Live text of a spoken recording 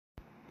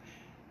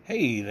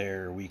Hey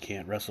there, We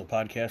Can't Wrestle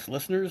podcast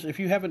listeners. If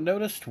you haven't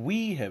noticed,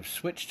 we have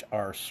switched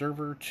our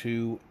server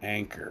to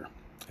Anchor.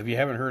 If you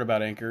haven't heard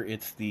about Anchor,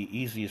 it's the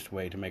easiest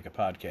way to make a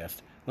podcast.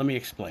 Let me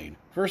explain.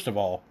 First of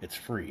all, it's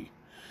free.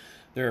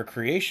 There are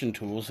creation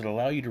tools that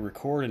allow you to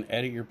record and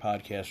edit your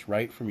podcast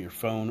right from your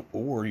phone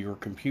or your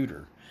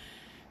computer.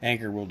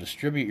 Anchor will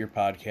distribute your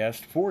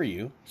podcast for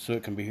you so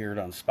it can be heard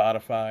on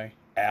Spotify,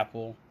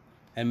 Apple,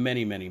 and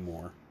many, many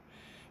more.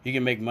 You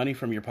can make money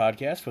from your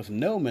podcast with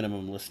no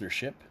minimum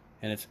listenership,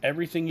 and it's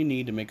everything you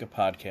need to make a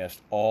podcast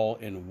all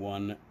in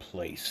one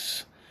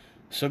place.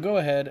 So go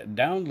ahead,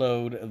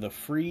 download the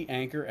free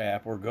Anchor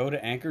app or go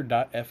to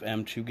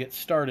anchor.fm to get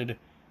started.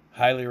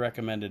 Highly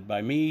recommended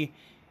by me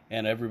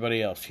and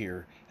everybody else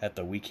here at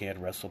the We Can't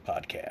Wrestle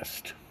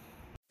podcast.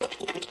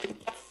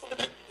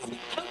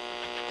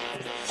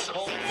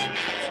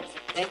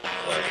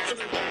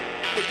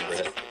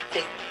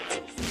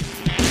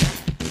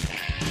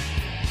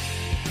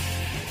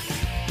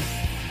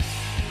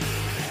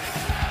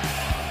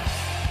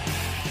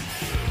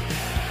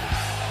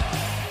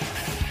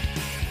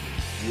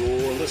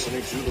 You're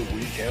listening to the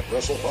We Can't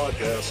Wrestle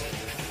podcast.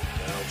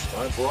 Now it's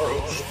time for our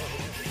host,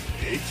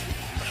 Nate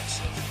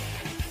Manson.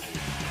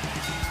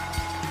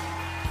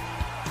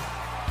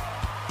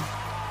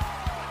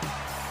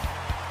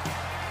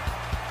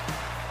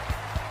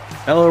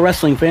 Hello,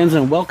 wrestling fans,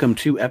 and welcome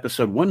to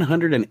episode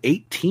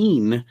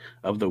 118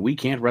 of the We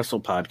Can't Wrestle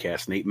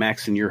podcast. Nate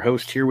Maxon, your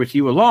host, here with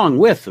you, along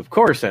with, of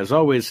course, as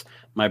always,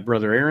 my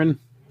brother Aaron.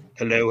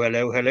 Hello,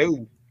 hello,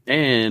 hello.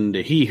 And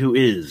he who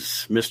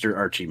is Mr.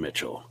 Archie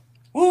Mitchell.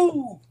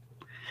 Woo!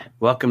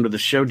 Welcome to the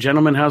show,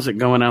 gentlemen. How's it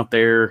going out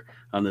there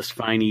on this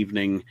fine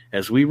evening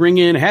as we ring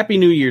in Happy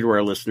New Year to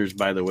our listeners,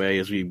 by the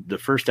way, the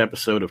first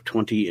episode of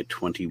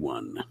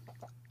 2021.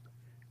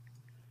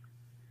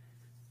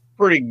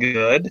 Pretty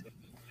good.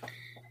 I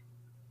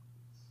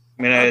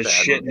mean, I had a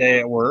shit day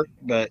at work,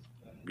 but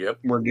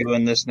we're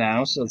doing this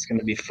now, so it's going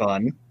to be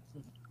fun.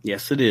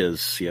 Yes, it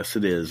is. Yes,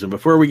 it is. And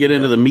before we get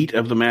into the meat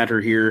of the matter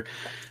here,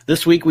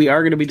 this week we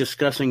are going to be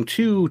discussing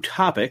two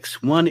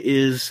topics. One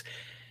is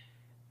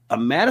a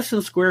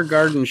Madison Square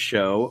Garden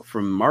show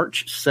from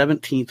March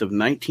 17th of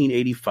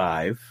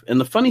 1985.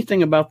 And the funny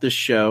thing about this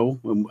show,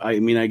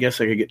 I mean, I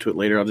guess I could get to it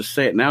later. I'll just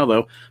say it now,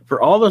 though.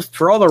 For all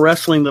the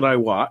wrestling that I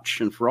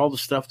watch and for all the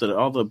stuff that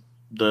all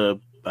the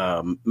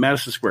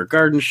Madison Square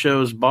Garden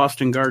shows,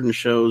 Boston Garden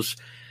shows,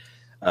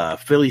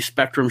 Philly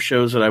Spectrum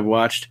shows that I've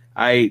watched,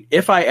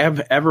 if I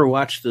have ever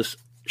watched this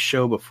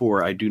show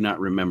before, I do not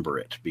remember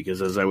it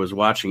because as I was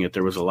watching it,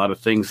 there was a lot of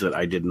things that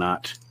I did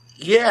not.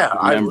 Yeah,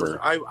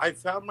 I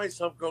found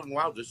myself going,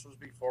 wow, this was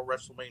before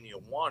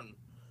WrestleMania 1,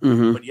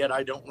 but yet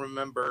I don't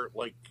remember,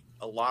 like,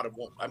 a lot of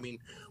I mean,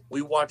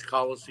 we watch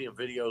Coliseum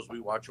videos, we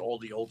watch all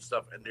the old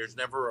stuff, and there's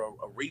never a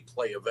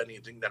replay of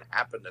anything that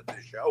happened at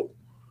the show.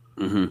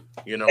 Mm-hmm.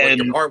 You know, like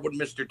the part with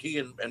Mr. T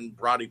and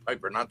Roddy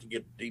Piper, not to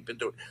get deep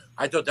into it,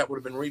 I thought that would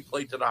have been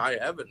replayed to the high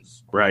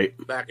heavens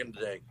back in the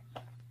day.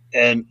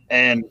 And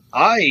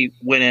I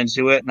went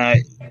into it, and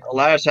a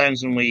lot of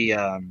times when we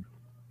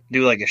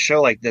do like a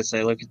show like this,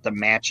 I look at the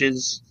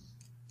matches.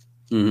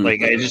 Mm-hmm.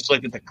 Like I just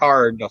look at the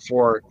card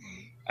before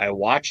I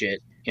watch it,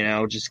 you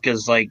know, just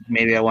because like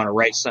maybe I want to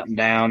write something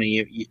down, and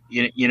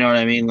you know what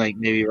I mean, like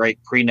maybe write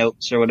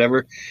pre-notes or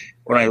whatever.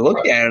 When I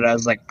looked at it, I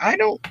was like, I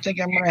don't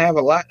think I'm going to have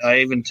a lot. I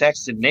even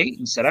texted Nate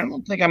and said, I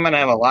don't think I'm going to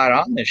have a lot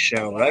on this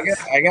show, but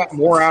I got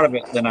more out of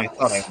it than I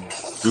thought I would.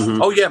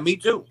 Mm-hmm. Oh yeah, me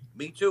too.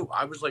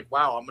 I was like,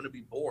 wow, I'm going to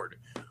be bored,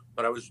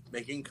 but I was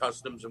making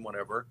customs and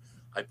whatever.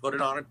 I put it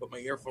on and put my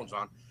earphones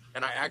on.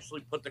 And I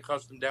actually put the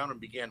custom down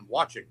and began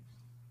watching,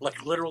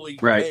 like literally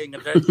paying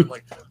attention.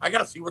 Like, I got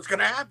to see what's going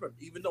to happen,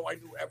 even though I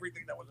knew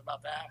everything that was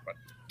about to happen.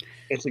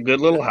 It's a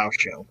good little house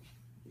show.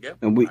 Yeah,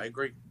 I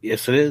agree.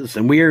 Yes, it is.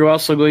 And we are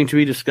also going to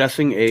be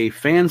discussing a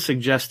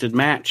fan-suggested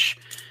match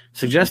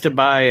suggested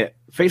by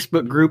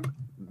Facebook group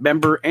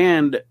member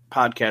and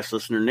podcast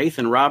listener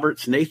Nathan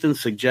Roberts. Nathan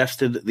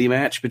suggested the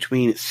match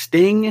between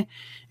Sting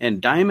and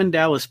Diamond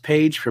Dallas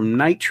Page from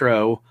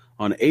Nitro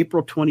on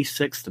April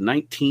 26th,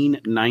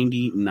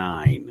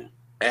 1999.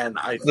 And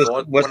I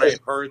thought when I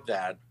heard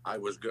that, I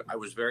was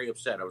very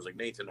upset. I was like,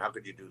 Nathan, how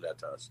could you do that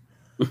to us?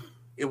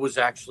 It was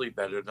actually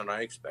better than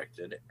I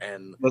expected.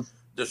 And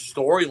the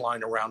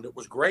storyline around it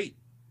was great.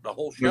 The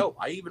whole show.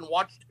 I even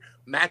watched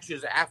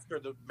matches after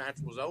the match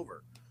was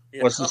over.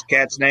 What's this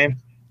cat's name?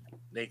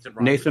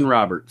 Nathan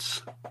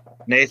Roberts.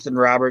 Nathan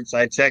Roberts.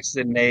 I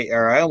texted Nate,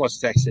 or I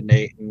almost texted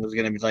Nate and was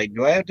going to be like,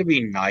 do I have to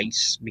be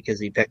nice because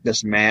he picked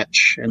this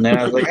match? And then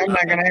I was like, I'm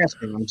not going to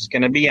ask him. I'm just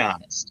going to be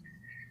honest.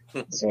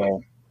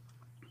 So,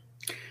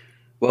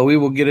 well, we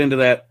will get into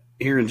that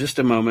here in just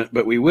a moment,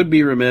 but we would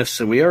be remiss,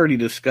 and we already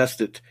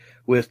discussed it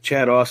with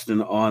Chad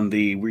Austin on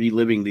the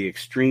Reliving the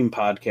Extreme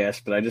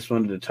podcast, but I just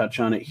wanted to touch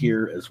on it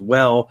here as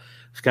well.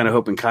 I was kind of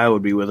hoping Kyle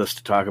would be with us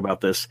to talk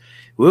about this.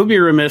 We would be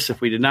remiss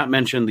if we did not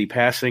mention the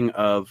passing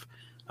of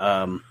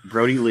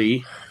Brody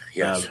Lee.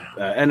 Yes.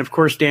 And, of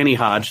course, Danny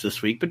Hodge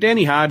this week. But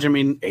Danny Hodge, I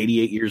mean,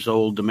 88 years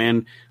old. The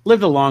man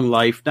lived a long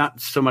life.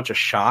 Not so much a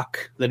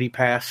shock that he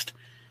passed,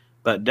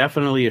 but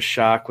definitely a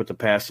shock with the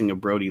passing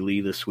of Brody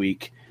Lee this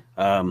week.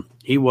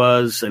 He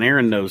was, and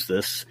Aaron knows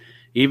this,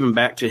 even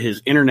back to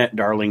his internet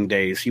darling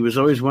days, he was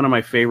always one of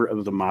my favorite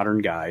of the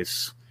modern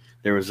guys.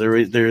 There was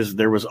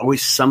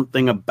always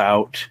something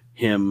about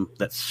him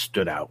that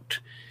stood out.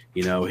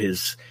 You know,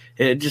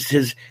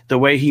 the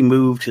way he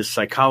moved, his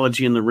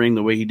psychology in the ring,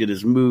 the way he did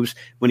his moves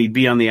when he'd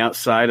be on the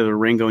outside of the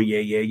ring going, yeah.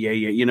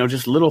 You know,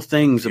 just little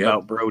things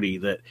about Brody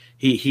that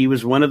he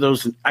was one of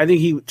those. I think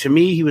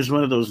he was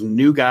one of those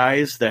new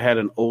guys that had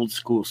an old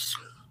school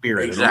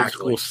spirit, an old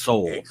school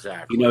soul.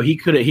 Exactly. You know, you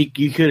could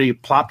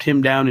have plopped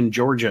him down in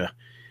Georgia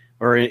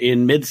or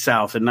in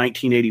Mid-South in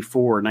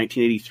 1984,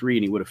 1983,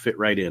 and he would have fit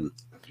right in.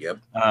 Yep.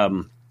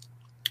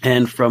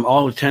 And from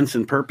all intents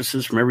and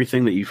purposes, from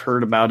everything that you've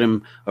heard about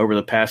him over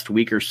the past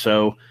week or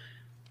so,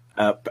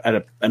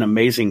 an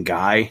amazing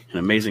guy, an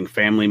amazing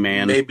family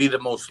man. Maybe the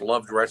most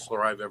loved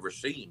wrestler I've ever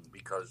seen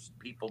because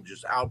people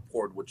just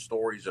outpoured with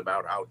stories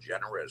about how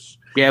generous.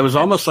 Yeah, it was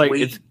almost sweet,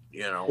 like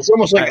it's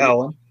almost like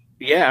Owen.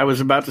 Yeah, I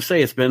was about to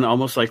say it's been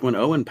almost like when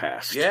Owen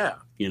passed. Yeah,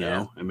 you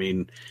know, I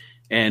mean,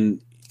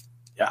 and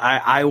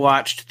I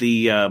watched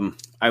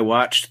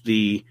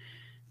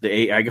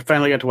I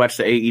finally got to watch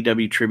the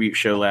AEW tribute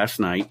show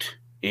last night,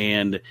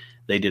 and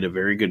they did a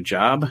very good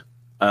job.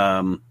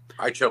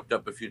 I choked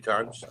up a few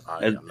times.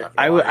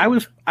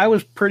 I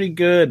was pretty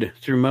good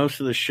through most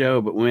of the show,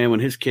 but when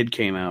his kid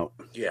came out,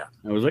 I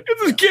was like,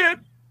 "It's his kid."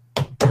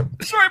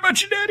 Sorry about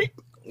you, Daddy.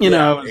 You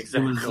know,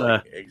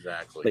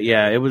 exactly. But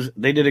yeah,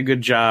 they did a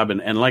good job,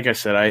 and like I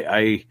said,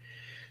 I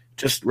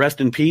just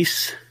rest in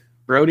peace,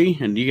 Brody.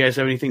 And do you guys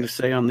have anything to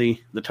say on the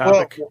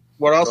topic? Well,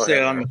 what I'll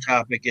say on the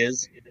topic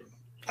is,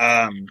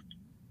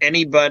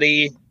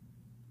 anybody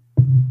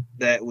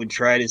that would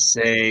try to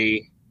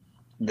say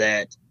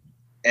that,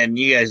 and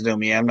you guys know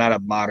me, I'm not a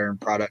modern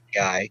product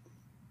guy.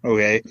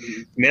 Okay.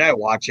 I mean, I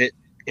watch it.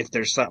 If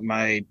there's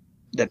something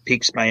that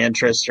piques my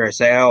interest, or I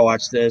say, "Oh,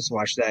 watch this,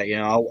 watch that," you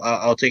know,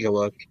 I'll take a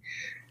look.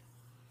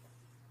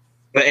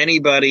 But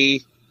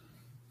anybody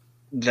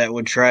that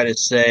would try to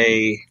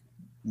say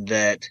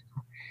that,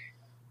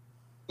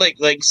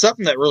 like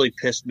something that really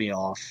pissed me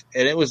off,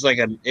 and it was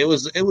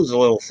a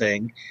little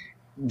thing.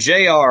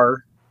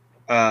 JR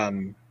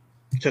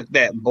took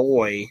that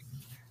boy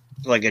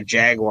to like a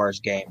Jaguars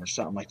game or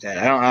something like that.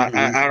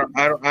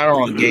 I don't know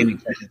what game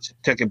he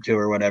took him to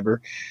or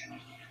whatever.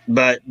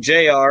 But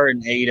JR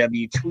and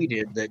AEW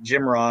tweeted that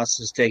Jim Ross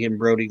is taking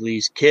Brody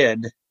Lee's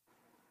kid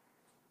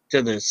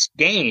to this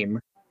game,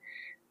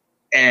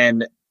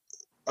 and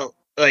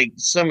like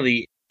some of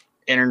the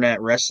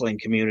internet wrestling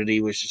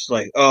community was just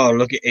like, "Oh,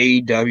 look at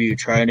AEW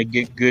trying to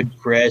get good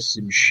press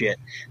and shit."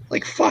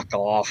 Like, fuck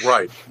off.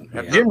 Right.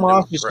 Jim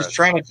Ross was just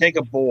trying to take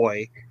a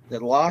boy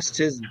that lost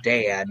his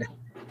dad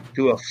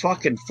to a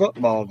fucking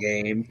football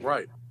game,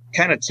 right?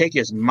 Kind of take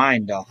his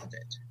mind off of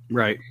it.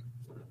 Right.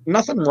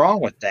 Nothing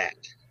wrong with that.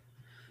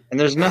 And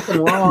there's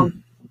nothing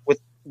wrong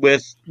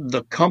with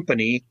the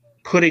company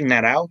putting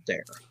that out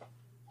there.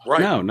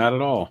 Right. No, not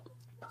at all.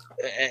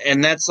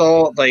 And that's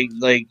all like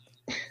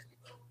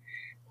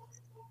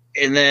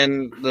and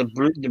then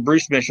the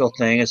Bruce Mitchell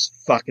thing is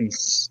fucking,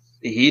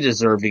 he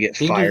deserved to get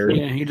fired.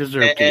 He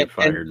deserved to get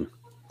fired. And,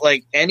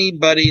 like,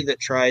 anybody that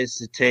tries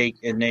to take,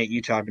 and Nate,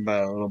 you talked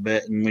about it a little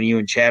bit, and when you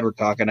and Chad were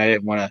talking, I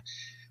didn't want to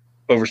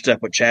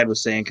overstep what Chad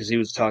was saying because he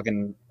was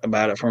talking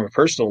about it from a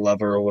personal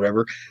level or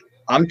whatever.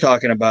 I'm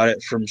talking about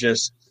it from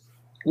just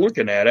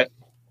looking at it.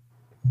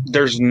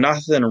 There's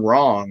nothing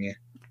wrong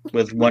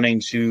with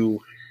wanting to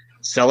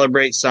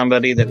celebrate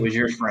somebody that was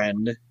your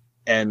friend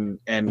and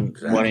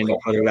wanting to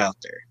put it out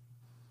there.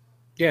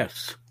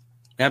 Yes,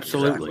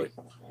 absolutely.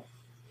 Exactly.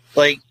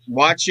 Like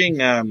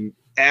watching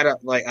Adam,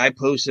 like I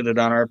posted it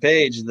on our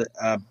page.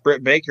 That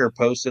Britt Baker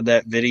posted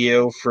that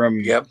video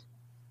from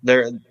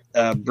their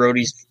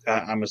Brody's.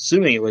 I'm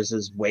assuming it was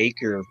his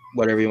wake or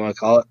whatever you want to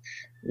call it,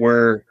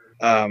 where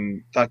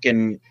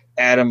fucking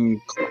Adam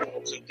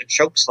took the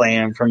choke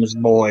slam from his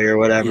boy or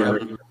whatever.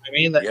 Yep. I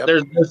mean,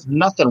 there's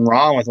nothing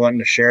wrong with wanting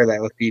to share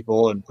that with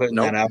people and putting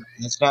that out.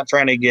 It's not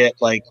trying to get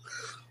like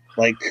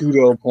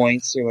kudo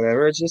points or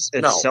whatever. It's just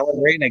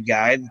celebrating a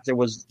guy that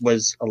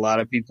was a lot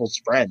of people's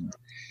friend.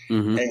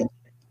 Mm-hmm.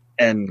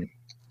 And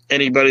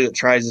anybody that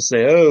tries to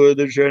say, "Oh,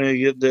 they're trying to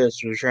get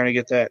this or they're trying to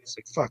get that," it's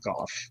like, fuck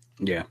off.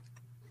 Yeah.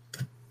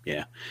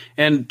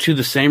 And to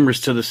the same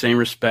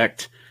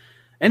respect,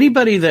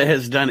 anybody that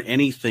has done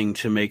anything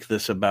to make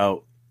this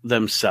about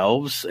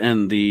themselves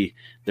and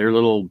their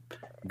little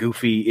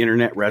goofy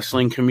internet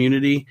wrestling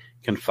community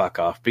can fuck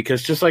off,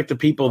 because just like the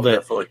people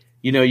that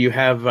you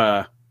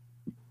have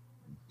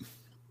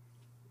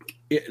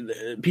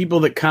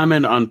people that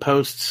comment on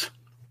posts,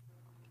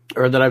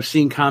 or that I've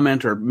seen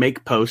comment or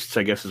make posts,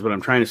 I guess is what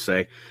I'm trying to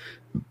say,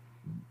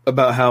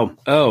 about how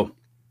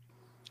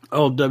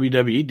all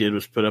WWE did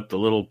was put up the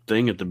little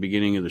thing at the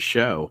beginning of the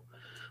show.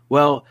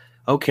 Well,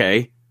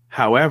 okay.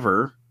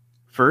 However,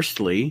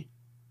 firstly,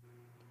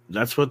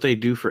 that's what they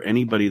do for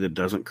anybody that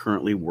doesn't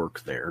currently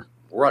work there.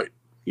 Right.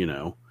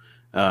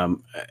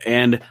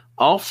 And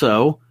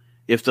also,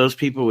 if those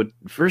people would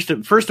first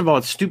of all,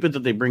 it's stupid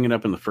that they bring it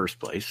up in the first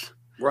place.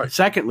 Right.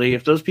 Secondly,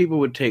 if those people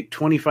would take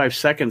 25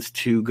 seconds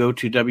to go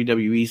to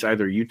WWE's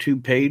either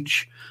YouTube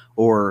page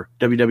or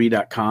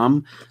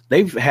WWE.com,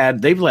 they've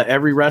let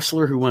every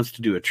wrestler who wants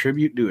to do a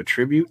tribute do a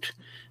tribute.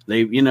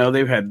 They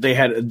had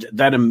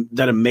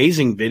that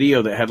amazing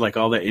video that had like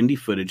all that indie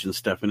footage and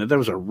stuff in it. That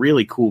was a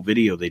really cool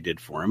video they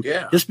did for him.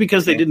 Yeah. Just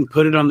because they didn't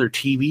put it on their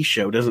TV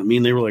show doesn't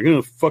mean they were like,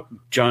 oh, fuck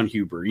John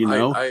Huber, you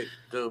know?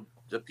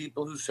 The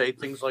people who say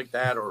things like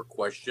that or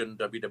question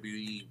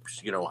WWE,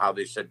 how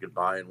they said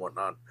goodbye and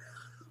whatnot,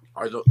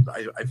 I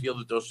feel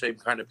that those same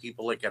kind of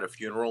people, like at a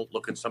funeral,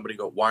 look at somebody and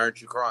go, "Why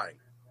aren't you crying?"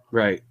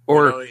 Right.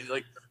 Or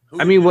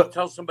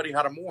tell somebody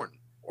how to mourn.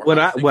 What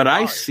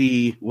I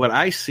see when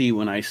I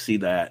see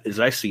that is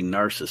I see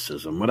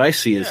narcissism. What I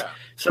see is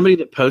somebody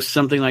that posts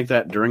something like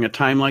that during a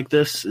time like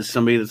this is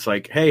somebody that's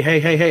like,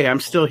 hey,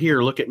 I'm still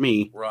here. Look at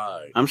me.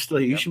 Right. I'm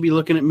still. You should be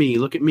looking at me.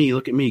 Look at me.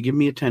 Look at me. Give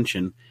me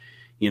attention.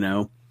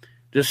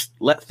 Just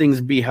let things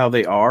be how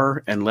they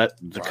are, and let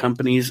the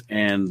companies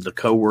and the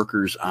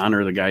coworkers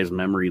honor the guy's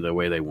memory the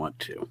way they want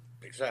to.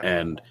 Exactly.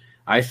 And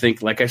I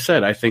think, like I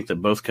said,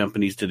 that both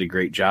companies did a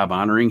great job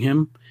honoring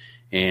him,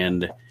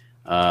 and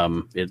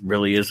it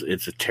really is.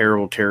 It's a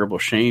terrible, terrible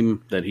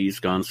shame that he's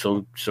gone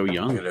so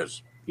young. It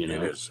is. It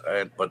is.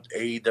 But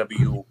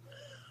AEW,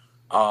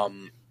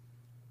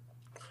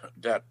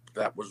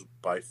 that was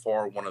by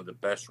far one of the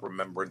best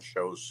remembrance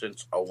shows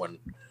since Owen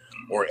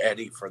or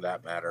Eddie, for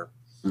that matter.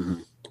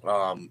 Mm-hmm.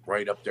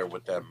 Right up there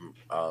with them.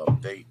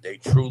 They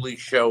truly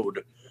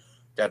showed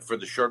that for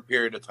the short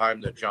period of time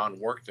that John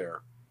worked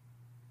there,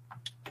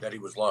 that he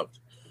was loved,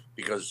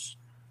 because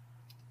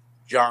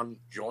John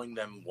joined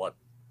them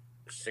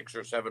 6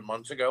 or 7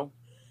 months ago.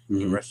 Mm-hmm.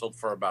 He wrestled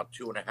for about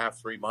 2.5,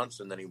 3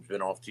 months, and then he's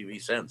been off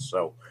TV since.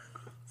 So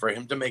for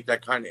him to make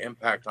that kind of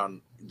impact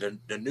on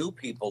the new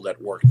people that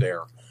work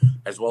there,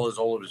 as well as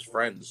all of his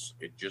friends,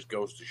 it just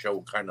goes to show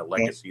what kind of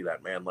legacy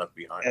that man left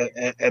behind.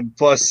 And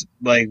plus,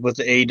 like with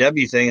the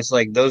AEW thing, it's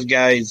like those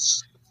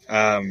guys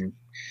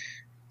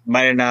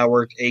might have not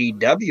worked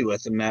AEW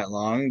with him that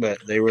long, but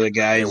they were the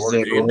guys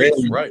that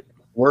really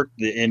worked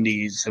the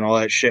indies and all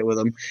that shit with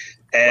them.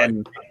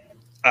 And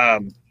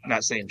I'm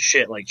not saying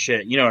shit like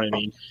shit, you know what I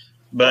mean?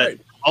 But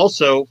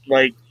also,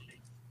 like,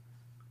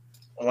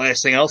 the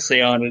last thing I'll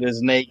say on it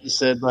is, Nate, you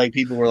said, like,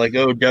 people were like,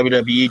 oh,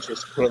 WWE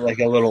just put like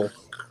a little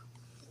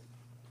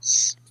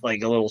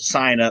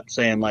sign up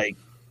saying, like,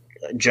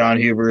 John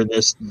Huber,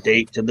 this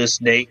date to this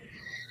date.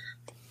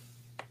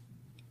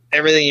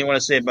 Everything you want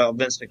to say about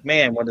Vince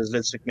McMahon, what does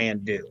Vince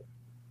McMahon do?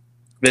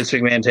 Vince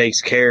McMahon takes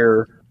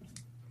care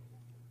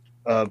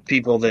of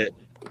people that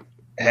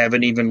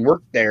haven't even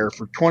worked there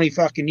for 20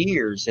 fucking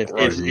years. If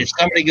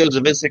somebody goes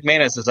to Vince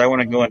McMahon and says, I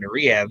want to go into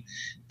rehab,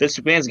 Vince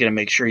McMahon's going to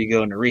make sure you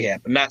go into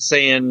rehab. I'm not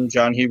saying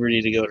John Huber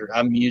need to go to,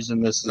 I'm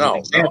using this as an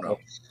example. No.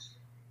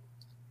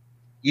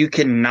 You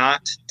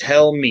cannot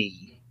tell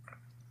me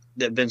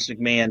that Vince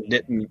McMahon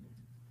didn't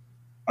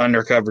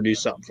undercover do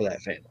something for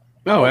that family.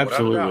 Oh,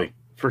 absolutely.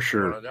 For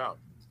sure.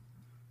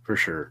 For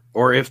sure.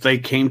 Or if they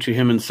came to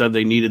him and said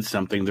they needed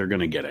something, they're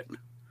going to get it.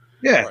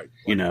 Yeah. Right.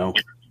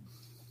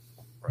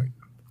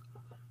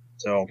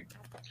 So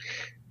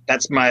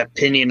that's my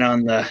opinion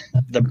on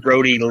the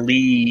Brody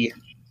Lee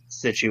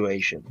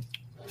situation.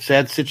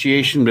 Sad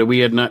situation, but we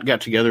had not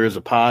got together as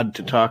a pod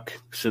to talk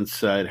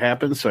since it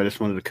happened, so I just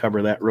wanted to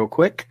cover that real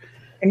quick.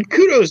 And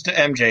kudos to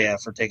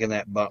MJF for taking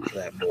that bump for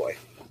that boy.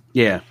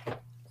 Yeah.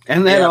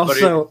 And then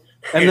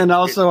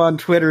also on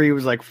Twitter, he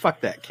was like, fuck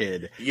that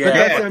kid. Yeah. But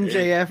that's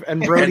MJF.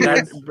 And Brody,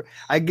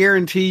 I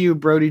guarantee you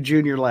Brody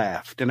Jr.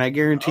 laughed. And I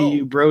guarantee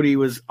you Brody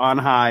was on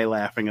high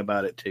laughing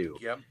about it too.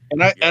 Yep.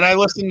 And I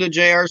listened to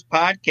JR's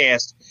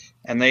podcast,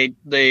 and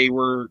they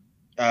were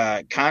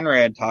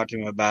Conrad talked to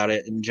him about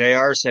it, and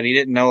JR said he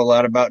didn't know a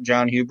lot about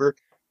John Huber,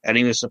 and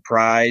he was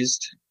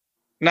surprised.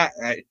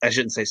 I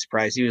shouldn't say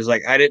surprised. He was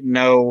like, I didn't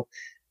know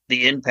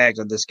the impact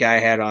that this guy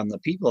had on the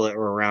people that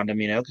were around him,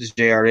 because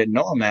JR didn't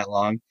know him that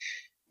long.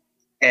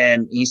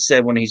 And he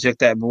said when he took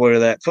that boy to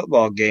that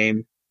football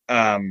game,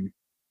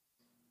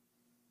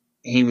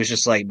 he was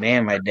just like,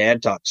 man, my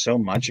dad talked so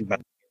much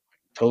about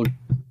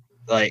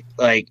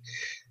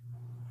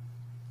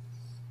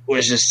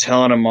was just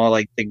telling him all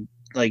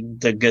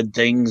the good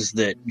things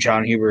that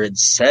John Huber had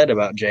said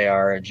about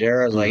JR. And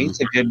JR was like,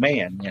 he's a good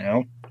man,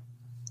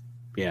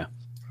 Yeah.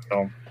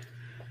 So,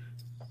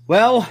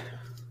 well,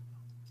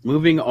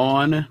 moving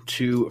on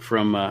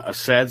from a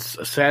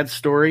sad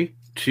story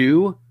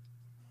to,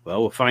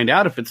 well, we'll find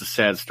out if it's a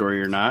sad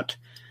story or not.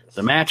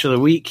 The match of the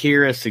week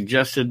here, as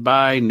suggested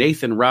by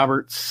Nathan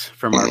Roberts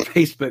from our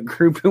Facebook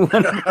group,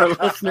 one of our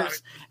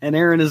listeners, and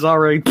Aaron is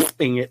already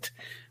ping it.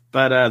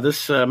 But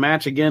this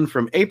match again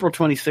from April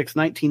 26,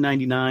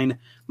 1999,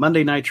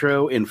 Monday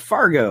Nitro in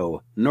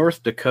Fargo,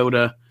 North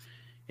Dakota,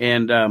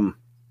 and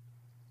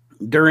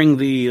during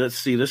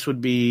this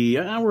would be,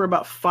 we're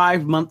about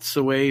 5 months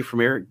away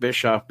from Eric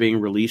Bischoff being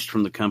released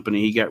from the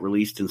company. He got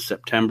released in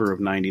September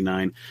of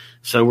 99.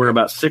 So we're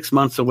about 6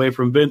 months away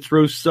from Vince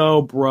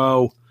Russo,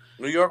 bro.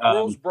 New York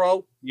rules,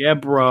 bro. Yeah,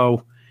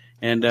 bro.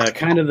 and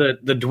kind of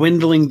the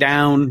dwindling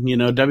down.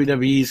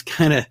 WWE's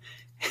kind of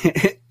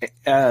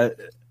what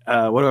do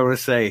I want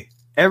to say?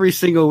 Every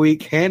single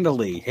week,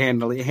 handing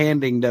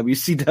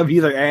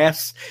WCW their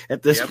ass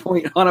at this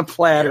point on a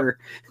platter,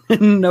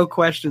 no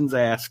questions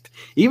asked.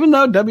 Even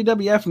though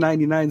WWF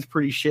 99 is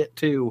pretty shit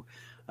too,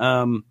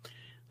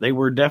 they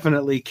were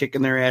definitely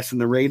kicking their ass in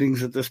the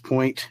ratings at this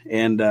point.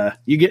 And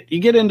you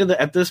get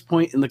into at this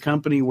point in the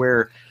company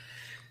where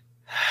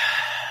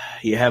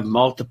you have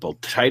multiple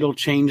title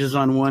changes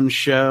on one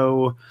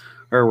show,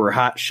 or we're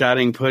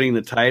hot-shotting putting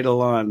the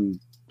title on,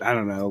 I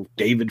don't know,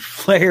 David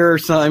Flair or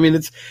something. I mean,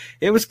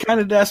 it was kind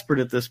of desperate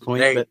at this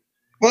point.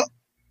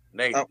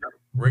 Nate,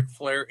 Ric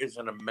Flair is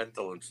in a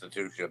mental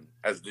institution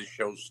as this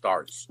show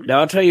starts.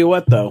 Now I'll tell you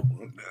what, though.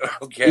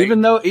 Okay.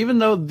 Even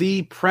though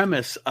the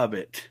premise of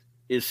it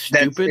is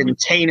stupid,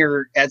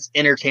 that's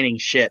entertaining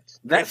shit.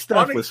 That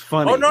stuff was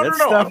funny. Oh no,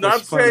 I'm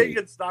not saying funny.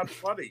 it's not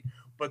funny,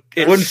 but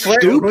it's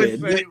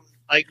stupid.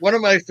 Like, one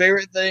of my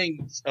favorite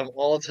things of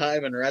all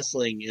time in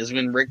wrestling is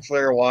when Ric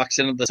Flair walks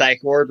into the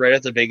psych ward right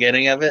at the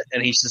beginning of it,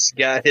 and he's just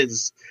got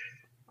his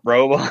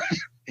robe on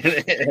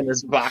and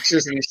his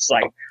boxers, and he's just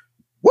like,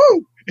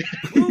 woo!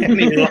 And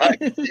he like,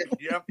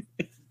 yep.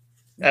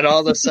 And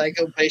all the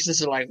psycho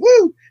patients are like,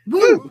 woo!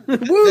 Woo!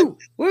 Woo!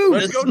 Woo!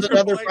 This is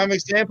another prime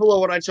example of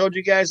what I told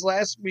you guys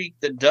last week.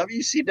 The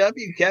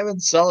WCW Kevin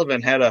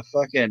Sullivan had a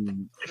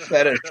fucking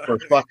fetish for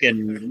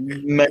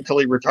fucking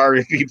mentally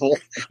retarded people.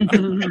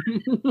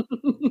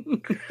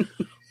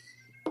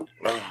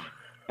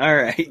 All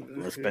right,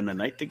 we'll spend the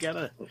night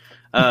together.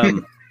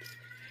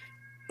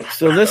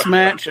 So this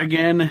match,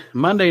 again,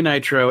 Monday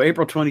Nitro,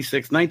 April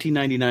 26,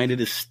 1999. It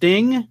is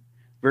Sting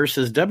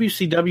versus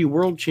WCW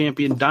World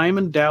Champion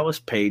Diamond Dallas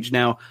Page.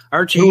 Now,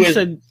 Archie,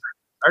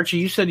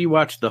 you said you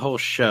watched the whole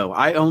show.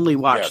 I only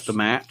watched the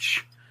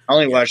match. I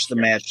only watched the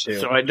match too.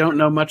 So I don't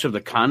know much of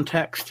the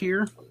context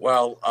here.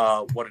 Well,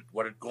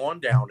 what had gone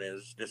down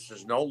is this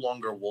is no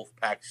longer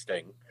Wolfpack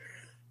Sting.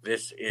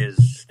 This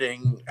is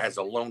Sting as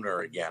a loner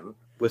again.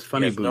 With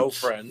funny boots. No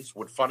friends,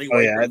 with funny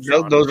white boots.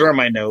 Those are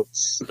my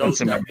notes.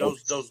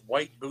 Those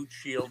white boot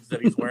shields that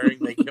he's wearing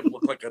make him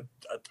look like a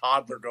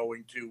toddler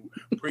going to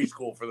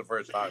preschool for the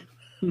first time.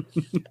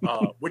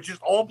 Which is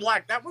all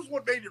black. That was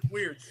what made it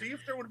weird. See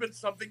if there would have been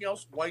something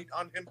else white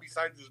on him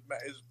besides his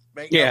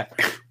makeup. Yeah.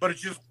 But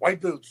it's just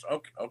white boots.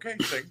 Okay,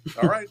 Sting.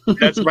 All right.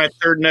 That's my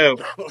third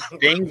note.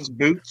 Sting's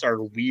boots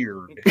are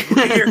weird.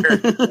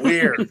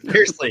 Weird.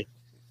 Seriously.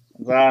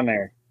 It's on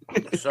there.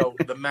 So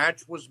the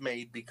match was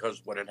made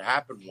because what had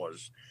happened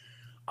was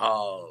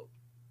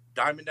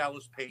Diamond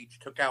Dallas Page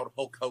took out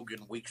Hulk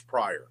Hogan weeks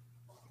prior.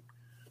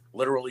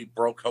 Literally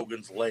broke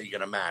Hogan's leg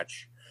in a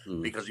match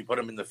because he put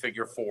him in the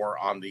figure 4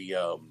 on the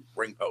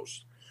ring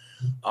post.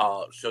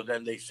 So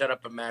then they set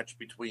up a match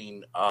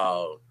between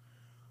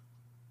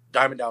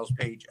Diamond Dallas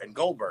Page and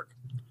Goldberg.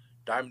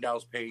 Diamond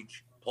Dallas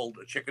Page pulled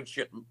a chicken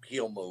shit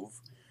heel move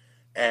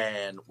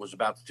and was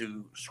about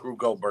to screw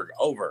Goldberg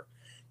over.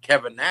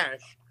 Kevin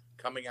Nash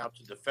coming out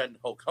to defend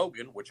Hulk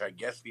Hogan, which I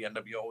guess the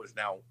NWO is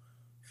now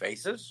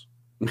faces.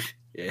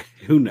 Yeah,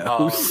 who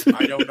knows?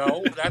 I don't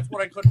know. That's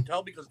what I couldn't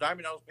tell because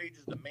Diamond Dallas Page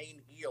is the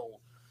main heel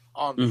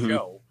on the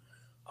show.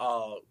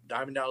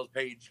 Diamond Dallas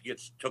Page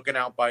gets taken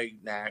out by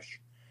Nash,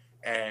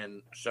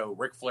 and so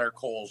Ric Flair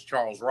calls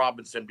Charles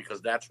Robinson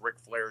because that's Ric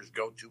Flair's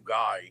go-to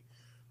guy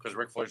because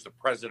Ric Flair's the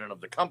president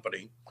of the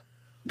company.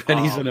 But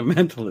he's in a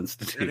mental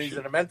institution. And he's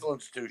in a mental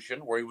institution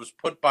where he was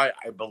put by,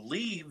 I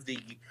believe, the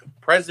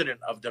president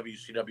of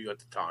WCW at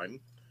the time,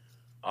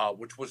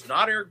 which was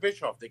not Eric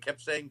Bischoff. They kept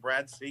saying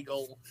Brad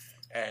Siegel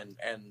and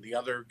the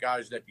other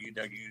guys that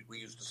we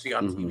used to see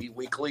on TV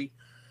weekly.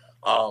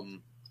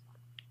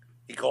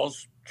 He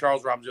calls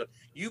Charles Robinson.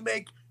 You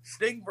make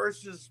Sting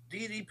versus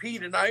DDP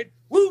tonight,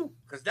 woo,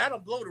 because that'll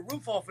blow the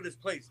roof off of this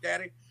place,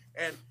 Daddy.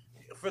 And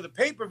for the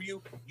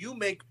pay-per-view, you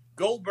make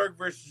Goldberg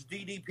versus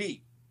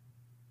DDP.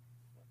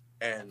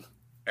 And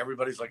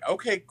everybody's like,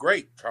 okay,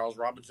 great. Charles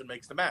Robinson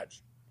makes the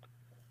match.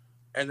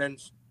 And then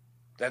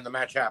the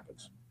match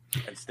happens.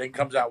 And Sting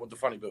comes out with the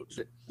funny boots.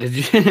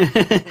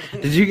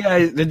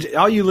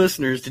 All you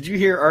listeners, did you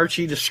hear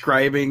Archie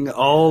describing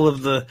all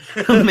of the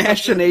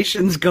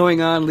machinations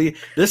going on?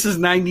 This is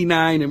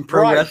 99 in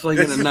pro wrestling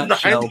in a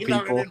nutshell,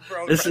 people.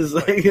 This is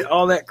like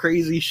all that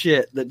crazy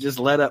shit that just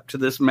led up to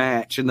this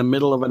match in the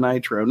middle of a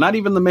Nitro. Not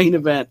even the main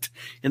event,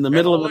 in the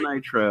middle of a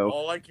Nitro.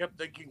 All I kept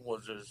thinking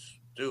was,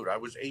 dude, I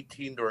was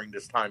 18 during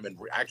this time and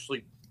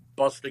actually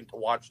busting to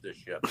watch this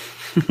shit.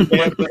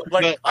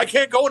 Like, I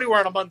can't go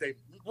anywhere on a Monday.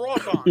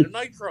 Raw's on, a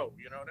Nitro,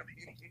 you know what I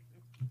mean?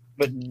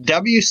 But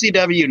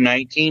WCW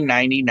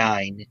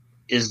 1999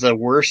 is the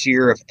worst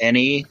year of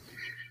any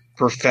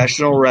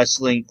professional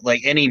wrestling,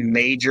 like any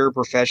major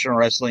professional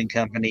wrestling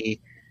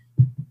company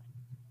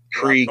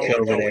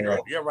pre-COVID era.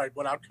 Yeah, right,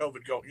 without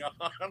COVID going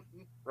on.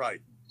 Right.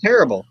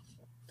 Terrible.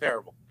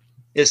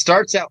 It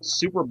starts out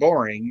super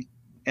boring,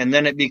 and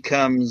then it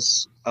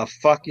becomes a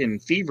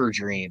fucking fever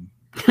dream.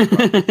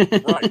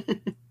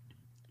 Right.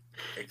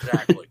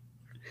 Exactly.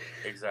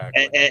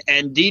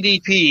 And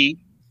DDP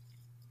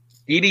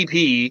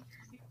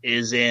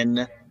is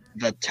in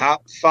the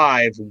top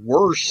 5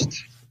 worst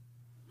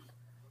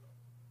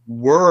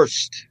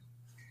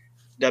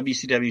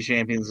WCW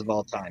champions of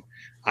all time.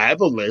 I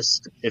have a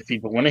list if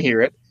people want to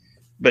hear it,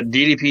 but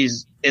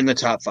DDP's in the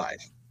top 5.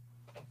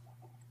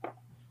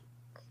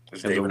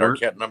 Is David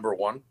Arquette number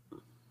 1?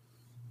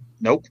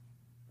 Nope.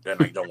 Then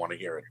I don't want to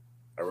hear it.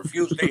 I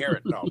refuse to hear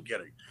it. No, I'm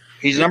kidding.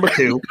 He's number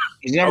 2.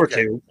 He's number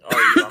 2.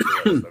 Oh, he's on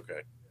the list.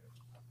 Okay.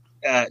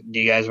 Do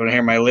you guys want to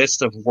hear my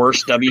list of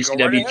worst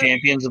WCW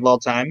champions of all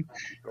time?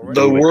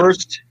 The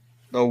worst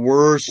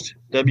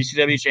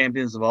WCW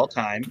champions of all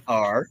time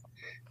are,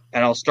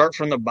 and I'll start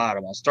from the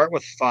bottom. I'll start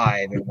with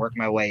 5 and work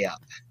my way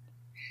up.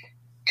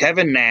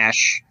 Kevin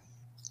Nash,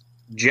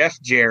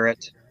 Jeff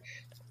Jarrett,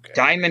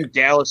 Diamond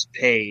Dallas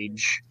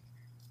Page,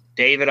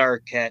 David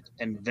Arquette,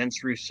 and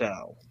Vince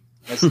Russo.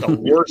 That's the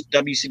worst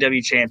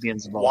WCW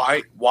champions of all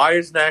time. Why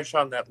is Nash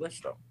on that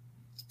list, though?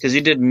 Because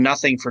he did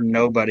nothing for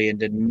nobody and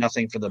did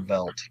nothing for the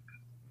belt.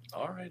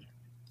 All right.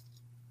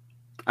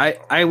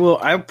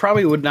 I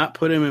probably would not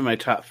put him in my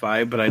top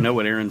 5, but I know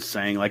what Aaron's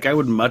saying. Like I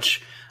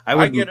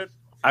get it.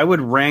 I would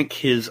definitely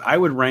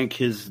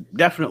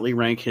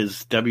rank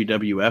his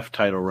WWF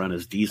title run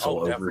as Diesel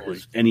over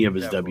any of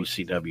his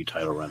WCW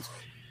title runs.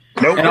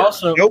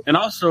 Nope. And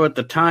also at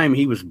the time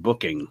he was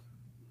booking.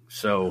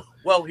 So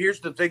well, here's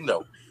the thing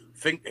though.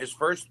 His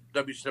first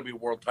WCW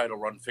World title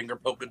run, Finger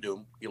Poke of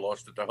Doom, he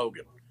lost it to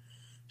Hogan.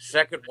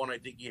 Second one, I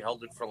think he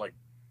held it for like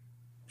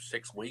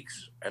 6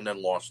 weeks and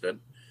then lost it.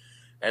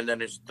 And then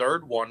his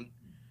third one,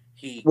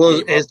 his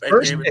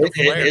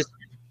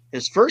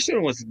first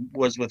one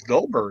was with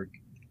Goldberg.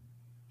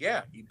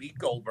 Yeah, he beat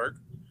Goldberg.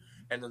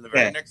 And then the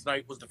very next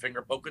night was the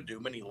Finger Poke of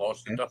Doom, and he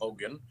lost it to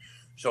Hogan.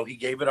 So he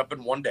gave it up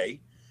in one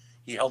day.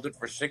 He held it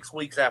for 6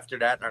 weeks after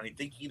that, and I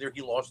think either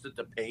he lost it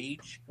to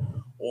Page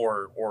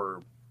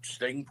or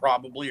Sting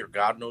probably, or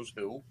God knows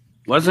who.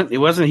 Wasn't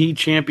he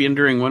champion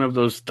during one of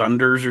those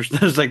thunders or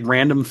those like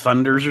random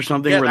thunders or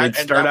something where they'd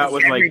start out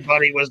with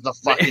everybody was the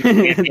fucking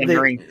champion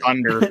during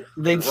Thunder.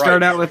 They'd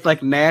start out with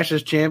like Nash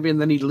as champion,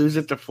 then he'd lose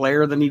it to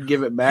Flair, then he'd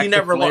give it back. He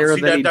never to Flair,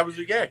 lost. That was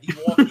he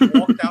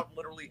walked out and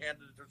literally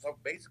handed it to himself.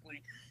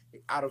 Basically,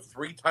 out of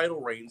 3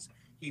 title reigns,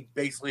 he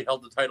basically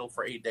held the title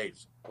for 8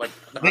 days. Like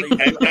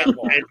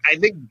I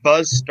think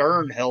Buzz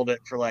Stern held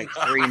it for like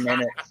 3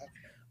 minutes.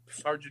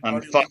 Sergeant on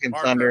Buddy fucking Lee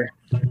Thunder.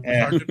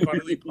 Yeah. Sergeant Buddy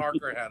Lee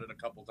Parker had it a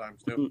couple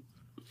times too.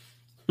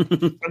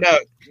 No,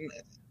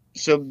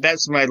 so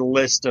that's my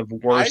list of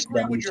worst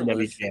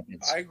WCW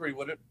champions. I agree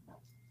with it.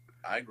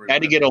 I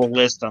had to get a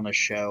list on the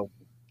show.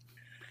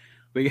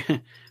 We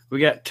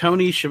got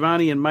Tony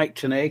Schiavone and Mike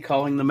Tenay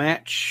calling the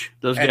match.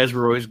 Those guys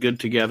were always good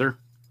together.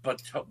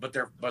 But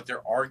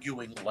they're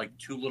arguing like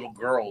 2 little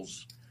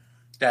girls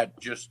that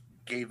just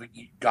gave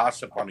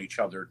gossip on each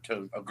other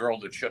to a girl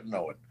that shouldn't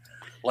know it.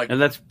 Like,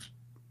 and that's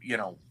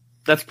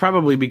that's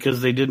probably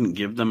because they didn't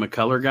give them a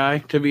color guy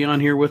to be on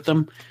here with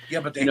them.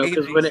 Yeah, but they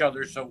hated each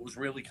other, so it was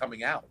really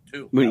coming out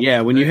too. When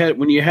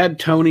you had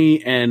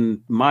Tony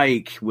and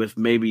Mike with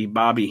maybe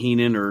Bobby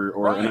Heenan or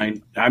right.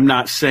 And I'm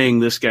not saying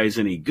this guy's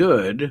any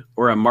good,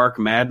 or a Mark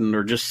Madden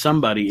or just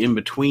somebody in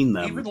between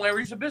them. Even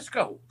Larry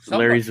Zbyszko.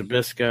 Larry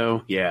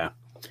Zbyszko, yeah.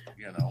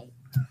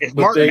 If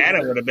Mark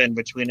Madden would have been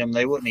between them,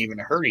 they wouldn't even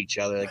hurt each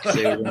other because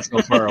they were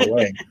so far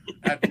away.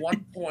 At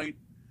one point,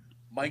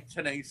 Mike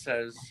Tenay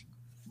says,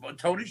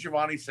 Tony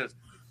Schiavone says,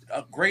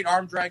 a great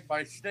arm drag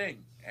by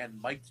Sting. And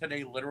Mike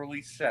Tenay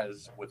literally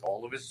says, with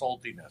all of his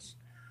saltiness,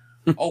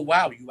 oh,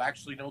 wow, you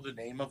actually know the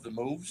name of the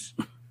moves?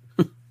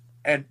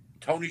 And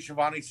Tony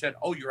Schiavone said,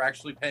 oh, you're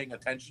actually paying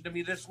attention to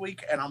me this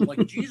week? And I'm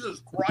like,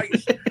 Jesus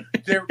Christ,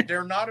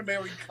 they're not a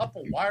married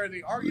couple. Why are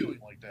they arguing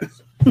like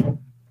this?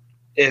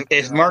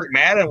 If Mark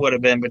Madden would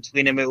have been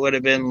between them, it would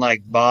have been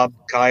like Bob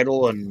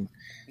Keidel and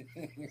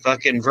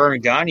fucking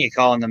Vern Gagne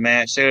calling the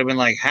match. They would have been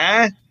like,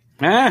 huh?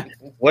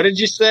 What did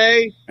you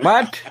say?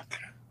 What?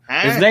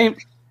 Huh?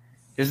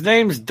 His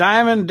name's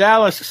Diamond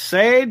Dallas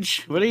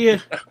Sage. What are you?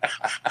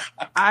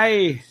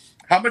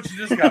 How much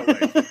does this guy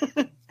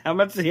weigh? How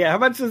much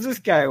does this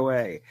guy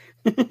weigh?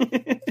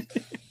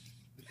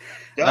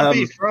 Don't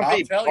be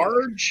frumpy,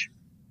 Parge.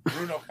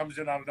 Bruno comes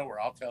in out of nowhere.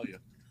 I'll tell you.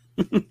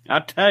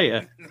 I'll tell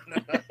you.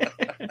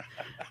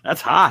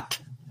 That's hot.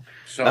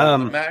 So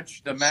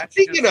the match.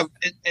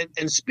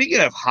 Speaking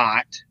of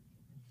hot,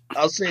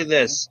 I'll say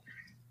this: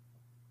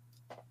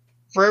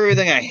 for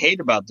everything I hate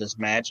about this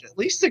match, at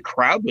least the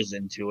crowd was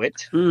into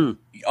it.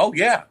 Oh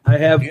yeah,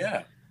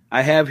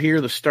 I have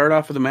here the start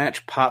off of the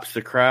match pops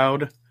the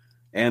crowd,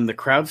 and the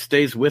crowd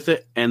stays with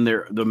it, and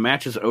the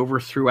match is over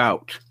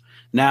throughout.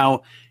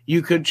 Now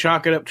you could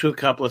chalk it up to a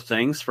couple of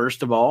things.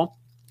 First of all,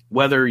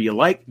 whether you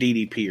like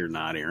DDP or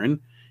not, Aaron,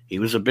 he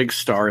was a big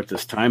star at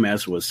this time,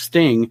 as was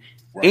Sting.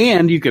 Right.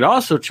 And you could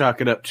also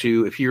chalk it up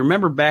to, if you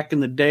remember back in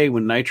the day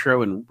when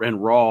Nitro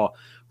and Raw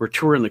were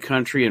touring the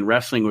country and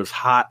wrestling was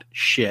hot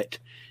shit,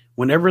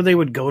 whenever they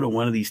would go to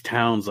one of these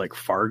towns like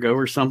Fargo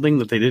or something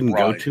that they didn't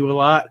go to a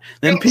lot,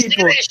 then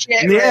people were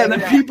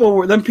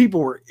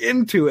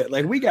into it.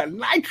 Like, we got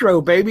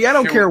nitro, baby. I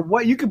don't care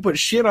what, you can put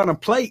shit on a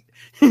plate.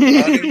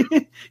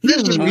 This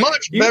is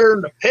much better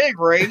than the pig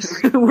race.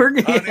 We're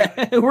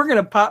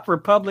gonna pop for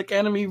Public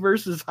Enemy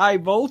versus High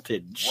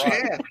Voltage.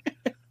 Right.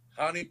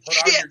 Honey, put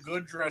on your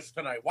good dress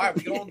tonight. Why,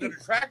 we going to the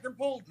tractor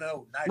pull?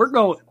 No, we're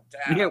going to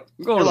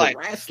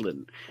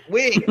wrestling.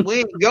 We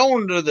ain't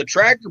going to the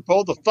tractor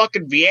pull. The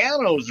fucking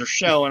Vianos are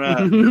showing up.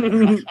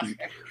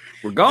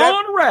 We're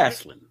going to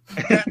wrestling.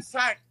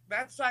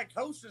 That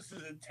Psychosis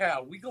is in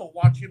town. We gonna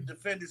watch him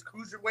defend his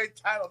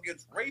cruiserweight title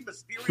against Rey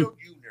Mysterio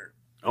Jr.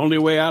 Only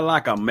way I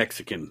like a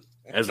Mexican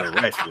as a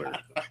wrestler.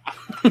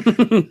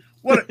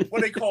 What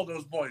they call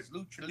those boys?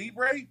 Lucha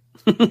Libre?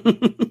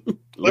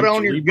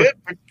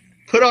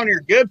 Put on your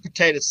good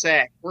potato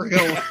sack. We're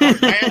going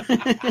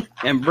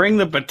and bring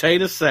the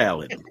potato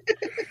salad.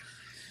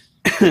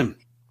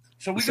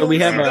 So we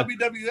have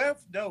WWF?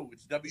 No,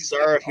 it's WWF.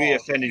 Sorry if we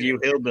offended you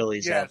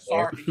hillbillies. Yeah,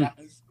 sorry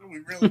guys. We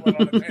really went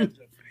on a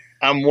tangent.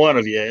 I'm one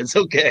of you. It's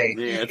okay.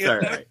 Yeah, it's all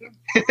right.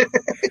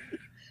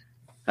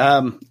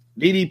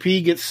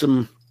 DDP gets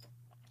some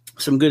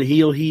good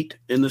heel heat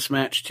in this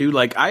match too.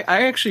 Like,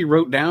 I actually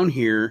wrote down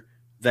here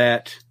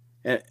that,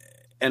 and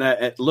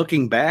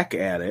looking back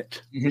at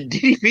it,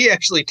 DDP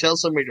actually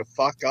tells somebody to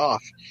fuck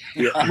off.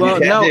 Yeah. Well,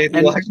 no,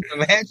 watching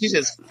the match, he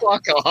says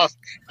fuck off.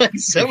 Like,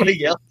 somebody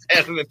yells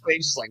at him, and Paige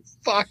is like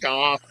fuck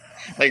off,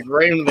 like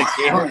right into the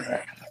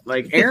camera.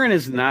 Like, Aaron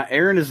is,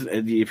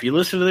 if you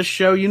listen to this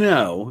show, you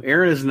know,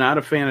 Aaron is not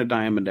a fan of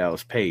Diamond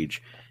Dallas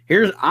Page.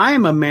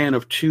 I'm a man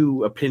of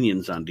two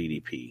opinions on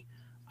DDP.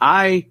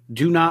 I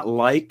do not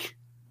like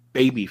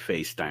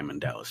babyface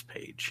Diamond Dallas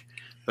Page,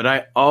 but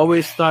I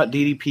always thought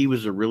DDP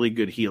was a really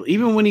good heel,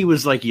 even when he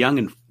was like young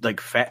and like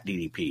fat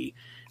DDP,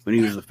 when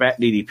he was the fat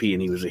DDP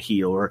and he was a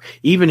heel, or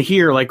even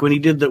here, like when he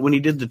did the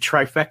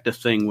trifecta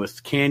thing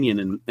with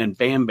Canyon and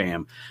Bam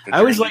Bam. I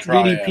always like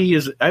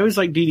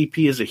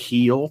DDP as a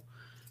heel.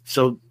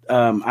 So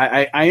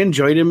I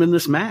enjoyed him in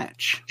this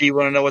match. Do you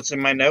want to know what's in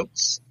my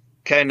notes?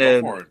 Kind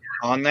of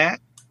on that.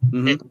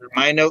 Mm-hmm.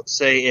 My notes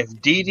say, if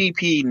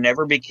DDP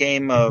never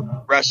became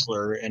a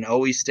wrestler and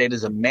always stayed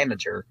as a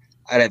manager,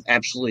 I'd have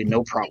absolutely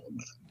no problem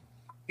with him.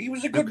 He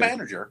was a good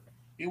manager.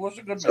 He was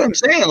a good That's manager. What I'm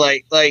saying.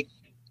 Like,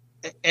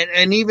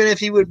 and even if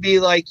he would be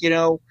like, you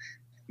know,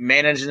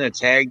 managing a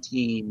tag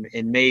team,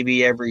 and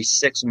maybe every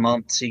 6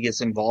 months he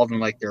gets involved in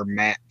like their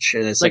match,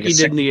 and it's like he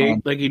did in the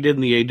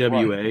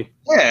AWA. Right.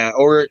 Yeah,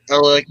 or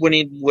like when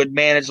he would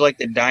manage like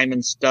the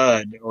Diamond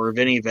Stud or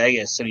Vinny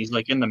Vegas, and he's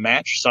like in the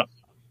match or something.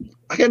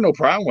 I got no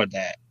problem with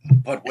that.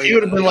 But if he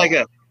would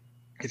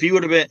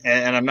have been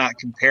and I'm not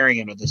comparing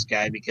him to this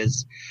guy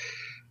because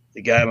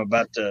the guy I'm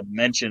about to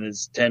mention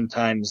is 10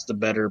 times the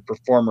better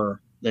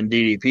performer than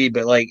DDP.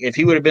 But like, if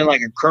he would have been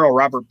like a Colonel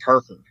Robert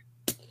Parker,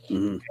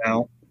 you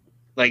know,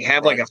 like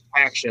have like a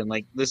faction,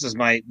 like this is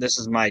my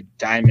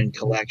diamond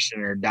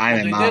collection or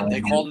diamond mine.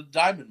 They called it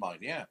Diamond Mine,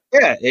 yeah.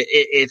 Yeah,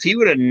 if he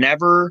would have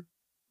never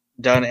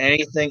done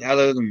anything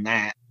other than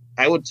that,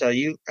 I would tell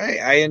you,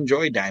 I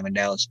enjoy Diamond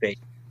Dallas Page.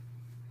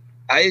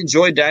 I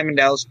enjoy Diamond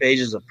Dallas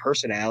Page as a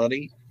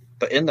personality,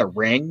 but in the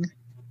ring,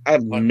 I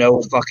have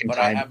no fucking time. But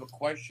I have a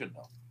question,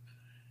 though.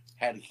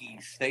 Had he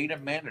stayed a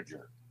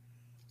manager,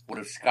 would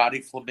have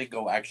Scotty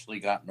Flamingo actually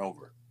gotten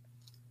over?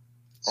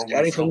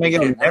 Scotty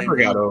Flamingo never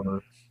got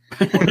over.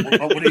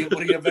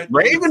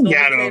 Raven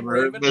got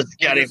over, but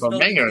Scotty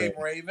Flamingo.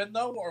 Raven,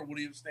 though, or would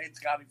he have stayed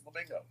Scotty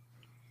Flamingo?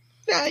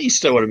 Nah, he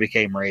still would have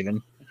became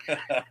Raven.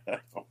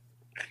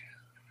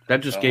 That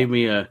just gave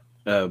me a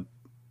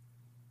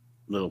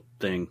little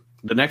thing.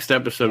 The next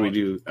episode we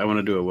do, I want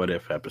to do a what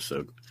if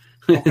episode.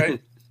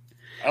 Okay.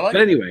 I like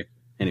but it.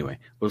 Anyway,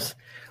 we'll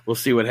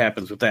see what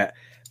happens with that.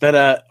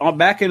 But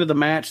back into the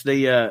match,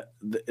 the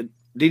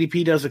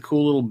DDP does a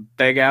cool little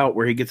beg out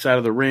where he gets out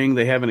of the ring.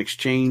 They have an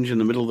exchange in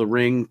the middle of the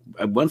ring.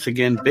 Once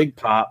again, big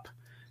pop,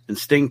 and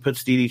Sting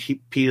puts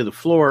DDP to the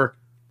floor.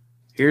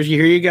 Here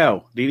you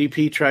go.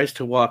 DDP tries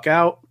to walk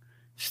out.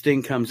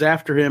 Sting comes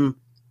after him.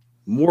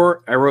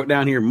 I wrote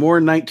down here, more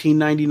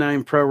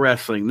 1999 pro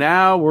wrestling.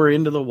 Now we're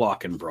into the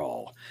walk and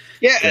brawl.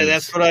 Yeah, and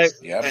that's what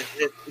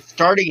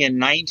starting in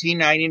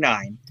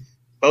 1999,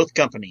 both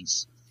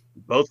companies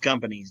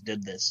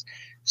did this.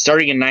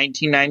 Starting in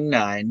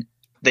 1999,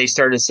 they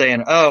started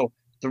saying, oh,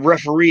 the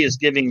referee is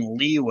giving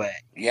leeway.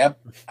 Yep.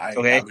 I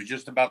was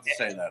just about to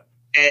say that.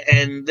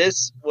 And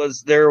this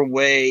was their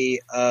way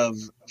of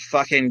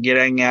fucking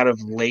getting out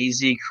of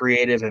lazy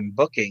creative and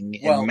booking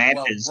in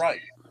matches. Well,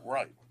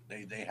 right.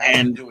 They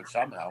have to do it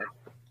somehow.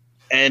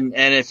 And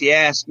if you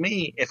ask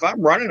me, if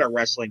I'm running a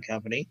wrestling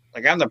company,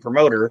 like I'm the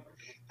promoter,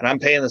 and I'm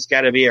paying this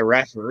guy to be a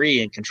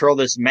referee and control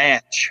this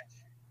match,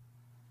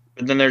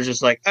 but then they're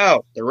just like,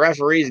 oh, the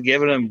referee's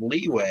giving him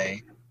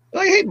leeway.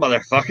 Like, hey,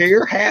 motherfucker,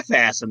 you're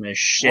half-assing this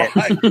shit.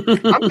 Right.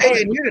 I'm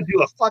paying you to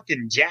do a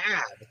fucking job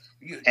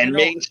and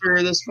make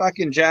sure this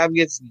fucking job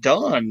gets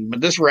done.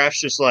 But this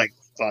ref's just like,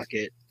 fuck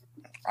it.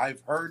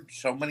 I've heard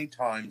so many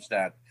times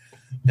that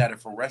that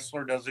if a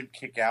wrestler doesn't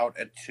kick out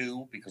at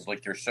 2 because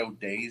like they're so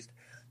dazed,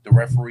 the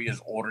referee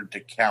is ordered to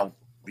count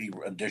the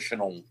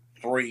additional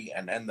 3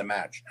 and end the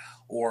match.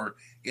 Or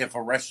if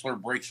a wrestler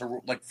breaks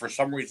like for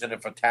some reason,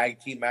 if a tag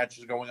team match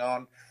is going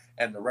on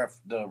and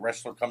the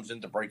wrestler comes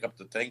in to break up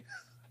the thing,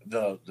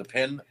 the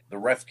pin, the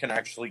ref can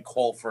actually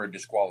call for a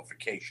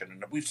disqualification,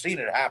 and we've seen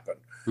it happen.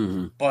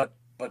 Mm-hmm. But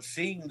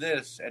seeing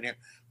this, and here,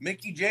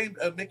 Mickey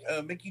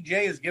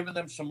J is giving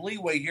them some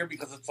leeway here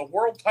because it's a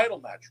world title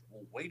match.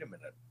 Well, wait a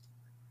minute.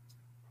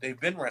 They've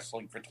been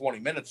wrestling for 20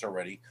 minutes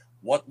already.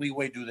 What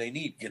leeway do they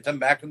need? Get them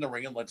back in the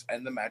ring and let's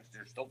end the match.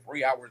 There's still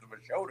 3 hours of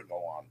a show to go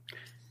on.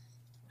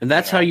 And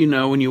that's how you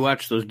know when you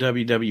watch those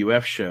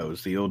WWF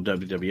shows, the old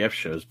WWF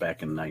shows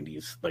back in the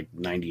 90s, like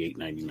 98,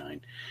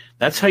 99.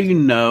 That's how you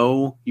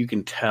know, you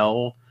can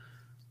tell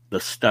the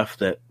stuff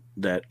that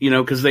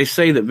because they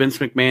say that Vince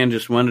McMahon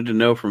just wanted to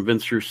know from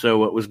Vince Russo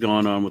what was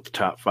going on with the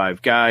top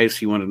 5 guys.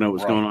 He wanted to know what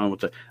was going on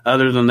with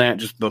other than that,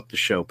 just book the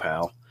show,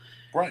 pal.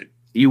 Right.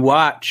 You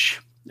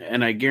watch,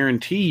 and I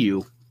guarantee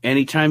you,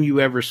 anytime you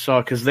ever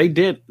saw, because they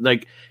did,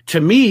 like, to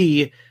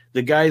me,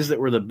 the guys that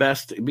were the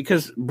best,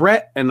 because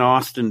Brett and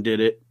Austin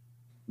did it,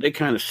 they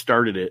kind of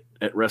started it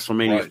at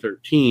WrestleMania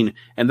 13,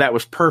 and that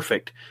was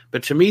perfect.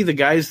 But to me, the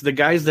guys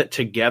that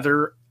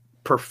together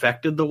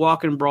perfected the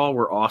walk and brawl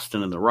were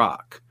Austin and The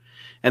Rock.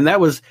 And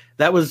that was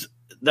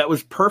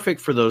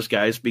perfect for those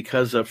guys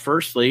because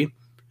firstly,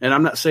 and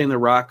I'm not saying The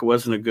Rock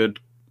wasn't a good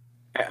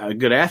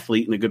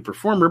athlete and a good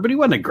performer, but he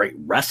wasn't a great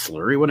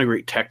wrestler. He wasn't a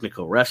great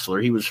technical wrestler.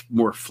 He was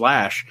more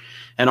flash.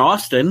 And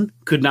Austin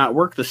could not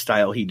work the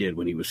style he did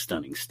when he was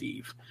stunning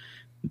Steve.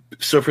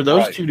 So for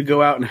those two to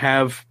go out and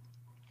have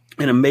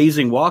an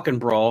amazing walk and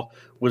brawl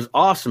was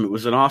awesome. It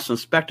was an awesome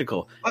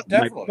spectacle.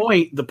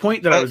 The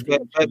point that I was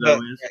getting to, though,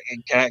 is,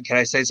 can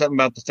I say something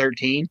about the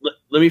 13?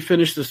 Let me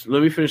finish this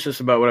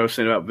about what I was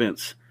saying about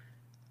Vince.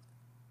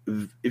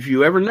 If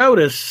you ever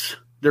notice,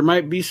 there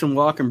might be some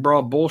walk and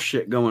brawl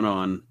bullshit going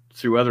on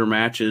through other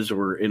matches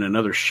or in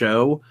another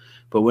show,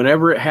 but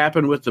whenever it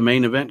happened with the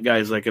main event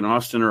guys like an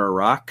Austin or a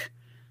Rock,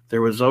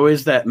 there was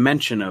always that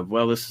mention of,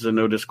 well, this is a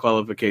no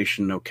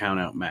disqualification, no count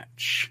out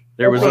match.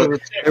 There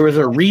was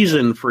a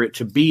reason for it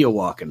to be a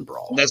walk and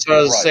brawl. That's what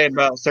I was saying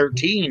about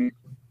 13.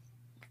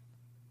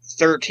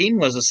 13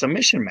 was a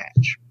submission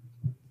match.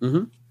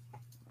 Mm-hmm.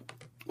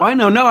 Well,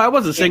 no, I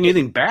wasn't saying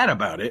anything bad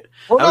about it.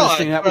 Well,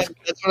 that's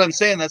what I'm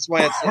saying. That's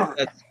why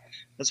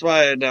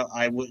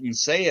I wouldn't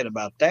say it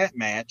about that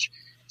match.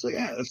 So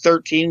yeah,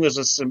 13 was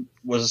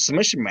a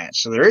submission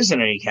match. So there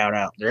isn't any count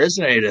out. There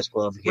isn't any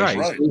disqualification.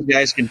 Right. These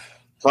guys can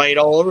fight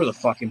all over the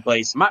fucking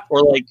place.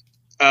 Or like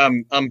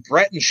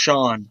Brett and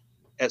Sean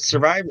at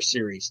Survivor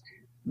Series,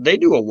 they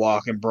do a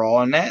walk and brawl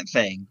on that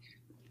thing.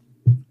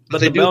 But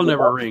the bell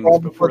never rings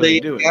before they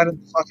do it. Out of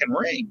the fucking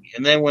ring,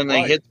 and then when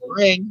they hit the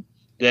ring,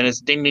 then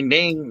it's ding ding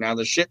ding. Now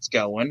the shit's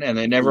going, and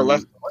they never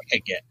left the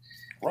ring again.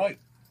 Right.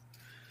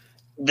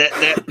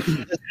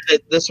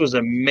 This was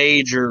a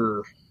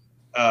major.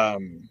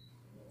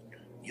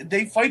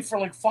 They fight for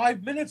like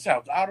 5 minutes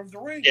out of the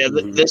ring. Yeah,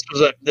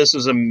 this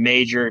was a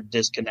major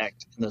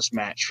disconnect in this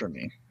match for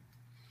me.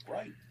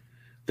 Right.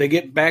 They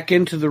get back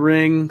into the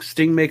ring.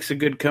 Sting makes a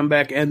good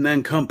comeback and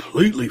then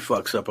completely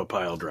fucks up a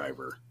pile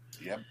driver.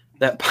 Yep.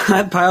 That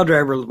pile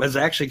driver was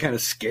actually kind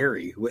of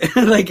scary.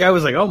 Like, I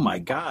was like, oh my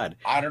God.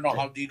 I don't know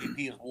how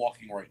DDP is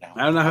walking right now.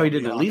 I don't know how he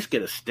didn't at least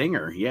get a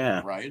stinger.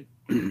 Yeah. Right.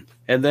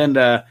 And then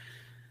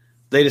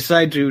they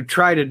decide to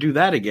try to do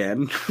that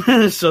again.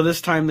 So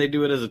this time they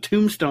do it as a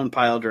tombstone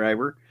pile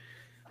driver.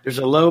 There's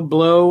a low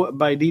blow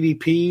by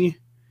DDP.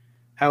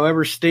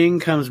 However, Sting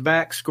comes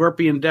back,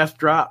 Scorpion Death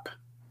Drop,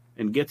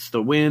 and gets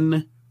the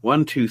win.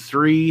 1, 2,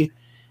 3.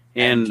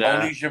 And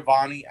Tony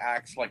Schiavone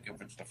acts like if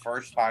it's the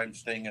first time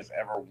Sting has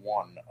ever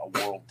won a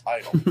world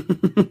title.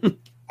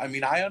 I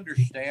mean, I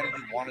understand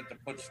he wanted to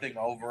put Sting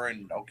over,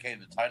 and okay,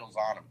 the title's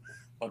on him.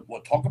 But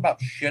talk about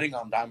shitting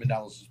on Diamond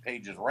Dallas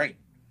Page's reign.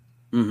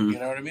 Mm-hmm. You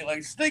know what I mean?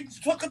 Like, Sting's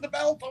took the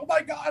belt. Oh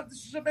my God,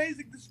 this is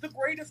amazing. This is the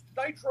greatest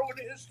Nitro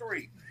in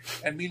history.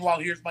 And meanwhile,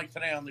 here's Mike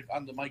today on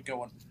the mic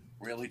going,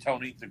 "Really,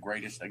 Tony? The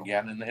greatest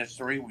again in the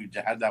history? We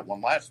had that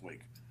one last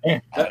week." Yeah.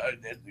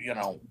 You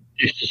know,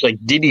 it's just like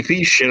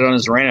DDP shit on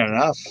his reign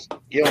enough.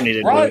 You don't need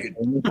to do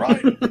it.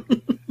 Right.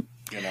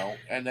 You know,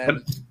 and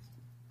then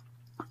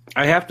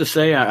I have to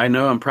say, I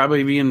know I'm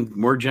probably being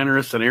more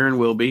generous than Aaron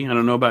will be. I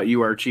don't know about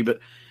you, Archie, but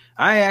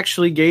I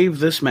actually gave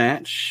this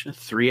match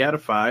 3 out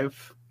of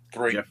 5.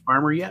 3. Jeff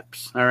Farmer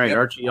Yeps. All right, yep.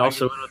 Archie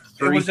also went up to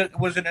 3. It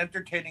was an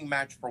entertaining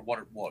match for what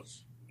it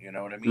was. You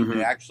know what I mean? Mm-hmm.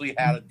 They actually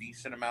had a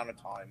decent amount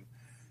of time,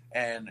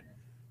 and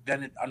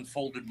then it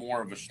unfolded more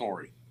of a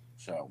story.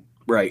 So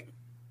right.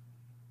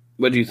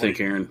 What do you think,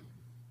 Aaron?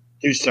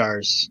 2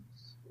 stars.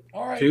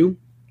 All right. 2?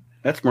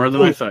 That's more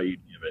than I thought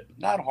you'd give it.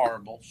 Not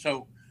horrible.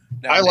 So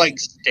I like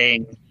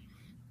Sting.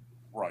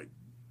 Right.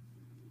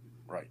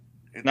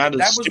 That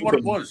was what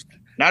it was.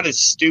 Not his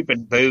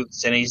stupid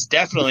boots, and he's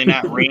definitely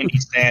not Randy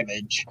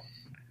Savage.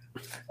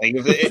 Like,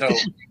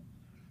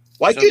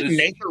 why couldn't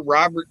Nathan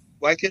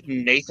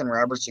couldn't Nathan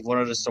Roberts have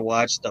wanted us to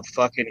watch the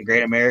fucking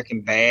Great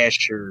American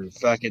Bash or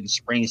fucking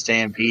Spring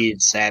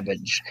Stampede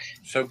Savage?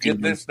 So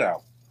get this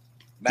now.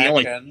 The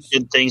only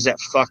good things that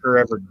fucker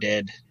ever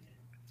did.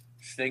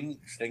 Sting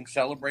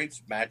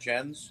celebrates, match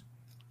ends.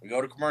 We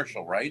go to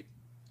commercial, right?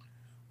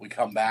 We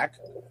come back.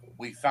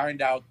 We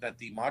find out that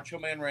the Macho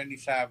Man Randy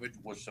Savage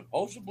was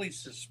supposedly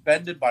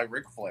suspended by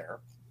Ric Flair,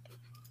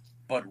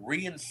 but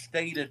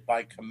reinstated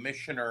by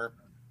Commissioner,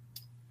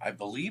 I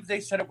believe they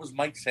said it was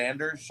Mike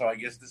Sanders, so I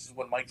guess this is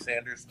when Mike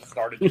Sanders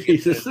started to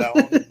get his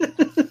own.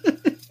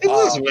 It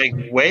was like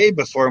way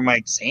before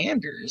Mike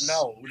Sanders.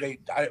 No,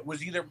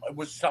 it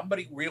was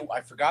somebody real.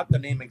 I forgot the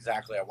name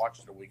exactly. I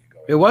watched it a week ago.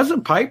 It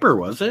wasn't Piper,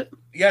 was it?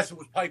 Yes, it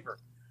was Piper.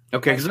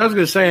 Okay, because I was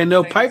going to say, I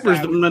know Piper's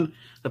the one.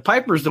 The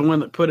Piper's the one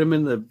that put him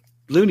in the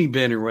loony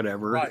bin or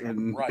whatever. Right,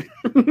 and right.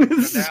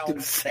 It's So now,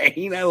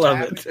 insane. I love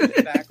Savage it.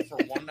 is back for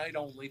one night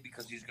only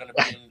because he's going to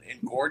be in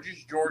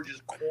Gorgeous George's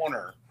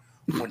corner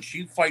when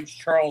she fights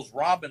Charles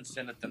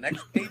Robinson at the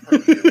next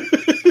pay-per-view.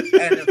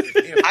 And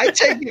if I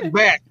take it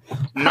back.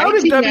 How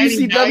did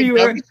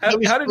WCW?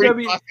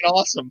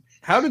 Awesome.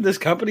 How did this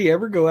company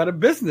ever go out of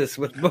business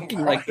with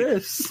booking like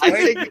this? I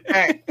take it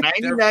back.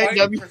 99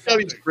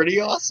 WCW is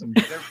pretty awesome.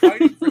 They're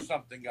fighting for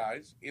something,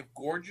 guys. If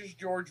Gorgeous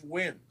George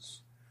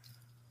wins,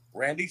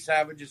 Randy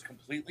Savage is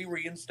completely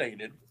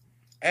reinstated,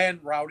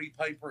 and Rowdy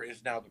Piper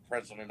is now the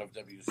president of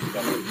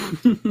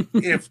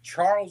WCW. If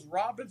Charles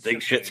Robinson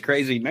Think shit's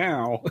crazy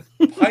now.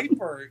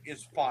 Piper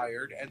is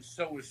fired, and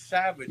so is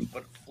Savage,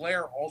 but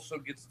Flair also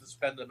gets to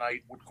spend the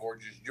night with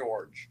Gorgeous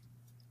George.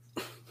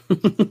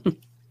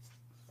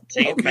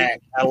 Take it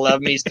back. I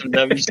love me some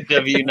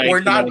WCW.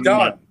 We're not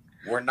done.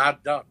 We're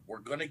not done. We're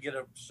going to get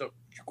a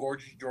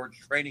Gorgeous George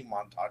training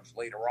montage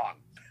later on.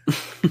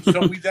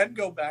 So we then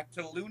go back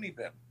to Looney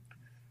Bin.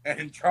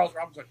 And Charles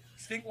Robinson's like,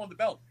 Sting won the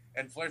belt.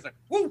 And Flair's like,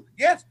 woo,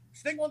 yes,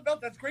 Sting won the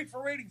belt. That's great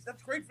for ratings.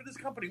 That's great for this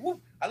company.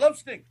 Woo, I love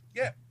Sting.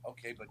 Yeah.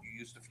 Okay, but you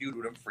used to feud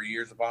with him for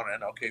years upon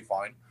end. Okay,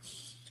 fine.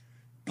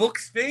 Book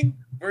Sting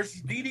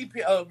versus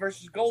DDP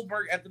versus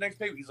Goldberg at the next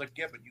pay. He's like,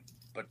 yeah,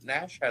 but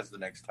Nash has the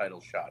next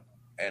title shot.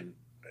 And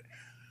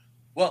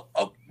well,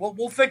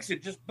 we'll fix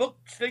it. Just book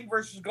Sting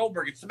versus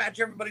Goldberg. It's the match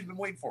everybody's been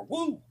waiting for.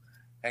 Woo!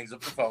 Hangs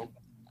up the phone.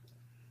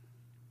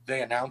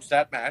 They announce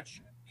that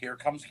match. Here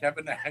comes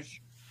Kevin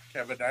Nash.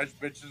 Kevin Nash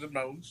bitches and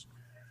moans.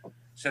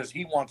 Says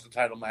he wants the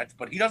title match,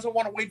 but he doesn't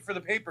want to wait for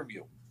the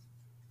pay-per-view.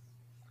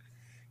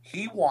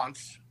 He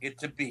wants it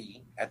to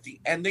be at the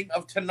ending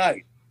of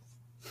tonight.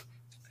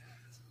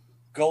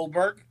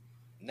 Goldberg,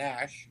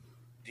 Nash,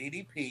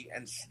 DDP,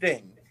 and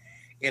Sting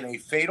in a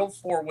fatal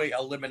four-way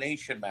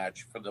elimination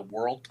match for the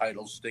world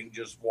title Sting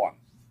just won.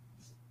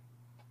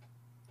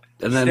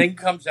 And then Sting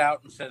comes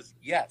out and says,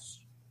 yes.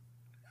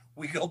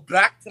 We go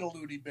back to the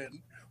Looney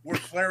Bin where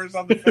Flair is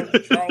on the phone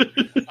with Charles.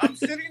 I'm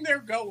sitting there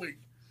going,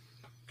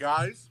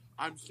 guys,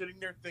 I'm sitting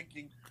there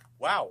thinking,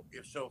 wow,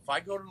 if I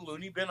go to the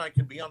Looney Bin, I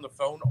can be on the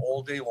phone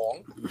all day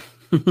long.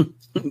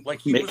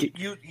 Like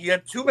he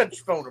had too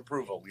much phone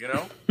approval, you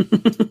know?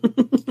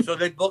 So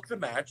they booked the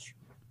match,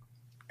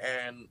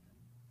 and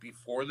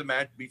before the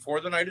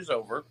night is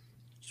over,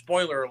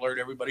 spoiler alert,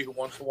 everybody who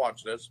wants to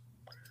watch this,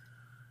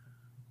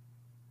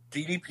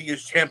 DDP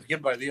is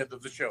champion by the end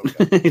of the show.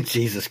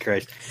 Jesus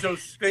Christ. So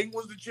Sting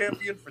was the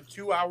champion for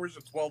 2 hours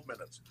and 12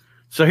 minutes.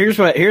 So here's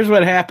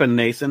what happened,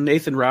 Nathan.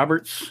 Nathan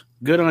Roberts,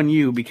 good on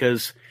you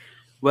because,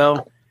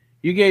 well,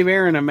 you gave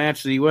Aaron a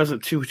match that he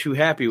wasn't too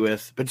happy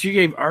with, but you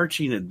gave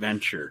Archie an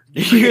adventure.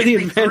 Did you hear the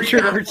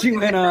adventure Archie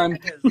went on?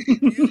 You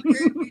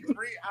gave me 3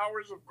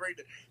 hours of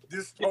greatness.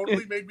 This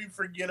totally made me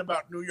forget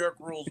about New York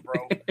rules,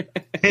 bro.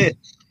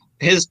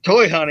 His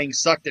toy hunting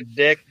sucked a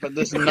dick, but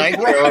this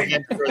Nitro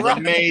event was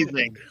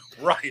amazing.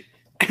 Right.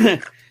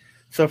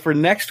 So for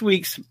next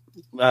week's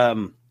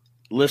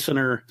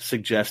listener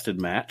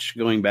suggested match,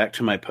 going back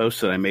to my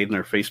post that I made in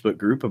our Facebook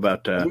group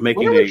about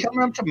making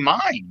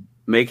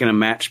a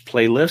match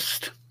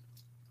playlist.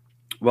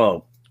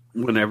 Well,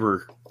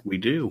 whenever we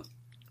do.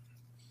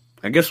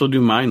 I guess we'll do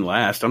mine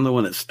last. I'm the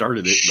one that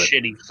started it. But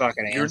shitty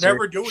fucking answer. You're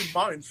never doing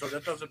mine, so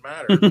that doesn't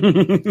matter.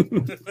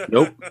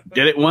 Nope.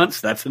 Did it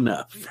once. That's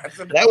enough.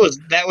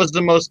 That was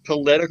the most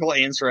political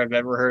answer I've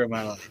ever heard in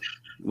my life.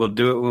 We'll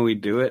do it when we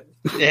do it.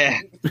 Yeah.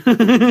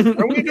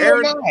 Or we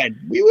do it.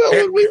 We will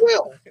when we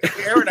will.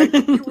 Aaron, I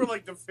think you were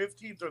like the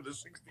 15th or the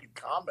 16th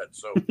comment,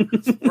 so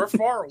we're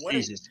far away.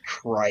 Jesus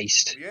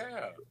Christ.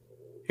 Yeah.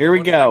 Here we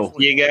go.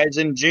 See you guys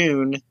in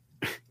June.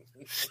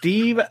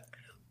 Steve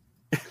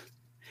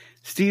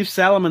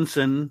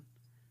Salamonson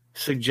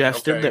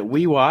suggested that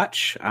we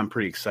watch. I'm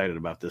pretty excited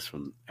about this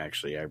one,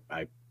 actually.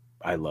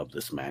 I love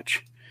this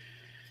match.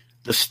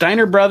 The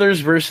Steiner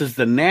Brothers versus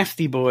the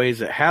Nasty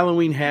Boys at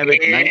Halloween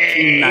Havoc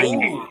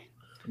 1990.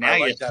 Now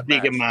you're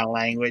speaking my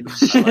language.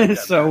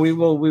 So we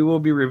will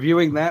be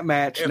reviewing that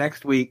match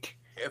next week.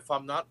 If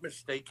I'm not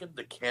mistaken,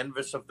 the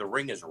canvas of the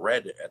ring is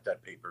red at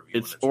that pay-per-view.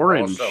 It's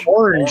orange. Awesome.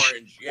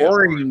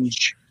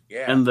 Orange.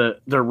 Yeah. And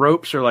the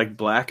ropes are like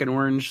black and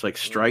orange, like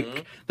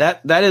striped.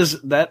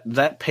 Mm-hmm.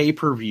 That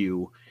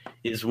pay-per-view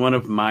is one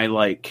of my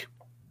like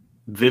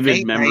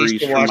vivid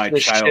memories from my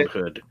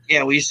childhood. Shit.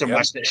 Yeah, we used to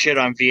watch that shit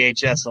on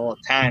VHS all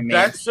the time,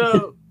 man.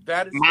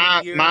 That is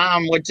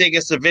Mom would take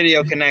us a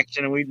video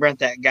connection and we'd rent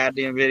that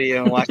goddamn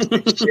video and watch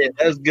that shit.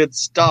 That was good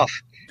stuff.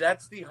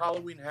 That's the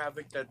Halloween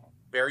Havoc that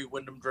Barry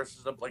Windham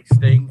dresses up like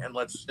Sting and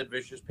lets Sid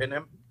Vicious pin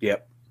him.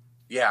 Yep.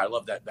 Yeah, I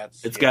love that.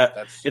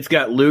 It's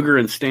got Luger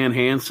and Stan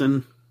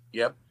Hansen.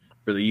 Yep.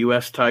 For the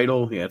U.S.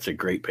 title. Yeah, it's a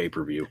great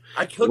pay-per-view.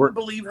 I couldn't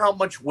believe how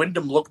much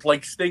Windham looked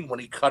like Sting when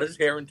he cut his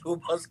hair into a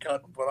buzz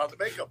cut and put on the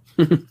makeup.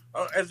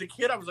 As a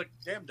kid, I was like,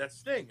 damn, that's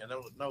Sting. And then,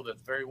 no,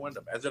 that's Barry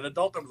Windham. As an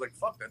adult, I was like,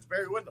 fuck, that's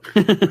Barry Windham.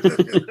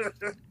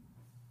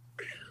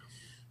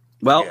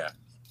 Well, yeah.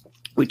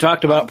 We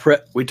talked about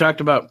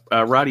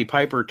Roddy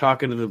Piper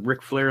talking to the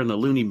Ric Flair and the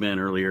Looney Bin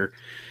earlier.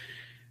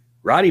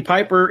 Roddy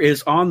Piper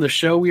is on the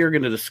show we are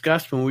going to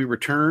discuss when we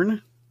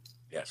return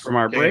from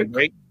our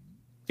break.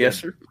 Yes,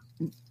 sir.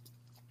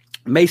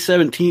 May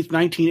 17th,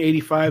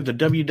 1985, the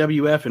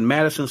WWF in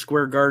Madison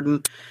Square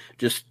Garden,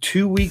 just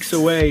 2 weeks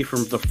away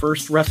from the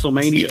first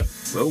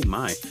WrestleMania. Oh,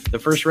 my. The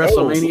first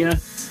WrestleMania.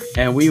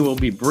 And we will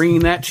be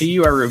bringing that to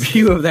you, our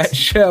review of that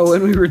show,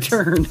 when we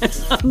return.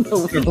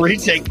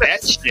 Retake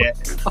that shit.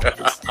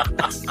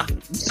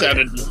 It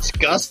sounded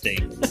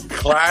disgusting.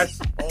 Class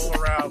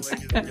all around,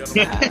 ladies and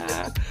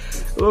gentlemen.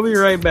 We'll be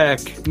right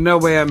back. No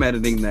way I'm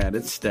editing that.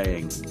 It's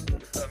staying.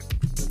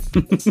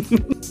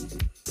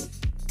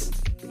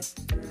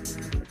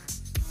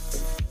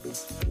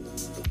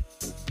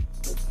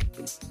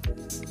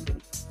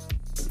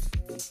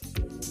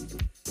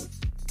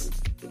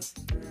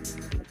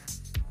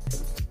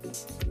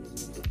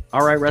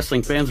 All right,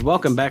 wrestling fans,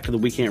 welcome back to the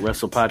We Can't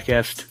Wrestle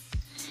podcast.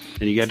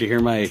 And you got to hear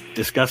my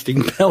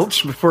disgusting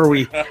belch before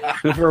we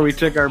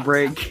took our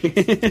break,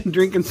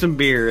 drinking some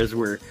beer as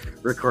we're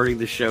recording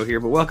the show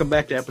here. But welcome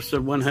back to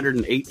episode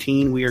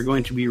 118. We are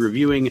going to be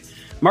reviewing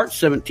March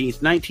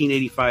 17th,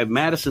 1985,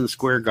 Madison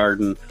Square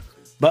Garden.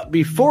 But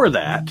before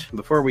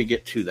we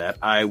get to that,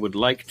 I would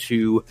like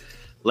to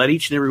let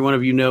each and every one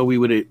of you know we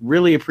would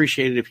really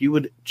appreciate it if you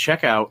would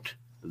check out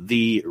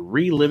the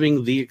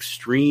Reliving the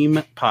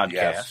Extreme podcast.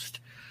 Yes.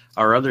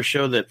 Our other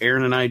show that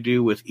Aaron and I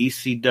do with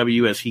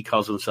ECW, as he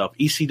calls himself,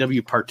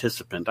 ECW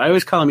participant. I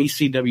always call him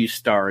ECW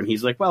star, and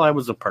he's like, well, I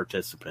was a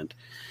participant.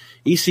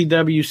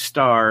 ECW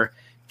star,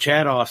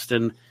 Chad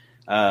Austin,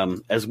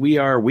 as we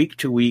are week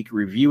to week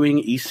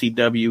reviewing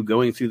ECW,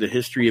 going through the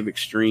history of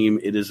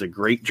Extreme. It is a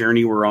great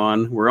journey we're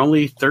on. We're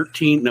only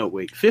 15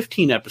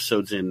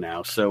 episodes in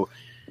now, so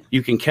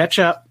you can catch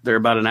up. They're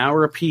about an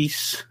hour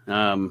apiece.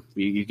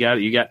 You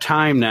got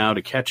time now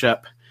to catch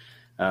up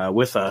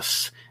with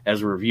us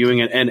as we're reviewing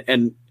it.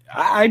 And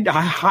I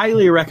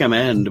highly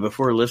recommend,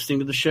 before listening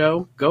to the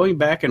show, going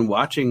back and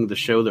watching the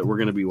show that we're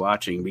going to be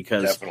watching,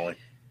 because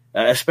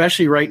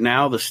especially right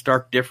now, the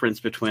stark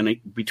difference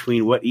between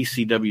what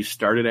ECW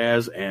started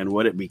as and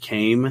what it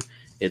became,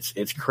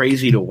 it's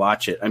crazy to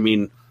watch it. I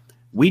mean,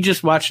 we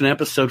just watched an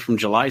episode from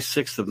July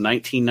 6th of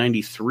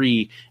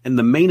 1993, and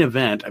the main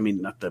event, I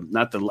mean, not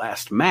the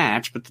last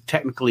match, but the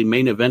technically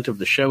main event of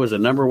the show is a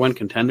number one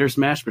contenders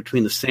match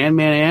between the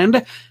Sandman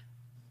and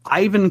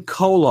Ivan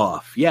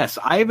Koloff. Yes,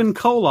 Ivan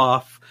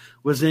Koloff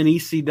was in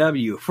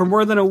ECW for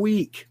more than a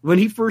week. When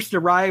he first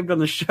arrived on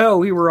the show,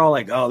 we were all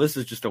like, oh, this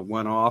is just a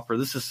one-off, or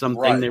this is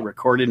something they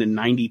recorded in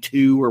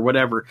 92 or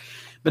whatever.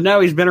 But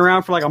now he's been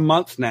around for like a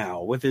month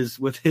now with his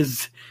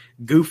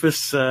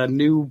goofus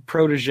new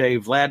protege,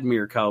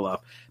 Vladimir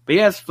Koloff. But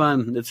yeah, it's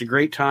fun. It's a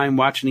great time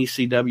watching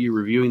ECW,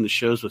 reviewing the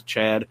shows with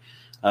Chad.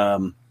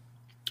 And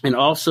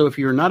also, if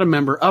you're not a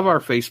member of our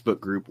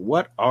Facebook group,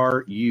 what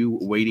are you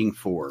waiting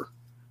for?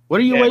 What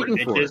are you waiting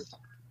for?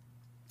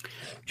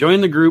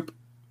 Join the group.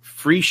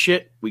 Free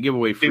shit. We give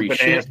away free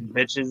shit.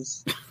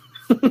 Bitches.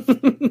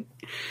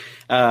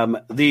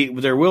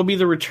 There will be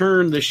the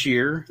return this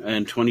year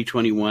in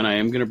 2021. I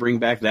am going to bring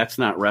back That's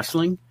Not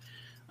Wrestling.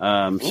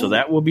 So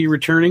that will be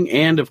returning.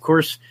 And, of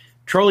course,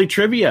 Trolley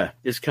Trivia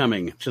is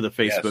coming to the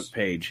Facebook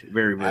page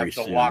very, very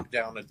soon. I have to lock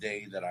down a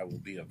day that I will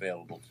be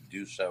available to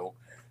do so,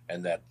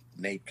 and that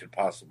Nate could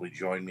possibly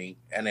join me,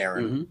 and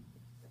Aaron. Mm-hmm.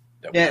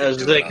 Yeah, I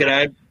was like,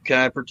 can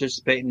I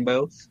participate in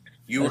both?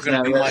 You were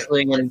going to be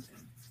wrestling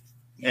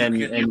and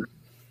you're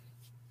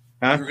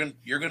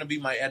going to be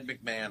my Ed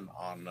McMahon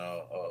on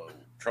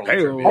Trolley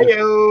Trivia.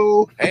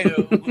 Heyo.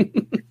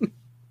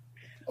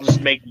 I'll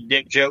just make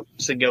dick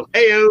jokes and go,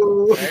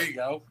 heyo. There you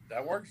go.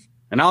 That works.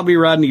 And I'll be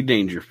Rodney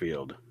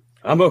Dangerfield.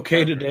 I'm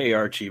okay today,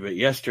 Archie, but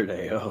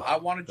yesterday, I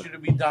wanted you to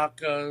be Doc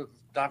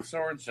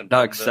Sorensen.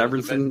 Doc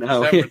Severinsen?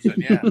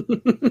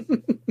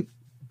 Severinsen,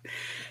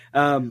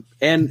 yeah.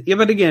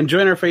 But again,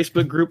 join our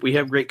Facebook group. We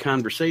have great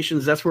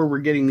conversations. That's where we're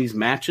getting these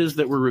matches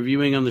that we're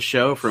reviewing on the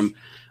show from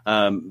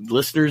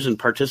listeners and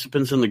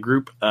participants in the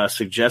group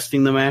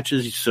suggesting the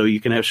matches, so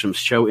you can have some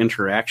show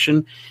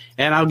interaction.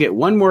 And I'll get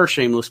one more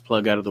shameless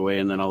plug out of the way,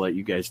 and then I'll let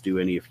you guys do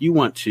any if you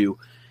want to.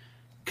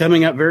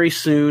 Coming up very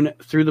soon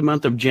through the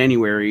month of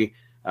January,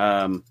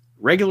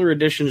 regular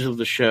editions of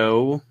the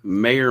show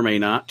may or may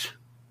not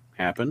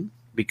happen,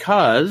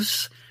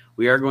 because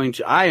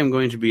I am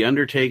going to be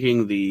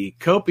undertaking the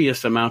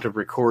copious amount of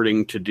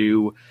recording to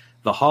do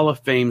the Hall of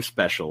Fame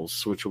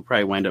specials, which will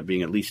probably wind up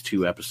being at least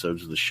 2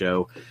 episodes of the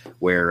show,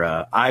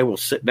 where I will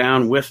sit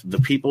down with the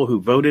people who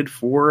voted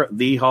for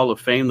the Hall of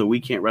Fame, the We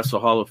Can't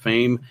Wrestle Hall of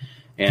Fame,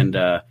 and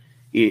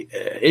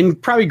in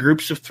probably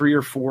groups of 3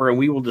 or 4, and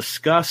we will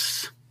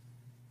discuss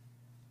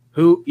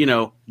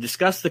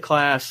discuss the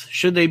class.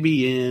 Should they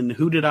be in?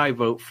 Who did I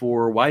vote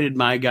for? Why did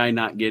my guy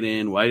not get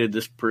in? Why did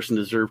this person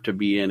deserve to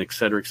be in? Et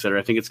cetera, et cetera.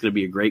 I think it's going to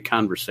be a great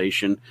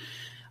conversation.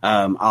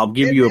 I'll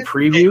give you a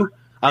preview.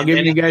 I'll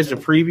give you guys a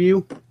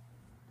preview.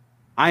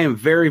 I am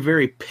very,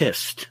 very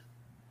pissed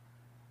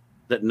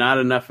that not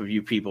enough of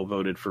you people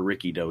voted for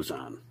Ricky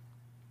Dozan.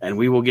 And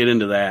we will get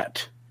into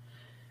that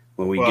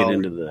when we get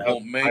into the...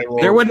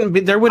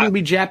 There wouldn't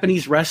be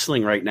Japanese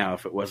wrestling right now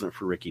if it wasn't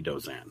for Ricky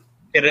Dozan.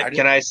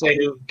 Can I say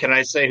who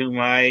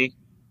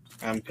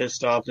I'm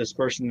pissed off this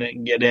person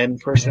didn't get in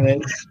person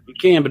is? You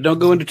can, but don't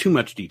go into too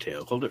much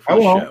detail. Hold it for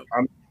the show.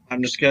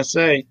 I'm just going to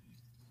say,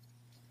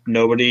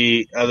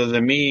 nobody other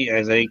than me,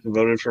 I think,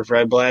 voted for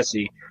Fred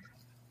Blassie.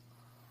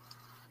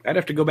 I'd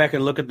have to go back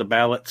and look at the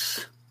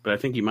ballots, but I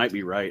think you might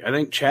be right. I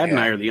think Chad and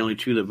I are the only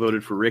 2 that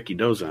voted for Ricky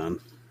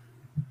Dozan.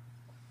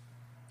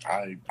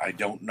 I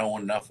don't know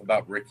enough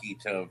about Ricky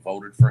to have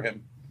voted for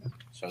him,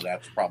 so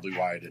that's probably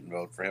why I didn't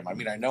vote for him. I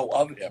mean, I know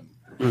of him,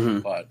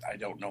 but I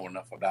don't know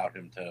enough about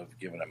him to have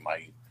given him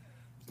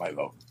my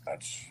vote.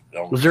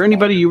 Was there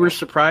anybody you were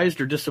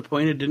surprised or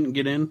disappointed didn't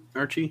get in,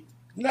 Archie?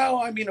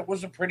 No, I mean, it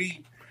was a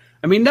pretty...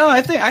 I mean, no,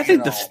 I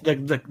think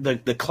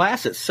the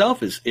class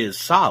itself is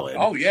solid.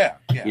 Oh yeah.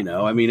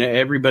 I mean,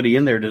 everybody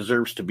in there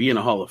deserves to be in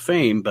a Hall of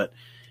Fame, but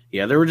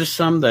yeah, there were just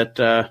some that.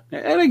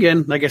 And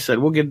again, like I said,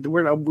 we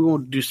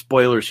won't do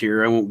spoilers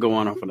here. I won't go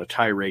on a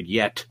tirade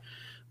yet,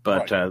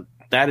 but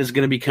that is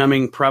going to be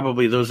coming.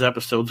 Probably those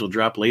episodes will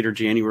drop later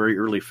January,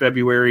 early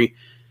February.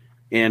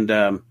 And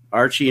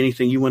Archie,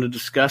 anything you want to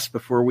discuss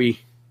before we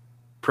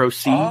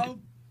proceed?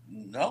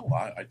 No,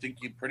 I think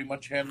you pretty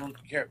much handled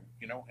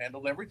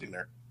everything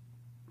there.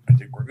 I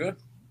think we're good.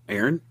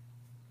 Aaron?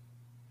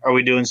 Are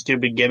we doing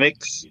stupid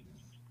gimmicks?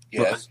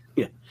 Yes.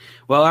 Yeah.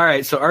 Well, all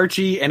right. So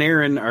Archie and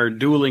Aaron are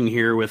dueling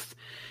here with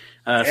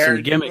Aaron,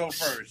 some gimmicks.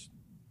 You go first.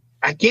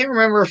 I can't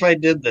remember if I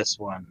did this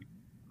one.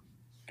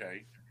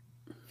 Okay.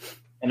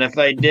 And if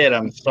I did,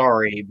 I'm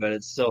sorry, but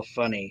it's still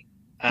funny.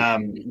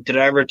 Did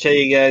I ever tell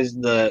you guys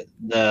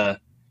the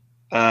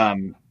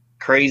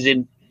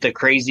crazy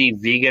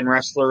vegan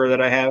wrestler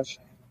that I have?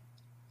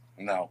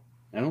 No.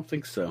 I don't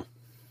think so.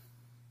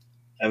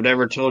 I've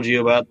never told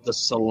you about the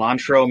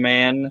cilantro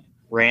man,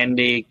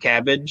 Randy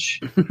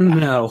Cabbage.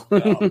 No.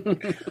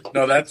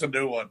 No, that's a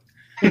new one.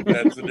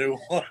 That's a new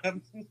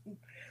one.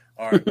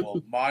 All right,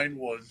 well, mine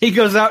was... He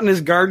goes out in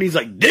his garden, he's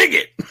like, dig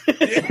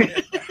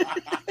it!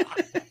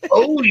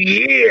 Oh,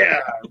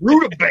 yeah!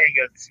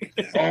 Rutabagas!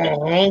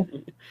 Uh-huh.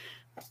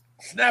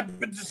 Snap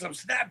into some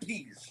snap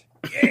peas.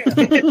 Yeah!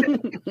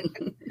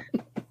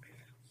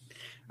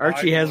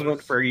 Archie has one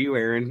for you,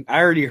 Aaron. I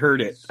already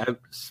heard it.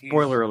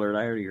 Spoiler alert,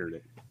 I already heard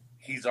it.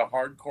 He's a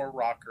hardcore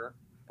rocker,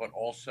 but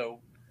also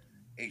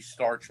a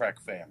Star Trek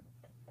fan.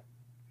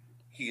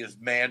 He is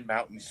Man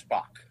Mountain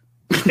Spock.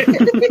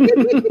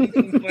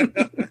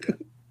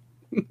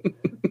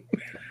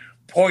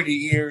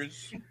 Pointy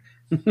ears.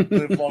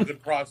 Live long and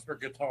prosper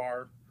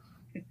guitar.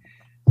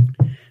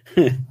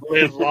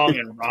 Live long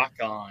and rock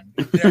on.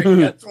 Yeah,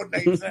 that's what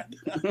they said.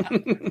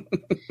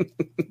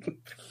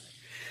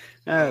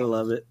 I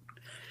love it.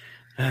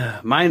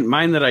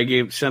 Mine that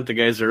I sent the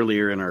guys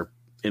earlier in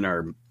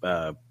our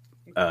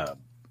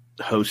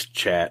host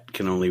chat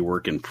can only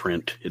work in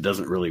print. It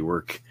doesn't really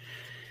work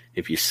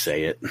if you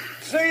say it.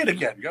 Say it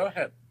again. Go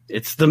ahead.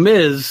 It's The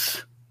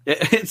Miz.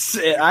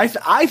 I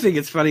think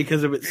it's funny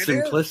because of its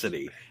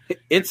simplicity.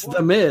 It's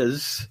The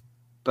Miz,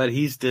 but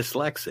he's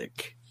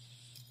dyslexic.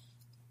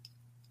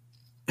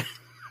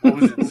 What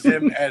was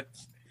it?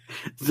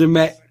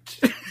 Zimet.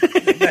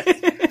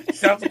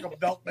 Sounds like a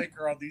belt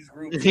maker on these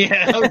groups.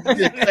 Yeah, I was gonna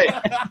say,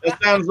 it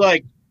sounds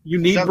like you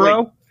need,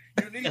 bro.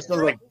 It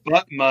sounds like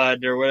butt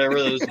mud or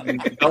whatever those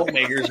belt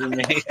makers are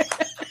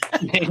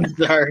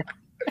names are.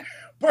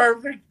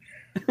 Perfect.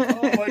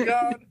 Oh my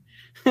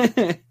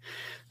god.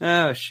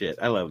 Oh shit!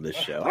 I love this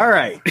show. All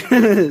right,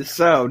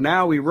 so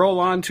now we roll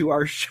on to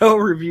our show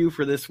review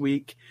for this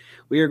week.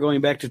 We are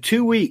going back to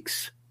 2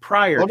 weeks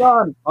prior. Hold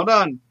on.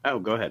 Oh,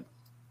 go ahead.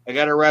 I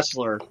got a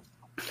wrestler.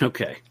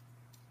 Okay.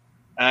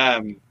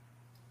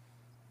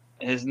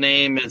 His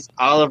name is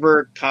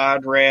Oliver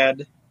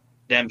Conrad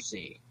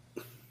Dempsey.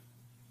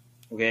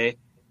 Okay,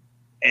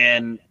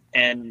 and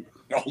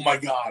oh my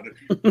god.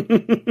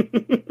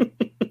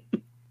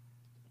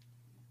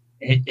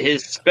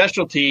 His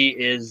specialty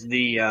is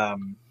the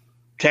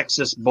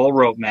Texas bull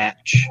rope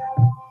match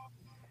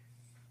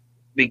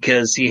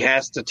because he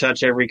has to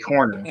touch every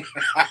corner.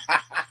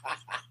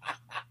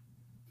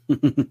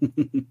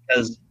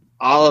 Because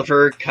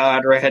Oliver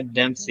Conrad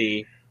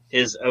Dempsey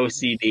is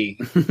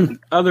OCD.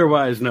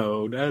 Otherwise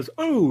known as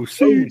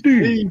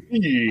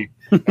OCD.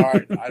 All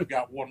right, I've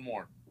got one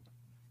more.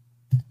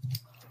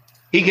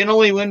 He can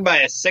only win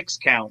by a 6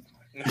 count.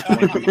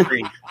 1, 2,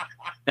 3.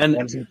 And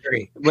 1, 2,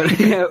 3. But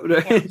yeah,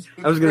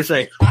 I was going to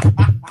say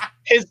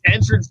his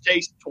entrance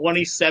takes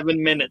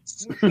 27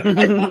 minutes.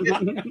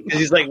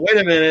 He's like, wait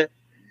a minute.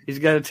 He's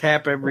got to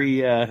tap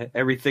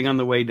everything on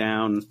the way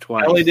down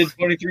twice. I only did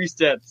 23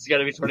 steps. It's got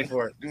to be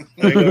 24.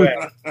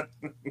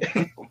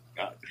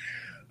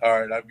 All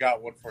right, I've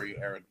got one for you,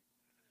 Aaron.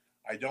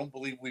 I don't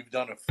believe we've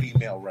done a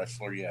female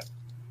wrestler yet.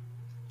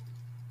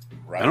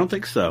 Right? I don't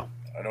think so.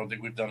 I don't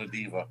think we've done a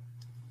diva.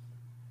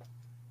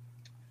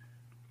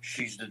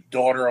 She's the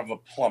daughter of a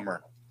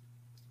plumber.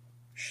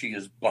 She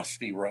is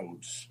Busty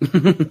Rhodes.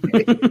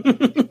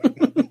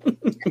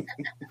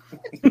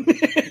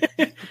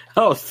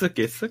 Oh,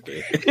 suki.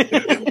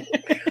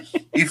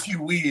 If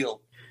you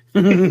will.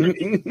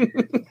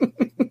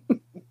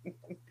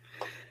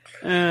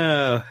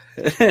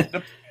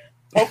 The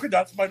polka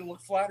dots might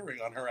look flattering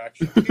on her,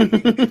 actually.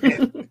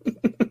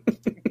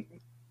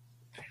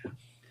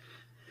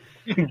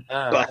 We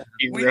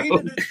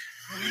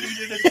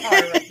needed an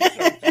entire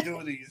episode to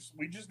do these.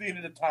 We just needed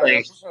an entire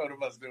episode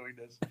of us doing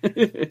this.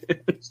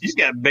 She's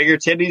got bigger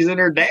titties than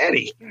her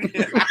daddy.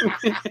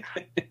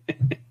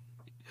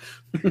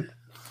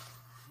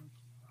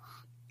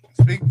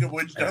 Speaking of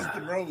which,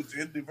 Dustin Rhodes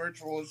in the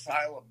virtual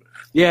asylum.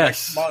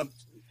 Yes. Next month.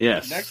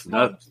 Yes. Next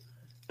month.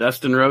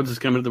 Dustin Rhodes is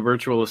coming to the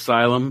virtual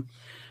asylum.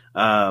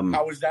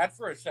 How was that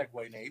for a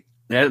segue, Nate?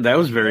 That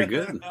was very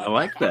good. I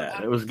like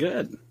that. It was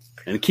good.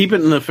 And keep it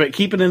in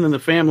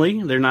the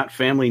family. They're not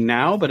family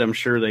now, but I'm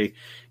sure they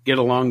get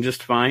along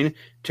just fine.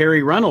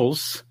 Terry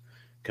Runnels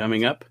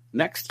coming up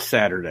next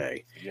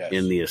Saturday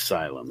in the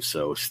asylum.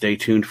 So stay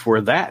tuned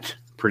for that.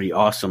 Pretty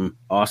awesome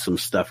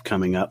stuff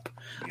coming up.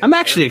 Yes, I'm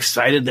actually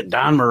excited that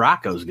Don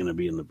Morocco is going to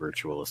be in the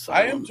virtual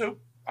asylum.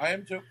 I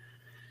am too.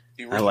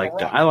 I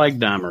like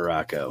Don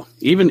Morocco.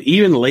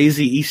 Even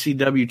lazy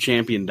ECW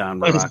champion Don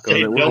Morocco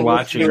that we're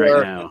watching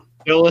right now.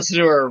 You'll listen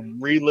to her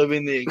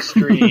reliving the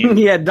extreme.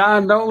 Yeah,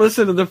 Don, don't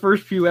listen to the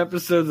first few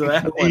episodes of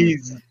that one.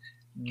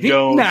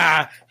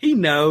 He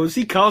knows.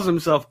 He calls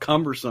himself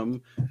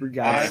cumbersome, for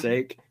God's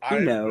sake. He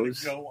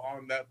knows. Go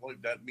on that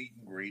meet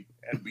and greet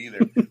and be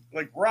there.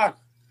 Like, Rock,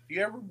 do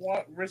you ever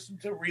listen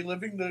to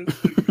reliving the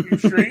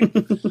extreme?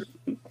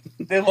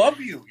 They love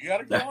you. You got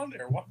to go on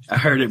there. Watch I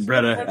heard it,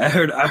 brother. I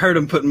heard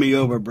him putting me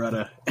over,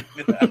 brother.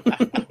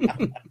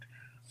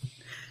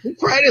 He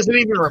probably doesn't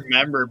even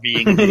remember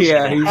being.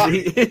 Yeah,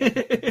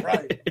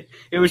 right.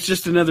 It was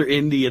just another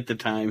indie at the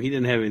time. He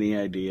didn't have any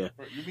idea.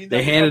 You mean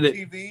they handed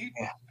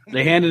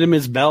him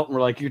his belt and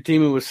were like, "You're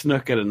teaming with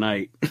Snook at a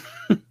night."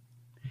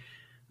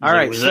 All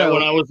right. Was that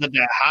when I was at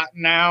that hot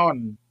now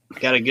and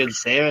got a good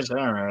sandwich? I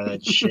don't remember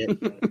that shit.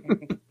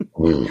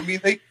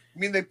 You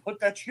mean they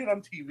put that shit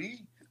on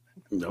TV?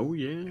 Oh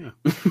yeah.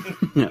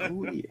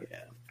 Oh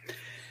yeah.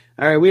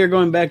 All right, we are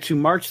going back to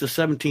March the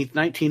 17th,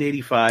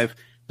 1985.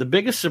 The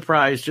biggest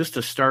surprise, just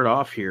to start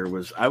off here,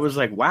 was I was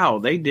like, wow,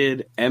 they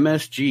did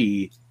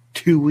MSG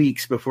 2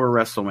 weeks before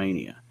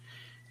WrestleMania.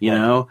 You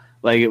know,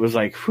 like it was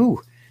like,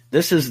 whew,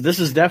 this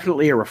is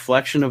definitely a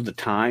reflection of the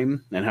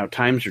time and how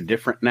times are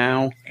different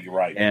now. You're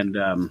right. And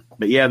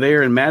but yeah,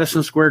 they're in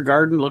Madison Square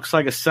Garden. Looks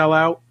like a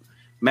sellout.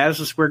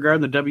 Madison Square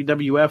Garden, the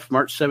WWF,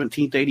 March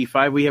 17th,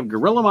 85. We have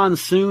Gorilla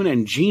Monsoon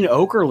and Gene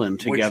Okerlund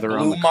together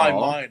on the call. Which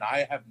blew my mind.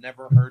 I have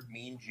never heard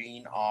Mean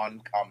Gene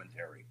on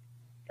commentary.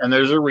 And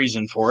there's a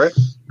reason for it.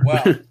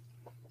 Well,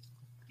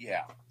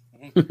 yeah.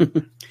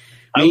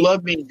 I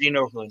love Mean Gene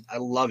Okerlund. I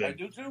love him. I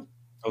do too.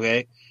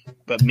 Okay?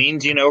 But Mean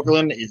Gene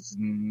Okerlund is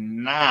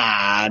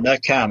not a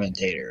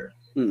commentator.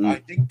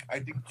 I think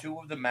 2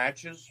 of the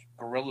matches,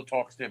 Gorilla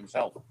talks to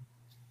himself.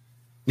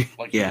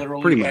 Like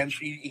literally, pretty much.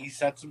 He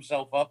sets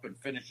himself up and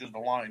finishes the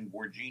line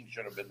where Gene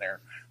should have been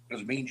there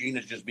because Mean Gene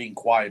is just being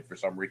quiet for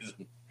some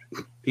reason.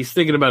 He's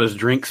thinking about his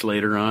drinks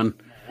later on.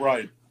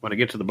 Right. When I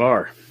get to the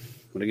bar,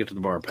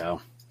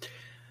 pal.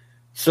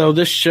 So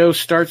this show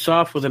starts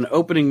off with an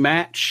opening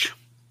match,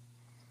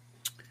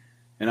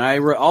 and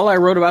all I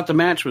wrote about the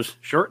match was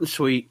short and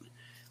sweet.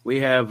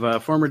 We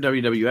have former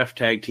WWF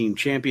Tag Team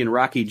Champion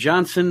Rocky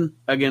Johnson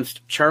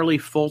against Charlie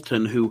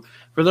Fulton, who,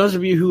 for those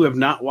of you who have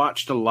not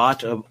watched a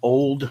lot of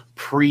old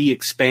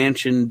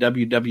pre-expansion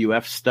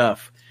WWF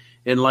stuff,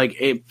 in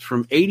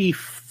from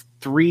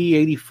 83,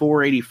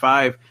 84,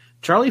 85,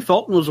 Charlie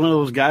Fulton was one of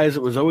those guys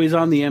that was always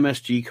on the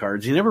MSG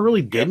cards. He never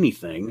really did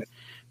anything,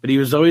 but he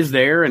was always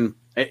there, and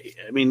I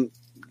mean,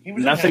 he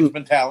was nothing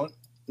talent.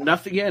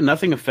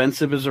 Nothing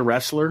offensive as a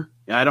wrestler.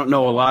 I don't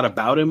know a lot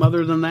about him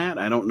other than that.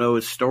 I don't know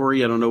his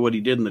story. I don't know what he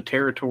did in the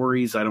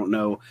territories. I don't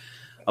know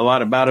a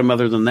lot about him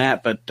other than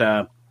that.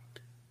 But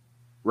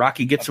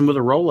Rocky gets him with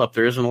a roll up.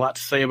 There isn't a lot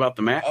to say about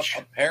the match.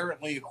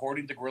 Apparently,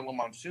 according to Gorilla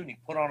Monsoon, he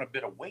put on a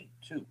bit of weight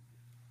too.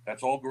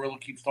 That's all Gorilla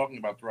keeps talking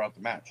about throughout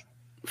the match.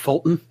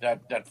 Fulton?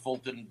 That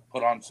Fulton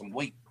put on some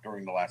weight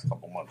during the last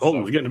couple months.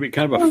 Fulton's getting to be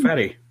kind of a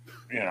fatty.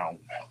 You know.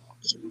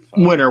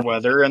 Winter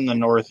weather in the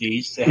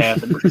Northeast, it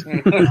happens.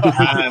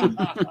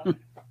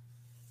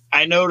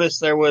 I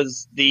noticed there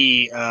was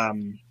the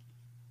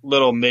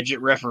little midget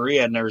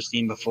referee I'd never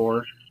seen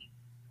before.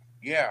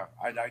 Yeah,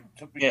 I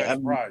took me by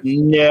surprise. I've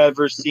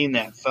never seen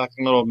that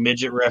fucking little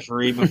midget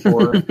referee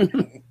before.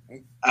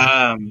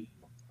 And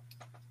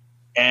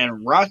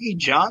Rocky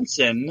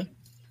Johnson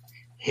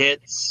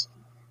hits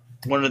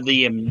one of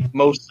the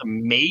most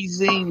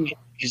amazing,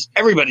 just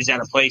everybody's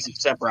out of place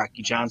except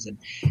Rocky Johnson.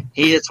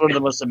 He hits one of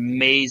the most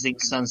amazing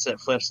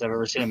sunset flips I've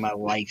ever seen in my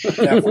life.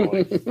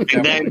 Definitely.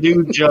 And that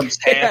dude jumps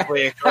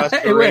halfway across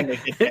the ring to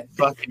get that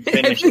fucking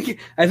finish.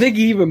 I think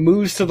he even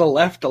moves to the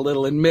left a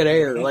little in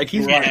midair. Like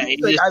he's like,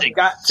 I've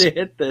got to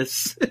hit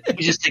this.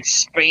 He just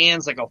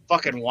expands like a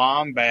fucking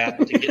wombat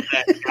to get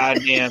that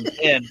goddamn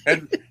pin.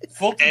 And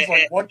Fulton's is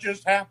like, what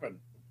just happened?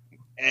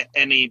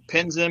 And he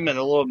pins him, and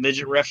the little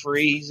midget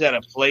referee, he's out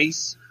of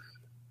place,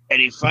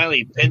 and he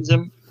finally pins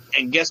him.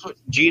 And guess what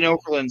Gene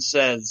Okerlund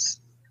says?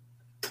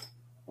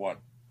 What?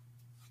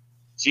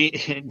 Gene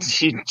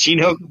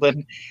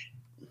Okerlund,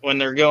 when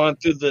they're going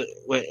through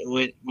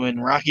when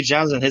Rocky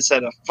Johnson hits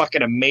that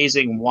fucking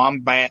amazing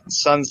wombat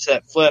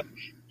sunset flip,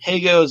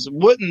 he goes,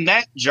 "Wouldn't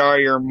that jar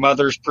your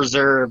mother's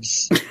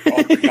preserves?"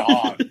 Oh,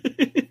 God.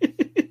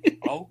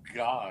 Oh,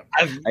 God.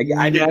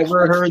 I've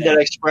never heard that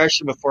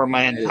expression before in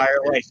my entire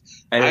life.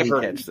 I've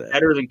heard that.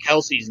 Better than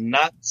Kelsey's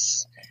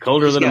nuts.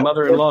 Colder than a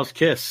mother-in-law's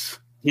kiss.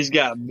 He's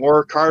got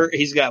more Carter.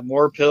 He's got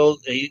more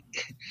pills.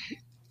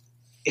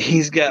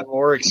 He's got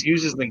more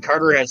excuses than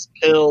Carter has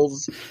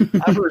pills.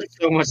 I've heard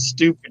so much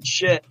stupid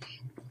shit.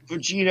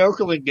 But Gene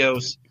Okerlund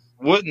goes,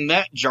 "Wouldn't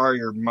that jar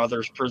your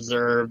mother's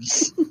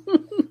preserves?"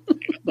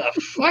 What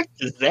the fuck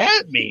does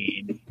that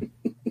mean?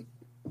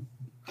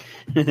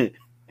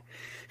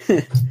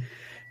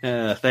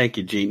 Thank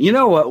you, Gene. You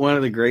know what? One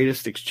of the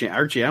greatest exchange.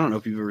 Archie, I don't know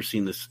if you've ever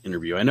seen this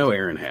interview. I know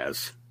Aaron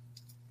has.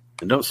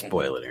 And don't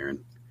spoil it,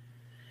 Aaron.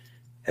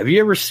 Have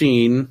you ever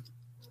seen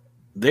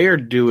they are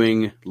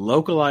doing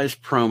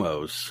localized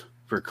promos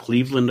for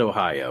Cleveland,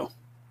 Ohio?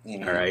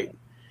 Mm-hmm. All right.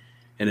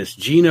 And it's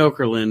Gene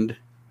Okerlund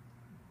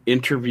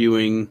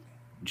interviewing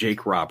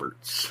Jake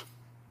Roberts.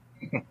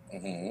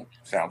 Mm-hmm.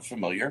 Sounds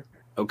familiar.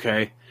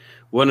 Okay.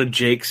 One of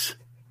Jake's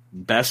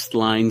best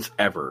lines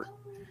ever.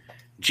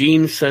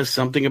 Gene says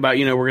something about,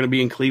 we're going to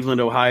be in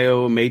Cleveland,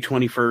 Ohio, May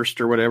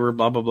 21st or whatever,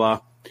 blah, blah, blah.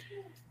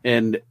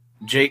 And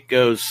Jake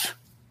goes,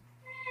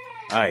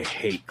 "I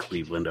hate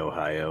Cleveland,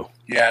 Ohio."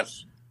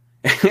 Yes.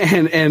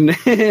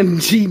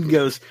 And Gene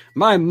goes,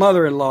 "My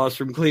mother-in-law is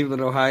from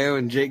Cleveland, Ohio."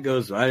 And Jake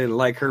goes, "I didn't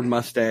like her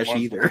mustache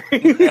either."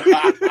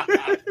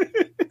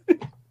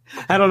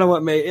 I don't know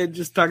what made it.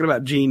 Just talking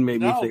about Gene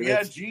made me think.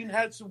 Yeah, Gene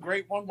had some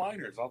great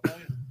one-liners, I'll tell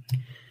you.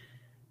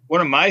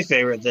 One of my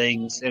favorite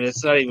things, and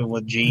it's not even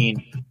with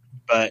Gene,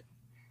 but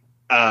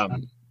I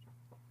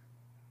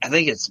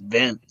think it's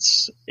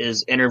Vince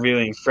is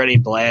interviewing Freddie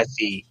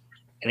Blassie,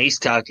 and he's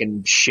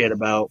talking shit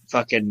about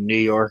fucking New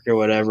York or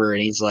whatever,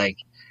 and he's like,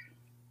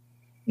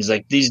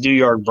 "These New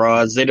York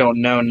broads, they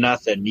don't know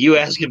nothing. You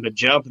ask them to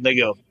jump, and they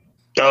go,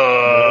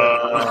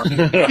 duh."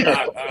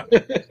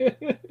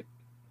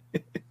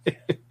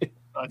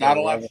 Not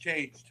a lot's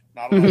changed.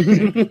 Not a lot's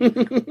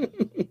changed.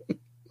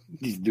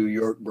 These New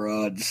York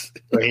broads.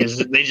 They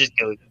just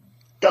go,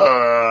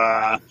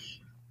 duh.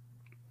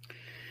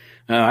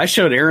 I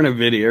showed Aaron a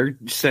video,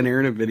 sent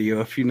Aaron a video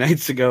a few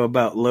nights ago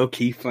about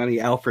low-key funny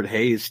Alfred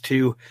Hayes,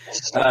 too.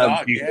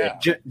 Yeah.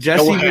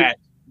 Jesse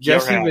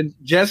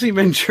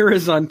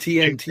Ventura's on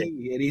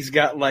TNT, and he's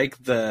got,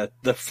 like, the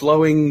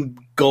flowing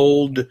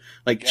gold,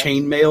 like,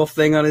 chainmail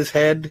thing on his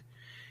head.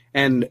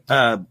 And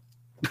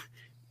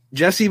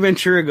Jesse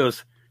Ventura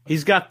goes,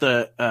 he's got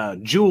the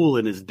jewel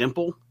in his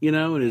dimple,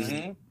 and his...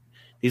 Mm-hmm.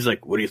 He's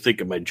like, "What do you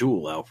think of my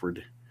jewel,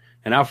 Alfred?"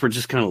 And Alfred's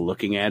just kind of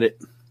looking at it.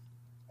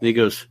 And he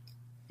goes,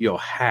 "Your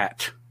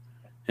hat."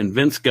 And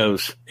Vince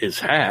goes, "His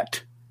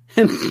hat?"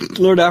 And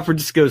Lord Alfred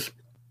just goes,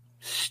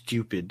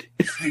 "Stupid."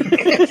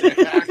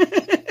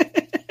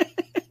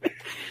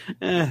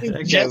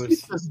 Jesse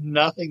says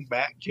nothing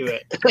back to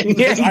it.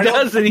 Yeah, he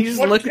does, and he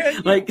just looks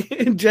like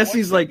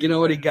Jesse's like, "You know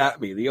what? He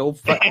got me. The old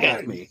fuck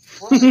got me."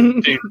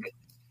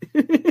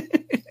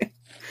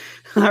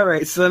 All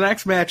right, so the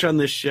next match on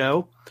this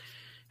show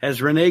has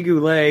Rene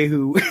Goulet,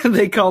 who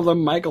they call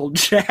him Michael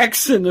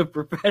Jackson of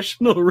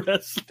professional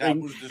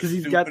wrestling because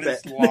he's got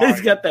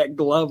that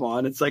glove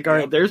on. It's like, all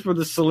right, there's where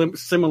the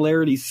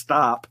similarities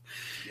stop.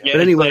 Yeah,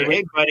 but anyway,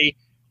 hey buddy,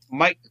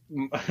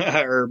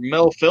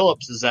 Mel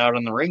Phillips is out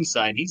on the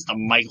ringside. He's the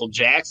Michael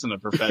Jackson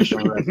of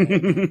professional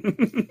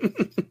wrestling.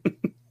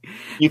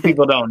 You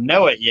people don't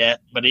know it yet,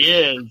 but he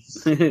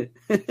is.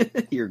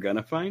 You're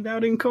gonna find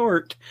out in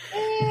court.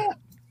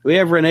 We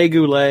have Rene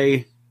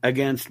Goulet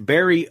against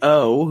Barry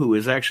O, who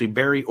is actually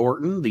Barry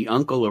Orton, the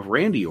uncle of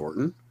Randy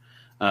Orton.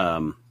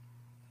 I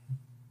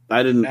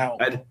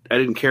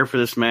didn't care for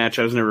this match.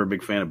 I was never a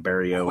big fan of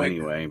Barry O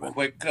anyway. But.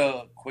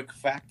 Quick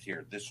fact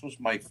here. This was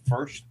my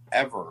first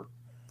ever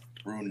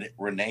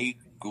Rene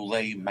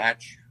Goulet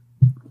match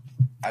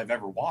I've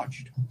ever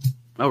watched.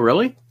 Oh,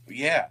 really?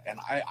 Yeah, and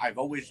I've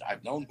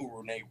known who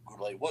Rene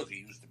Goulet was. He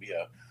used to be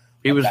a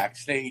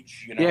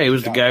backstage, he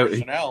was the guy.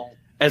 Personnel.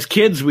 As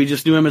kids, we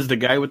just knew him as the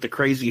guy with the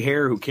crazy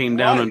hair who came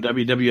down on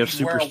WWF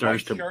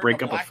Superstars to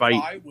break up a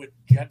fight. With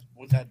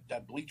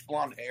that bleach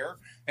blonde hair,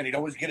 and he'd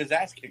always get his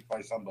ass kicked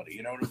by somebody.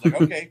 And it was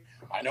like, okay,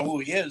 I know who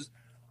he is.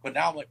 But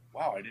now I'm like,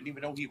 wow, I didn't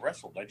even know he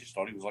wrestled. I just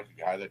thought he was like a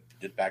guy that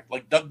did back,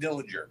 like Doug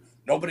Dillinger.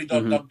 Nobody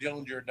thought Doug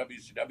Dillinger in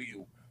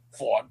WCW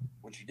fought,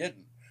 which he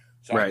didn't.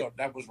 So I thought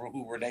that was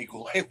who Rene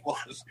Goulet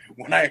was.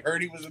 When I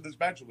heard he was in this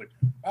match, I was like,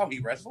 wow, he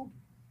wrestled?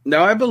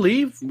 No, I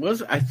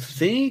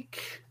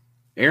think,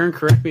 Aaron,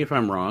 correct me if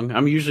I'm wrong.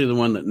 I'm usually the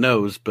one that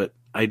knows, but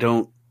I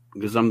don't,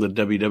 because I'm the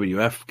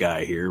WWF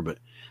guy here, but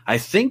I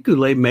think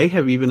Goulet may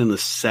have even in the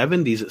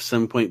 70s at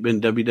some point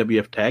been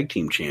WWF Tag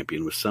Team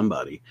Champion with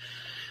somebody.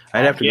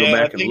 I'd have to go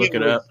back and look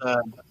it up.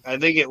 I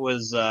think it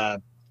was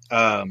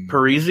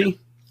Parisi?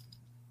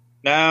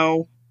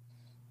 No.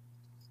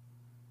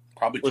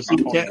 Probably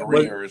Tony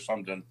Garea or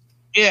something.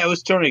 Yeah, it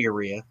was Tony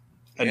Garea.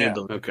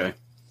 Okay.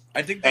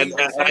 I think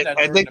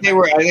they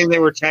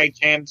were tag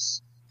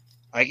champs.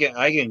 I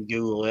can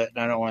Google it,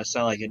 and I don't want to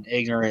sound like an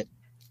ignorant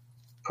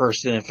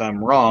person if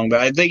I'm wrong,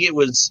 but I think it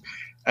was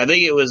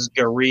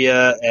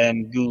Garea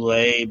and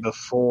Goulet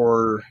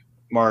before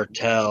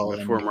Martel.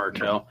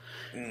 Martel.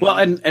 Well,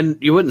 and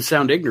you wouldn't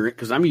sound ignorant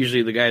because I'm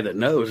usually the guy that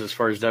knows as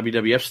far as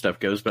WWF stuff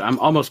goes, but I'm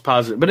almost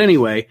positive. But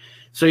anyway,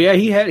 so yeah,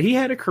 he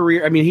had a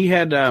career. I mean,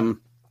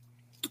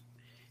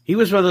 he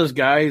was one of those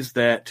guys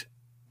that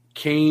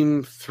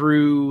came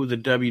through the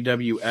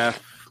WWF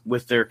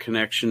with their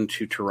connection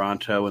to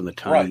Toronto and the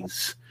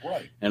Tonys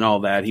and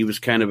all that. He was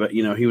kind of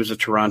he was a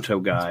Toronto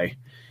guy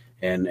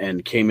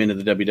and came into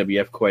the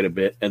WWF quite a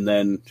bit and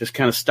then just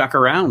kind of stuck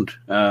around.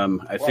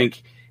 I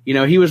think,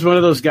 he was one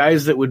of those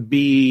guys that would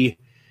be,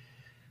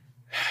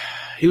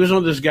 he was one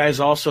of those guys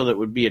also that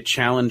would be a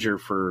challenger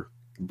for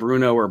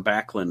Bruno or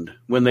Backlund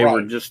when they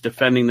were just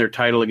defending their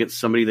title against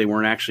somebody they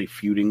weren't actually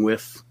feuding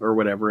with or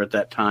whatever at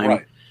that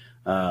time.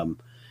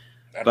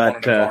 At one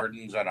of the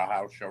gardens at a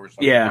house show or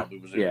something.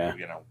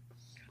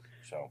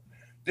 So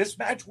this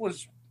match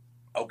was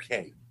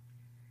okay.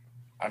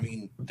 I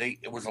mean,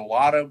 it was a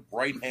lot of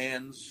right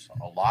hands,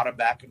 a lot of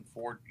back and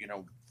forth,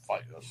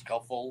 fight, a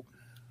scuffle.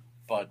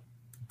 But,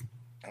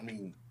 I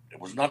mean, it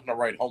was nothing to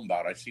write home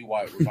about. I see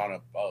why it was on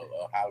a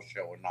house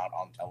show and not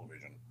on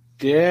television.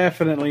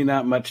 Definitely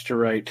not much to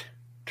write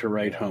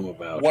home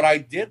about. What I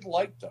did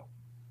like, though,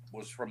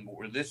 was from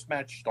where this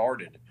match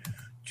started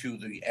to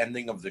the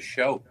ending of the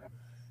show,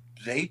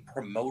 they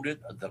promoted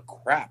the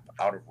crap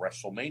out of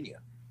WrestleMania.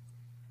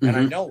 And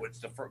I know it's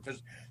the first,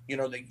 because,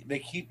 they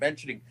keep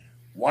mentioning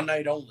one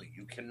night only.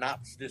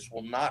 This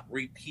will not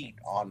repeat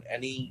on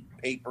any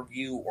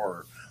pay-per-view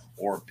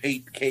or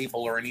paid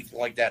cable or anything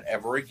like that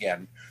ever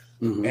again.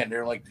 And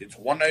they're like, it's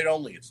one night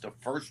only. It's the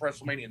first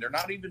WrestleMania. And they're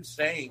not even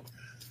saying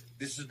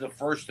this is the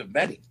first of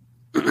many.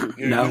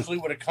 Usually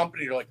with a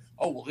company, they're like,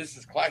 oh, well, this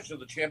is Clash of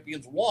the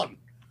Champions 1.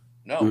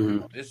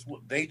 No,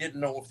 they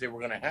didn't know if they were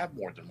going to have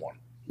more than one.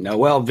 No,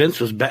 well, Vince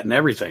was betting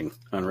everything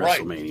on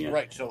WrestleMania.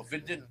 Right. So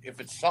if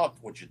it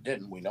sucked, which it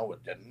didn't, we know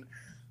it didn't,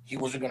 he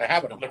wasn't going to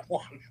have another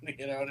one.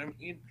 You know what I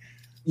mean?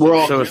 We're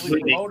all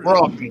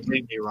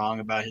completely wrong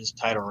about his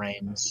title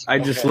reigns. I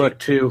just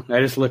looked too.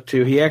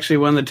 He actually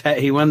won the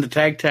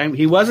tag team.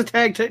 He was a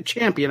tag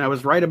champion. I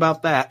was right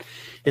about that.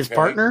 His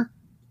partner,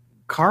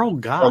 Carl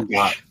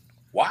Gotch.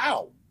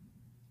 Wow.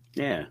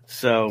 Yeah.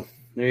 So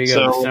there you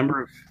go.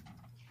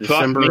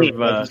 December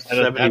of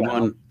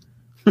 71.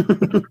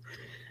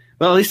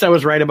 Well, at least I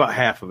was right about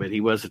half of it.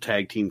 He was a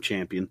tag team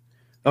champion.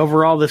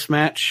 Overall, this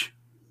match,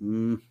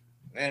 it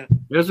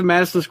was a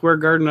Madison Square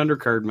Garden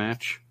undercard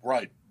match.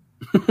 Right.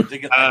 I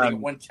think it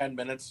went 10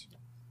 minutes.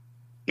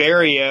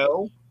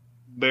 Barrio,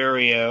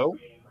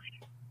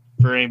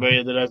 for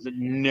anybody that doesn't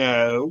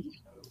know,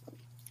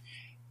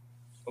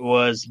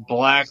 was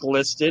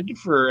blacklisted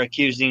for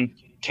accusing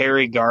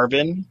Terry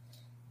Garvin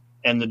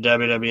and the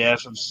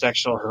WWF of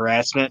sexual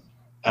harassment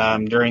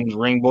during the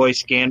Ring Boy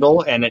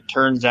scandal, and it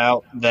turns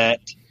out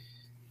that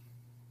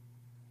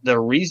the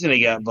reason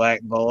he got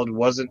blackballed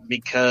wasn't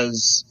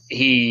because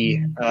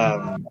he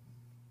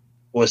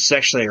was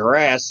sexually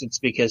harassed. It's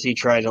because he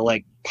tried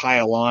to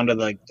pile on to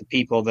the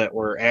people that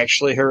were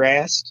actually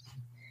harassed.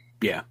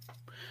 Yeah,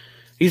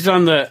 he's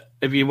on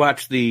if you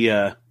watch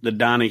the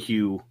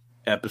Donahue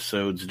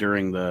episodes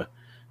during the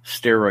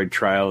steroid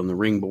trial and the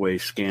Ring Boy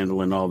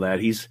scandal and all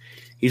that, he's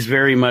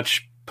very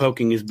much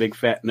poking his big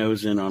fat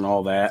nose in on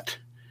all that.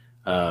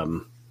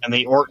 And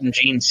the Orton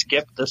gene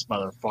skipped this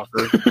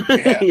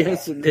motherfucker.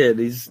 Yes, it did.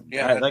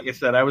 Like I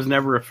said, I was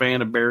never a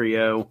fan of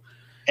Barrio.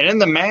 And in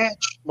the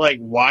match,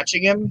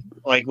 watching him,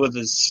 with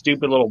his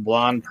stupid little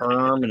blonde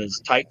perm and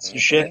his tights and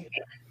shit,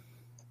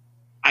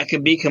 I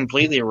could be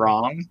completely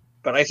wrong,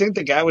 but I think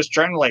the guy was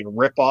trying to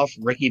rip off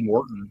Ricky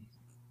Morton.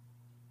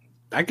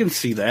 I can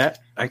see that.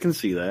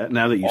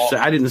 Now that you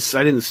said, I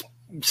didn't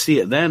see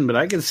it then, but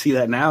I can see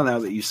that now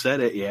that you said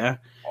it. Yeah.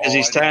 Because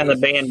he's tying the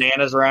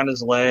bandanas around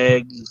his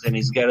legs, and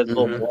he's got his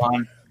little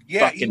blonde,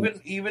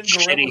 even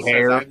shitty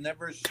hair. Says,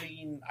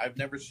 I've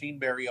never seen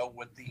Barrio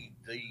with the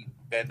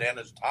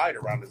bandanas tied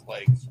around his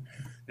legs.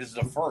 This is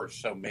the first,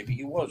 so maybe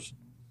he was.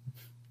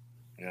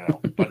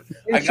 But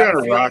I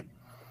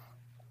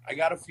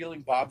got a feeling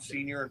Bob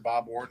Sr. and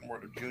Bob Orton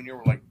Jr.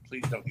 were like,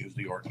 please don't use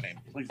the Orton name.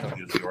 Please don't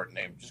use the Orton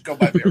name. Just go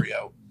by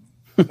Barrio.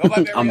 Go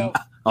by Barrio.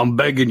 I'm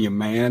begging you,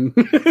 man.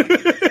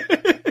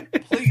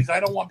 Please, I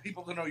don't want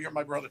people to know you're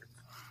my brother.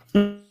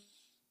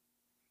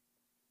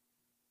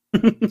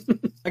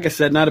 Like I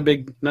said, not a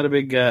big.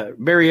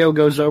 Barrio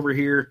goes over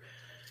here.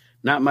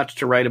 Not much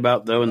to write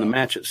about though in the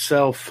match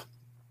itself.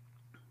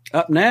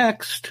 Up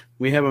next,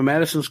 we have a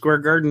Madison Square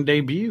Garden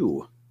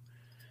debut.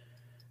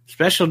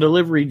 Special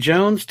Delivery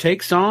Jones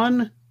takes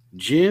on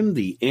Jim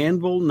the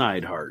Anvil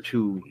Neidhart,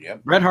 who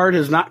Bret Hart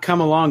has not come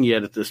along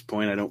yet at this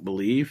point, I don't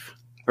believe.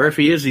 Or if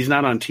he is, he's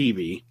not on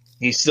TV.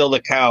 He's still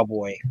the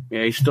cowboy.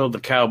 Yeah, he's still the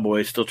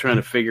cowboy, still trying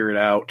to figure it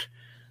out.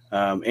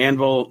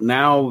 Anvil,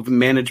 now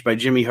managed by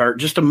Jimmy Hart.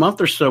 Just a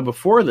month or so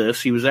before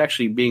this, he was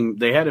actually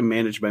they had him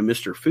managed by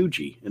Mr.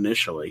 Fuji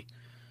initially.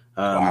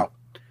 Wow.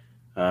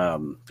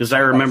 Because I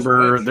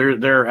remember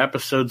there are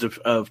episodes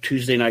of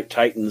Tuesday Night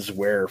Titans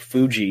where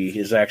Fuji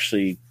is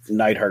actually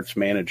Neidhart's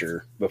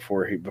manager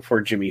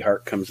before Jimmy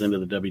Hart comes into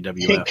the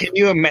WWF. Can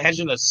you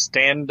imagine a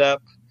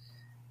stand-up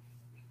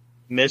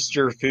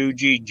Mr.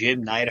 Fuji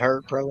Jim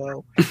Neidhart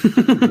promo?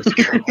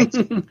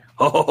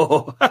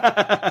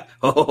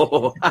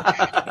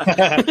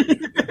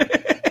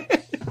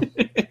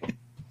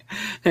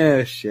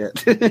 Oh shit!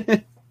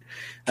 Fuji.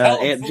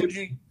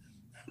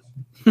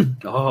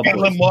 Oh,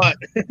 tell him what?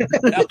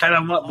 Tell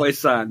him what, boy,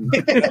 son?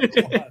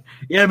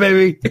 Yeah,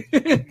 baby.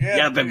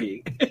 Yeah,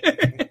 baby.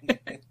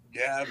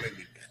 Yeah,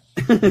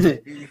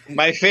 baby.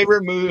 My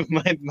favorite move,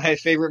 my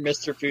favorite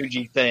Mr.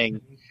 Fuji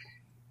thing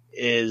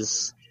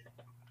is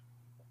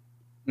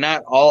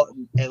not all,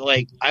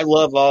 like, I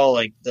love all,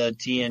 like, the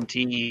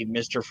TNT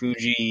Mr.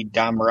 Fuji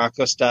Don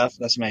Morocco stuff.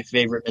 That's my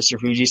favorite Mr.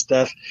 Fuji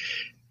stuff.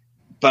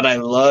 But I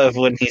love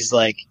when he's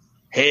like,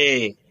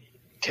 hey,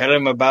 tell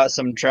him about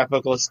some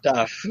tropical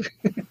stuff.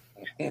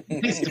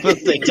 He's supposed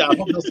to say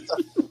tropical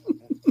stuff.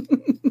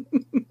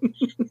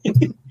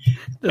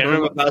 Tell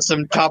him about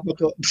some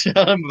tropical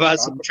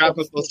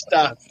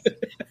stuff.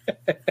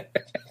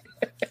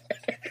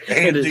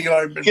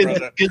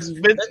 Because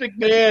Vince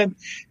McMahon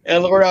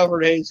and Lord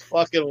Alfred Hayes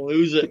fucking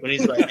lose it when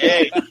he's like,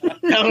 hey,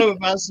 tell him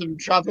about some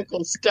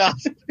tropical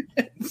stuff.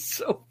 It's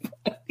so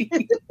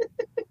funny.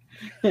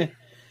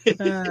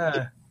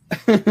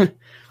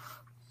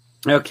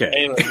 Okay.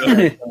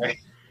 Anyway, sorry.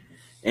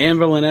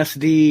 Anvil and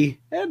SD,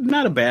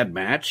 not a bad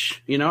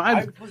match. You know,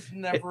 I was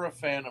never a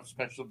fan of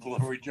Special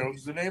Delivery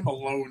Jones. The name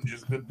alone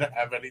just didn't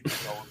have anything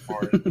going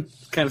for it.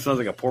 Kind of sounds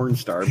like a porn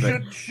star.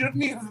 But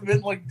shouldn't he have been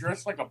like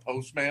dressed like a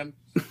postman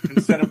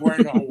instead of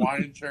wearing a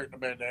Hawaiian shirt and a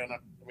bandana?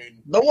 I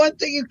mean, the one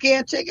thing you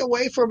can't take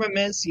away from him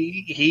is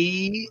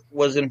he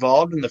was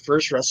involved in the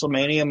first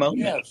WrestleMania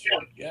moment.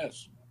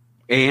 Yes.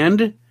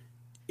 And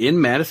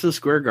in Madison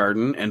Square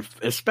Garden, and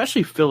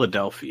especially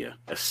Philadelphia,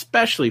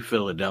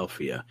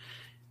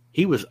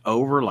 he was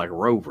over like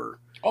Rover.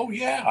 Oh,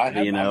 yeah.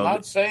 I'm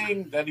not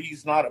saying that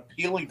he's not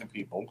appealing to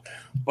people,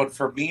 but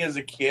for me as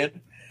a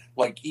kid,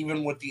 like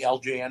even with the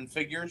LJN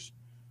figures,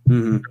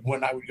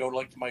 when I would go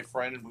like to my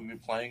friend and we'd be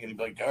playing and he'd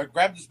be like,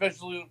 grab the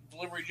Special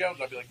Delivery Jones,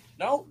 I'd be like,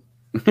 no.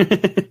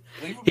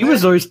 He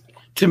was always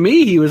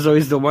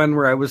the one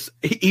where I was,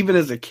 even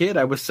as a kid,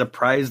 I was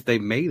surprised they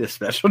made a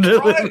Special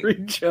Delivery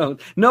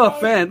Jones. No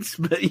offense,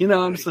 but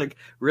I'm just like,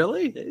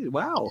 really?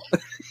 Wow.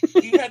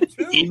 He had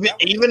two.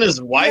 Even his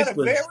wife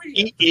was.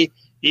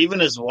 Even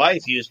his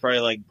wife, he was probably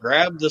like,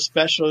 grab the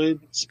special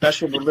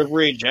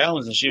delivery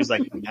Jones, and she was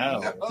like,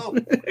 no.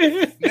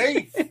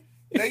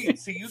 Nate,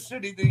 see, you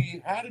said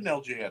he had an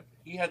LJN.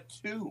 He had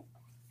two.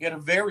 He had a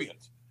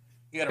variant.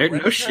 He had a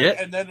red shirt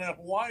and then a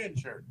Hawaiian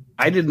shirt.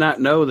 I did not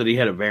know that he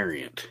had a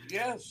variant.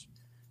 Yes.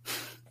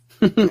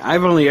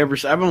 I've only ever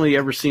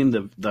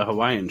seen the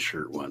Hawaiian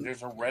shirt one.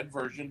 There's a red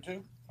version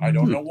too. I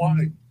don't know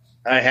why.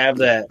 I have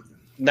that.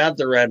 Not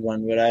the red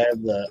one, but I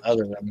have the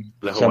other one.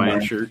 The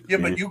Hawaiian shirt. Yeah,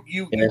 but you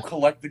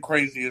collect the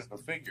craziest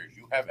of figures.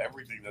 You have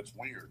everything that's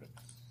weird.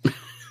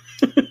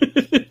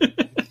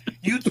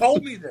 You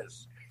told me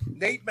this.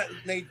 Nate,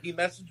 he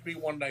messaged me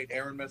one night.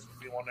 Aaron messaged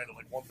me one night at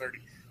like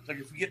 1:30. It's like,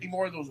 if you get any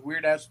more of those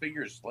weird ass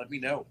figures, let me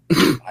know.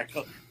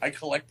 I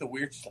collect the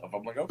weird stuff.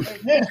 I'm like, okay.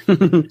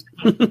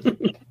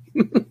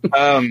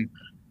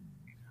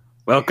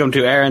 Welcome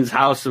to Aaron's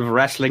house of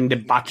wrestling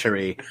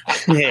debauchery.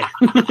 Yeah.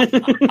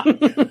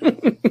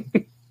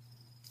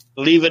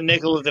 Leave a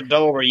nickel at the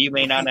door where you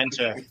may not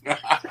enter.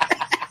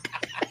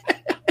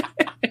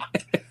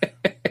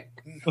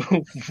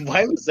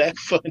 Why was that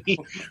funny?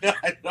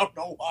 I don't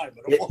know why,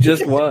 but it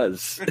just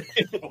was.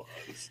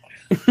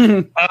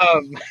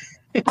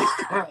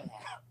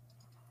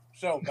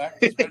 So back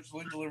to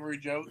Special Delivery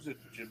Jones and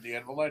Jim the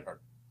Anvil Neidhart.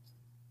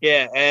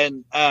 Yeah,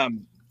 and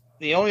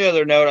the only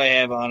other note I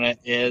have on it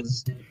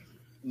is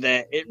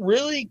that it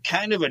really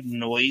kind of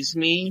annoys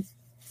me,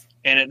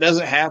 and it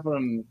doesn't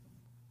happen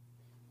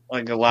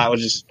like a lot with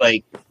just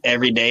like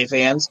everyday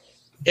fans.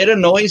 It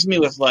annoys me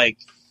with like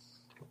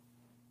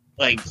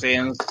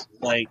fans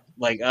like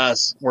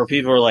us, where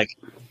people are like,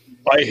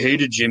 I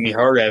hated Jimmy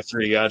Hart after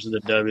he got to the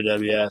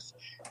WWF.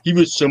 He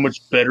was so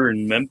much better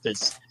in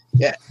Memphis.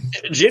 Yeah,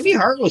 Jimmy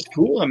Hart was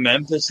cool in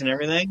Memphis and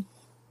everything,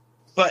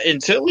 but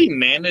until he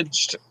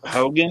managed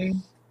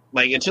Hogan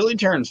like until he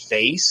turned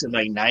face in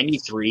like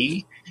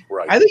 '93.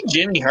 Right. I think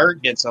Jimmy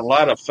Hart gets a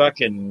lot of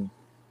fucking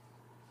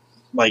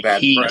like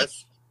Bad heat,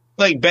 press.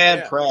 like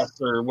bad press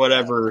or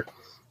whatever.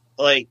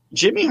 Like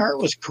Jimmy Hart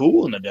was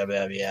cool in the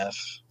WWF.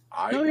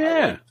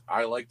 I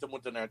liked him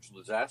with the Natural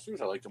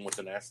Disasters. I liked him with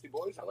the Nasty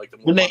Boys. I liked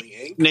him with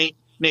Money Inc.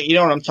 Nate, you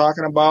know what I'm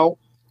talking about?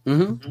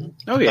 Mm-hmm.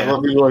 Oh yeah.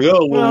 People are like,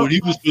 oh well, when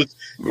he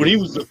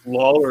was with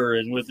Lawler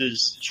and with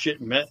his shit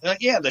in Memphis.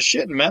 Yeah, the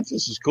shit in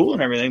Memphis is cool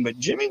and everything, but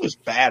Jimmy was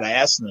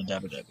badass in the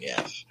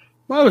WWF.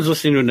 Well, I was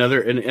listening to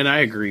another, and I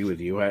agree with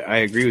you. I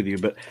agree with you,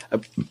 but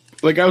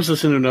like I was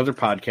listening to another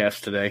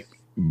podcast today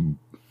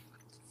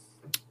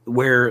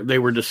where they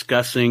were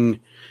discussing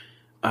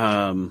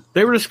early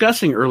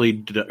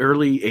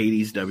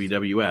 80s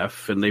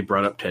WWF, and they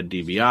brought up Ted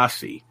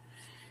DiBiase.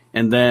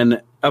 And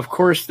then, of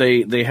course,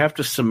 they have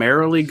to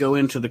summarily go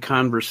into the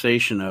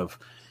conversation of,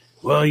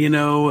 well, you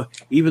know,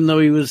 even though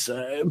he was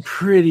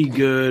pretty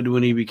good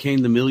when he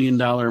became the $1 Million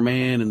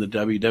Man in the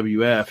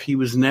WWF, he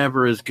was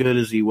never as good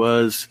as he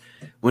was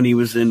when he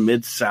was in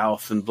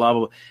Mid-South and blah,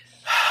 blah, blah.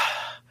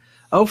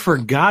 Oh, for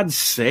God's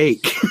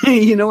sake.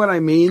 You know what I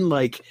mean?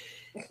 Like,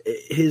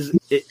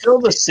 still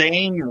the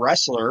same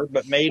wrestler,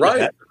 but made right.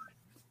 better.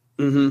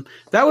 Mm-hmm.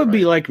 That would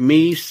be like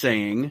me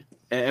saying,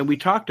 and we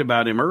talked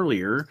about him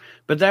earlier,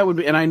 but that would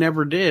be, and I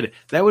never did.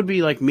 That would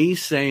be like me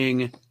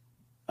saying,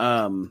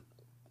 you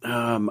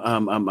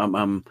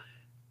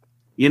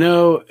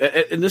know,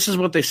 and this is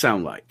what they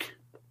sound like.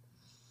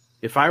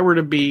 If I were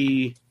to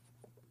be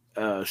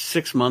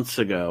 6 months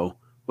ago,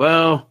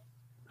 well,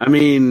 I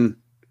mean,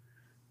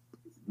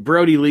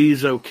 Brody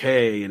Lee's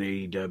okay in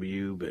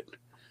AEW, but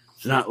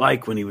it's not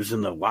like when he was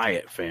in the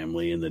Wyatt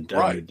family in the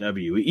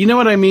WWE. You know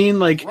what I mean?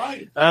 Like,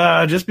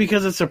 just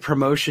because it's a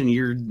promotion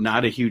you're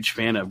not a huge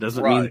fan of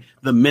doesn't mean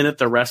the minute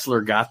the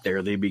wrestler got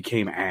there, they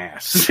became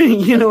ass.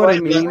 You know what I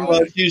mean?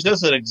 Let's use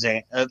this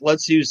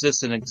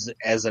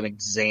as an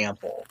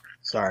example.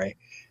 Sorry,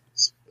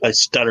 I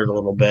stuttered a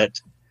little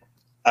bit.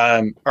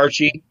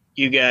 Archie,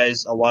 you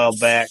guys a while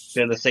back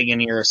did a thing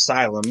in your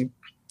asylum,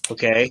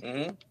 okay?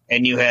 Mm-hmm.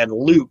 And you had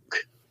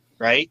Luke,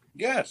 right?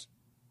 Yes.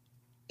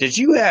 Did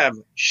you have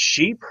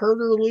Sheep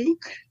Herder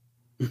Luke,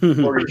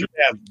 or did you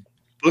have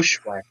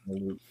Bushwhacker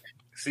Luke?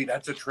 See,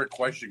 that's a trick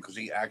question because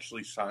he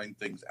actually signed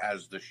things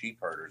as the Sheep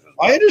Herders as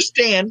well. I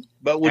understand,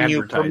 but when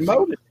you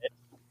promoted it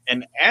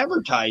and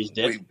advertised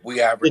it,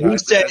 we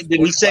advertised it. Did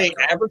he say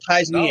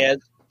advertise me as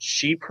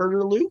Sheep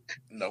Herder Luke?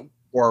 No.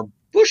 Or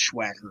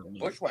Bushwhacker Luke?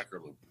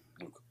 Bushwhacker Luke.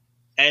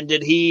 And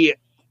did he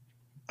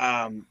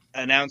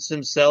announce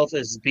himself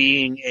as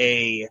being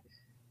a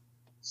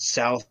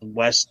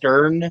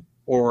Southwestern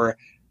or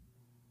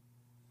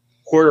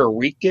Puerto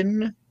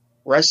Rican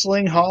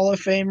Wrestling Hall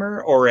of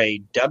Famer or a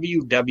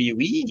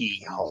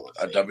WWE Hall of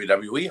Famer? A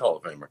WWE Hall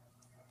of Famer.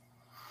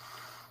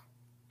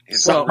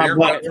 So I'm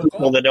black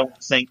people that don't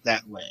think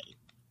that way.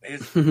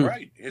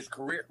 His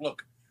career.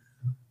 Look,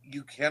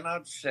 you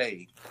cannot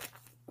say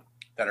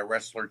that a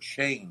wrestler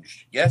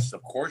changed. Yes,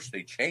 of course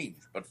they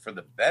changed, but for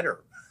the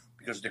better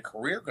because their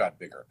career got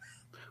bigger.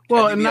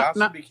 Well, and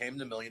not became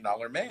the $1 Million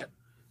Man.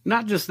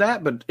 Not just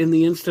that, but in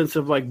the instance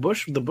of like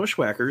the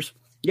Bushwhackers,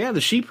 yeah,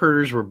 the Sheep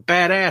Herders were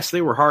badass.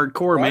 They were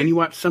hardcore, man. You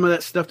watch some of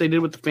that stuff they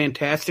did with the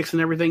Fantastics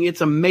and everything. It's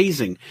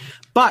amazing.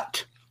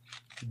 But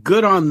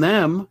good on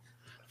them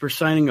for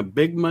signing a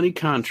big money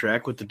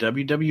contract with the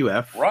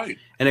WWF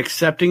and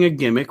accepting a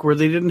gimmick where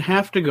they didn't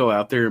have to go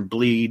out there and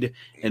bleed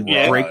and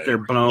break their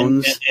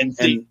bones.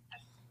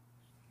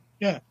 That's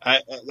what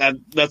I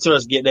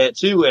was getting at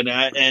too. And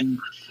I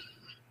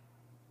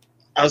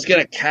was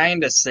gonna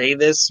kind of say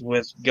this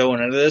with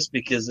going into this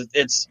because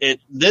this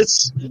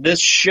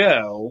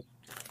show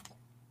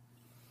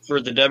for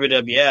the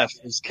WWF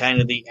is kind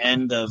of the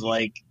end of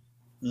like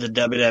the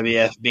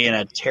WWF being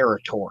a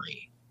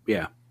territory.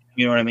 Yeah.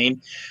 You know what I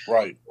mean?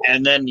 Right.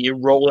 And then you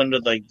roll into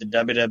like the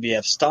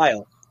WWF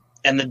style.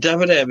 And the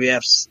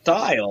WWF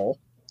style,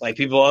 like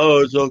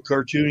people, it's all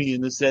cartoony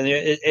and this and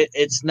that.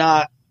 It's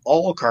not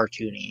all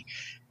cartoony.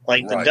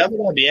 Like the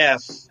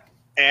WWF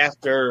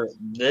after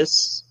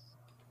this,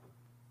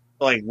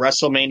 like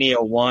WrestleMania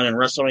 1 and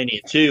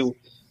WrestleMania 2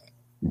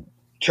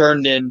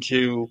 turned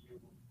into,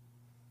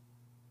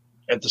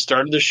 at the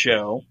start of the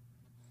show,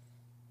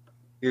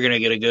 you're going to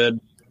get a good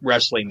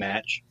wrestling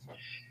match.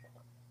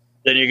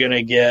 Then you're going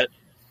to get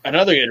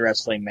another good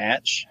wrestling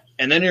match.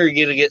 And then you're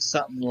going to get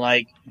something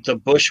like the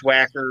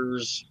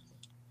Bushwhackers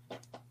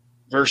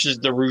versus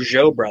the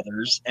Rougeau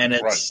brothers. And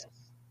it's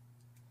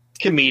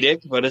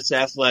comedic, but it's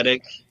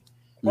athletic.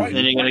 Right. And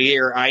then you're going to get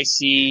your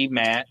IC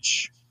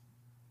match,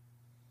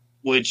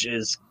 which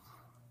is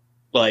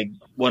like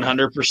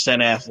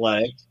 100%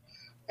 athletic.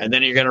 And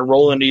then you're going to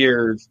roll into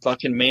your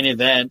fucking main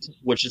event,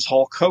 which is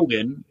Hulk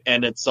Hogan,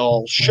 and it's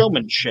all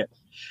showmanship.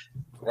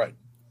 Right.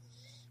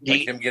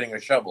 Like him getting a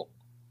shovel.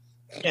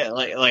 Yeah,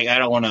 like I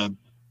don't want to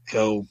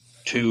go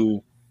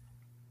too.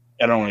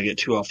 I don't want to get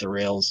too off the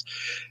rails.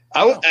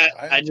 I've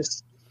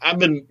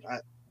been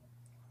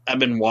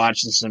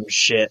watching some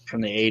shit from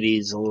the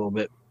 '80s a little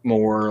bit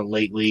more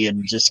lately,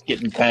 and just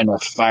getting kind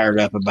of fired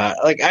up about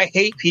it. Like I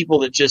hate people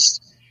that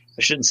just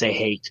I shouldn't say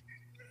hate.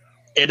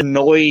 It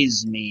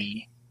annoys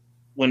me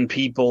when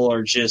people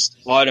are just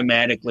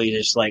automatically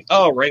just like,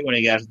 oh, right when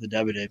he got to the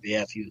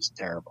WWF, he was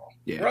terrible.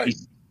 Yeah. Right.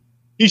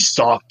 He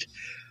sucked.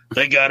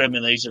 They got him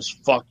and they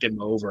just fucked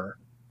him over.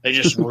 They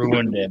just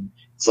ruined him.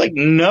 It's like,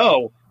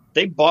 no.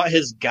 They bought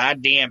his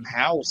goddamn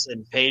house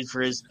and paid for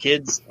his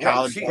kids'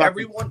 college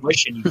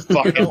tuition, you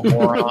fucking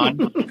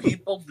moron.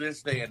 People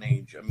this day and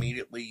age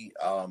immediately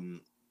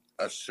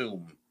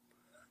assume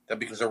that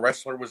because a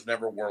wrestler was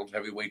never world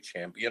heavyweight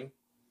champion,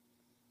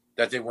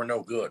 that they were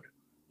no good.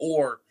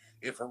 Or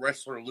if a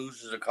wrestler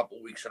loses a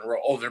couple weeks in a row,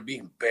 oh, they're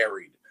being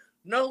buried.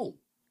 No,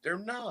 they're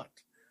not.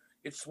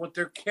 It's what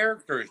their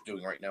character is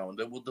doing right now, and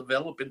they will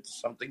develop into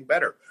something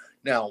better.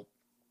 Now,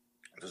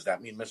 does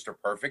that mean Mr.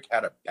 Perfect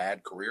had a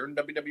bad career in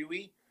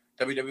WWE,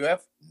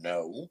 WWF?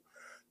 No.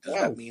 Does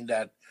that mean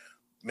that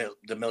the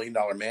 $1 Million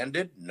Man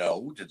did?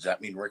 No. Does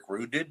that mean Rick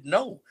Rude did?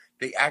 No.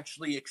 They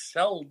actually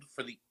excelled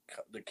for the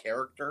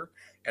character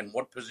and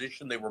what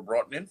position they were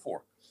brought in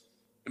for.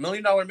 The $1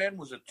 Million Man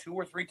was a 2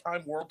 or 3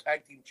 time World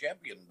Tag Team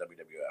Champion in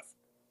WWF.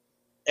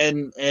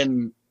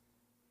 And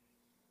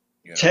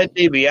Ted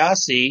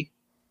DiBiase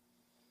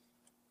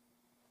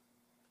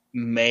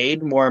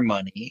made more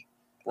money.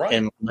 Right.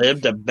 And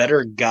lived a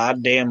better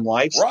goddamn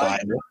lifestyle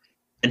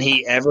than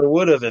he ever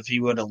would have if he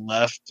would have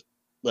left.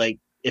 Like,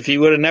 if he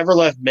would have never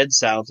left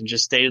Mid-South and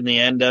just stayed in the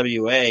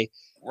NWA.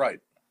 Right.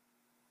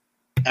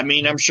 I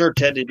mean, I'm sure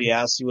Ted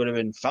DiBiase would have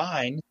been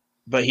fine,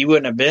 but he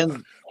wouldn't have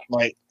been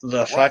like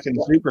the fucking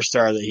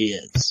superstar that he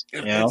is.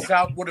 If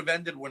Mid-South would have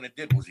ended when it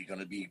did, was he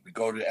going to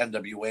go to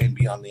NWA and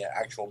be on the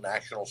actual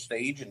national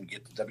stage and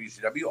get to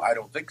WCW? I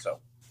don't think so.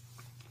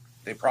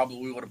 They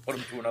probably would have put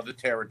him to another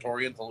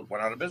territory until it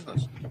went out of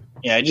business.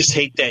 Yeah, I just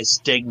hate that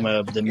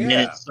stigma of the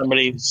minute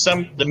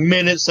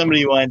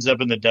somebody winds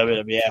up in the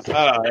WWF,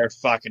 oh, they're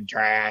fucking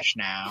trash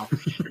now.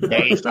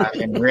 They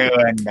fucking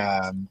ruined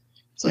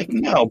It's like,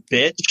 no,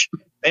 bitch.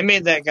 They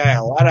made that guy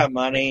a lot of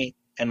money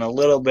and a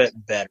little bit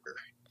better.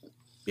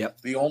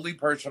 Yep. The only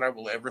person I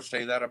will ever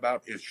say that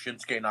about is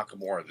Shinsuke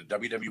Nakamura. The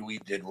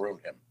WWE did ruin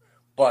him,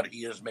 but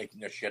he is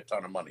making a shit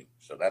ton of money,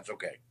 so that's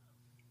okay.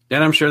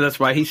 And I'm sure that's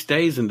why he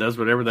stays and does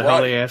whatever the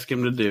hell they ask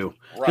him to do.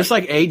 Right. Just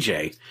like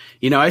AJ.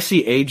 I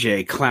see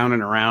AJ clowning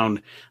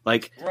around.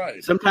 Like,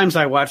 sometimes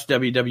I watch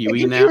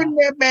WWE now. Can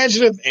you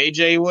imagine if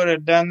AJ would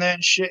have done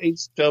that shit? He'd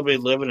still be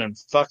living in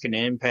fucking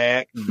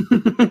Impact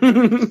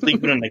and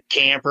sleeping in a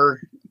camper.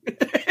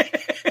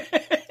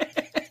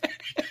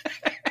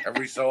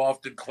 Every so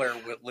often, Claire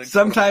Whitling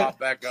will pop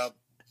back up.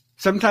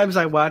 Sometimes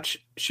I watch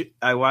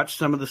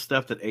some of the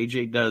stuff that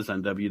AJ does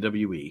on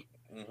WWE.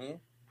 Mm-hmm.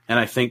 And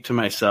I think to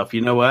myself,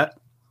 you know what?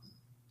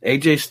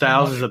 AJ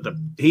Styles is at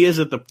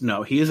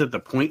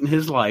the point in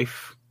his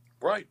life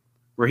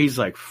where he's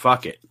like,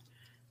 fuck it.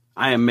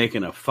 I am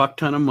making a fuck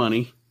ton of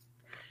money.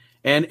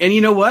 And you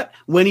know what?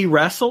 When he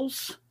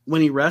wrestles,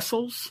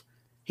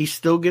 he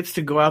still gets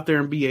to go out there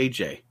and be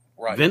AJ.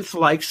 Right. Vince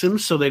likes him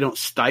so they don't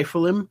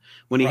stifle him.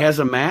 When he has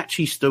a match,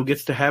 he still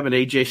gets to have an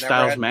AJ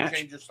Styles match.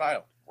 Change his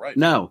style. Right.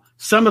 No.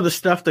 Some of the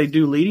stuff they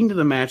do leading to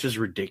the match is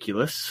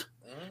ridiculous.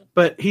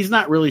 But he's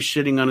not really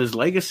shitting on his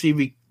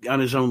legacy, on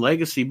his own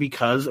legacy,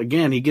 because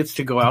again, he gets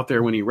to go out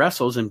there when he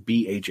wrestles and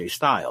be AJ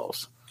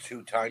Styles.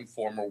 2-time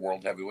former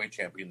world heavyweight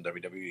champion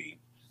WWE,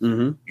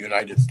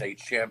 United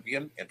States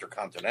champion,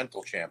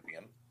 Intercontinental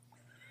champion,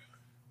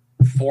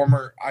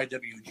 former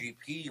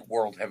IWGP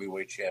world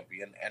heavyweight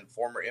champion, and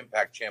former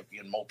Impact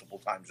champion multiple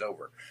times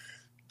over.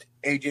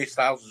 AJ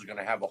Styles is going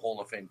to have a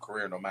Hall of Fame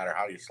career no matter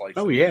how you slice it.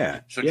 Oh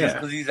yeah. So just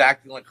because he's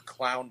acting like a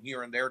clown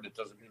here and there, that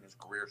doesn't mean his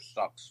career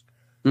sucks.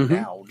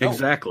 Now, no,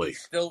 exactly.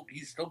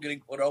 He's still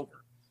getting put over,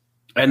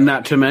 and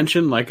not to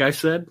mention, like I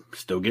said,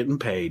 still getting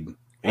paid.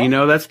 And,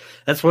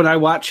 that's when I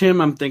watch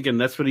him. I'm thinking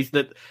that's what he's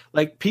that.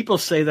 Like people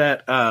say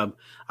that.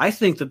 I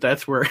think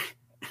that's where,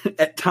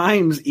 at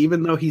times,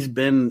 even though he's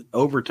been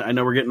overtime. I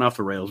know we're getting off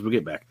the rails. We'll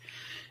get back.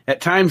 At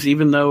times,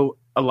 even though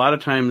a lot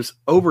of times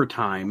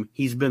overtime,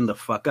 he's been the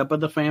fuck up of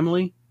the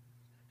family.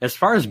 As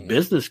far as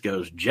business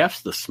goes,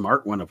 Jeff's the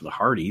smart one of the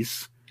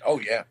Hardys. Oh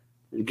yeah.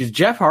 Because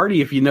Jeff Hardy,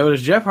 if you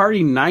notice,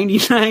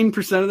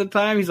 99% of the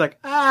time, he's like,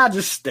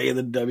 just stay in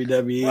the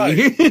WWE.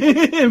 Right.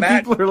 And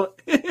Matt, people are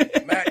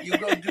like, Matt, you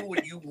go do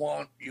what you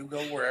want. You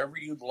go wherever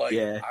you'd like.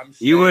 Yeah.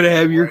 You would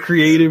have your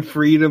creative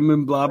freedom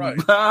and blah, blah,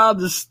 blah. I'll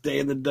just stay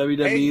in the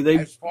WWE. Hey,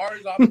 as far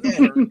as I'm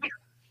concerned,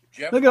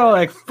 Jeff look at all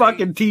that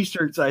fucking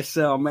T-shirts I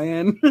sell,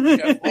 man.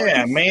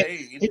 Yeah, man.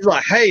 He's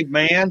like, hey,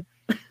 man,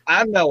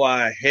 I know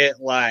I hit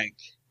like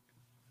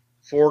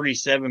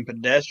 47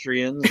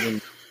 pedestrians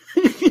and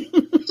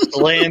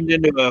slammed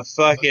into a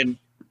fucking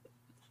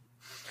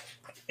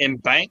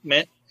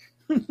embankment,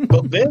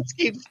 but Vince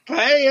keeps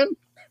paying,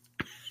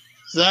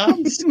 so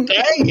I'm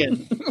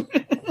staying.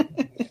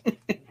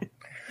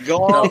 Go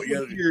off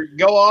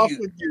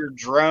with your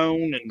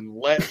drone and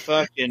let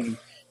fucking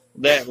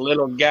that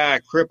little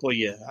guy cripple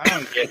you. I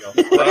don't get no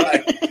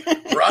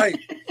fuck. Right.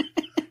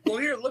 Well,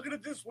 here, look at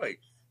it this way: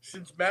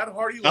 since Matt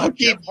Hardy left,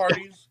 Jeff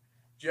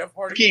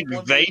Hardy keep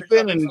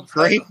vaping and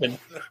craping.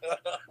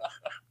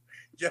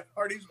 Jeff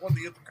Hardy's won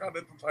the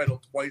Intercontinental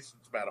title twice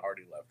since Matt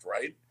Hardy left,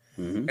 right?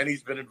 Mm-hmm. And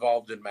he's been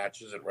involved in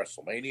matches at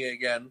WrestleMania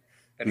again.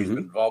 And he's been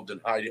involved in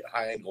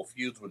high-angle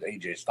feuds with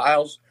AJ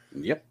Styles.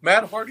 Yep.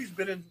 Matt Hardy's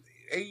been in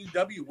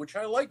AEW, which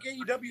I like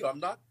AEW. I'm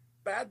not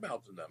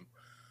bad-mouthing them.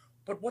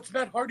 But what's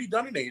Matt Hardy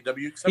done in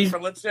AEW except for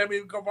let Sammy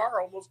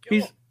Guevara almost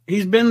kill him?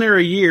 He's been there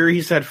a year.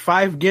 He's had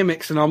 5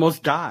 gimmicks and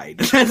almost died.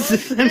 That's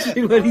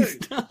essentially what he's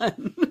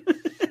done.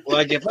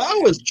 Like, if I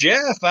was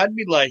Jeff, I'd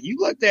be like, you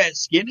let that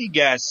skinny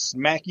guy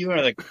smack you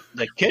into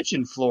the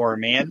kitchen floor,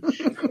 man.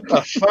 What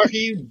the fuck are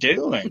you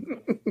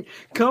doing?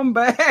 Come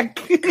back.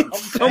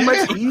 It's so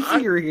much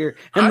easier here.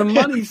 And the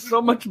money's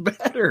so much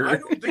better. I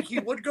don't think he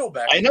would go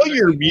back. I know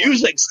your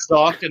music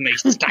sucked and they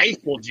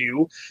stifled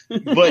you,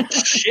 but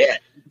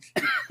shit.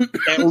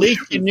 At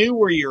least you knew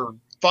where your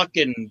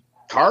fucking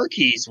car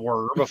keys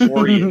were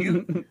before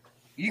you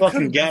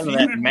fucking got into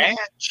that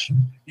match.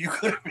 You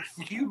could have been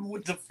feuding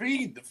with the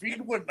Fiend. The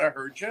Fiend wouldn't have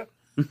hurt you.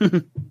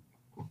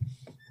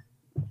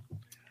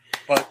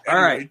 But anyway,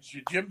 all right,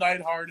 Jim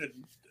Neidhart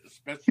and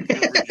especially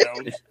Gilbert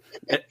Jones.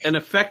 An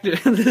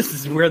effective. This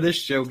is where this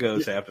show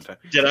goes. Appetite.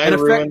 Did I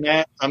ruin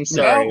that? I'm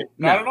sorry.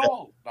 No, not at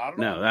all. Not at all.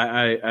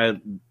 No,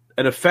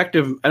 an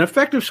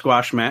effective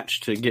squash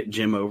match to get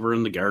Jim over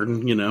in the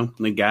garden. You know,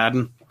 in the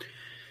garden.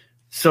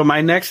 So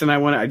my next, and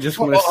I just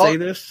want to say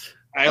this.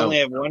 I only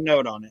have one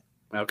note on it.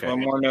 Okay. One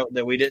more note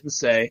that we didn't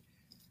say.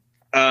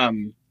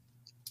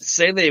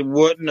 Say they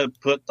wouldn't have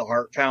put the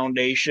Hart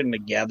Foundation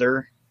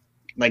together.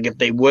 Like if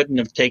they wouldn't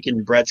have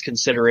taken Brett's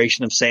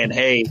consideration of saying,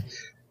 hey,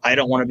 I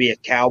don't want to be a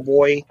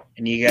cowboy.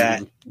 And you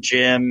got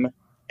Jim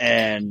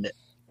and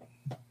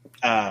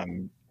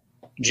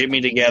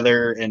Jimmy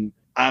together and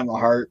I'm a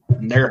Hart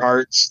and they're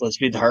Hearts. Let's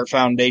be the Hart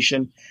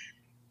Foundation.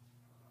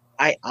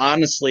 I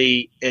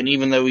honestly, and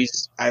even though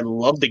I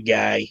love the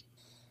guy,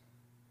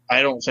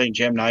 I don't think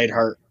Jim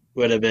Neidhart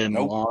would have been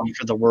long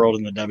for the world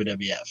in the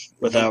WWF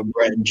without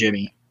Brett and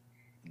Jimmy.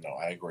 No,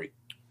 I agree.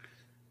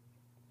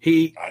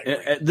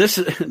 This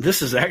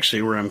is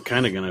actually where I'm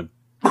kind of going to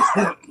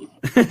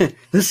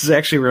this is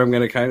actually where I'm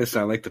going to kind of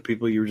sound like the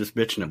people you were just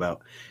bitching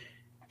about.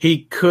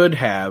 He could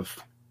have,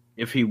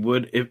 if he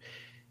would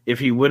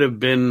have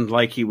been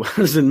like he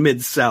was in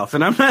Mid-South.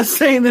 And I'm not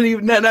saying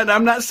that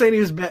I'm not saying he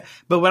was bad,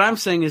 but what I'm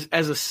saying is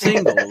as a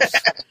singles,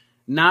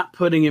 not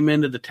putting him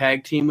into the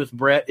tag team with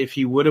Brett, if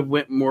he would have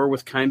went more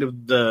with kind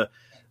of the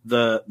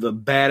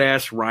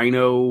badass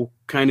Rhino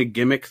kind of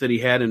gimmick that he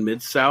had in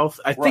Mid-South,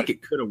 I think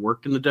it could have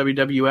worked in the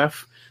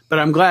WWF. But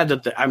I'm glad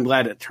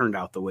that it turned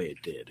out the way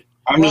it did.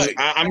 I'm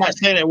not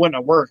saying it wouldn't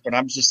have worked, but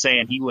I'm just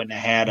saying he wouldn't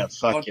have had a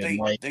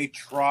fucking they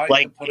tried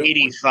like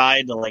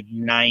 85 to like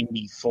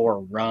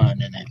 94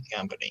 run in that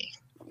company.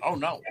 Oh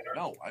no!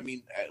 I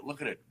mean,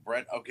 look at it,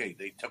 Brett. Okay,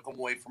 they took him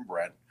away from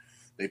Brett.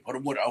 They put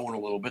him with Owen a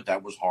little bit.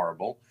 That was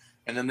horrible.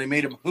 And then they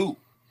made him who?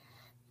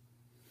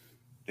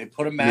 They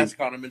put a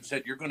mask on him and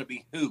said, "You're going to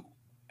be who?"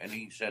 And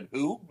he said,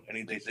 "Who?"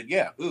 And they said,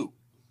 "Yeah, who?"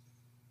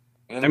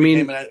 And then it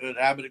became an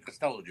Abbott and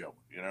Costello joke.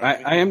 You know,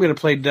 I am going to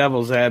play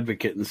devil's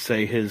advocate and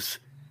say his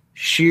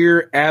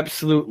sheer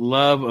absolute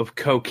love of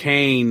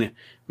cocaine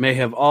may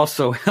have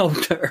also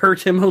helped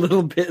hurt him a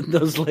little bit in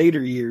those later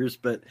years,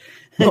 but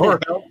or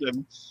helped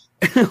him,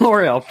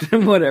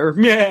 whatever.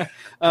 Yeah.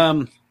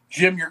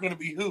 Jim, you're going to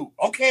be who?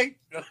 Okay.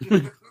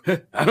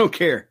 I don't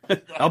care.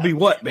 I'll be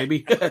what,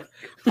 baby?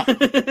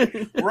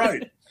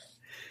 Right.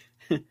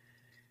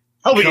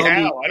 I'll be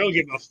how? I don't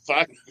give a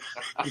fuck.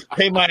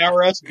 Pay my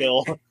IRS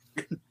bill.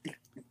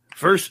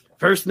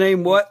 First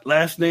name what?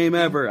 Last name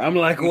ever. I'm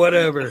like,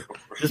 whatever.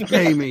 Just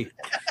pay me.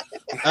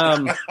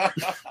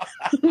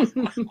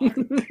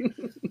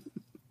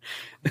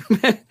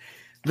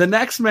 The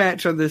next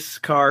match on this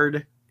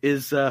card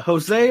is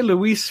Jose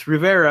Luis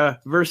Rivera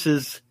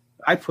versus,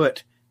 I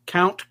put,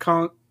 Count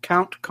Kong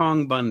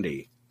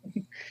Bundy.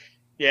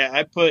 Yeah,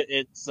 I put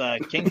it's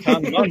King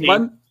Kong Bundy.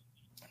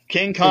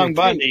 King Kong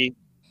Bundy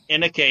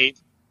in a cape.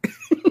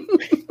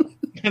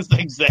 That's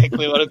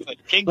exactly what I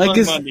put. King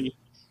Kong Bundy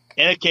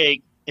in a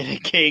cake. In a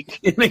cake.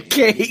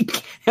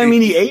 I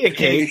mean, he ate a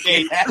cake.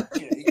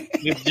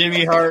 With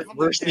Jimmy Hart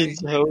versus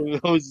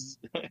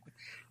that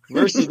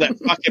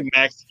fucking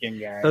Mexican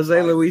guy.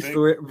 Jose Luis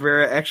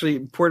Rivera, actually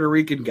Puerto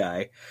Rican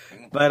guy.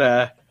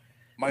 But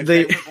my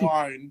favorite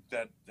line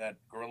that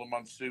Gorilla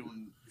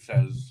Monsoon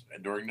says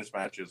during this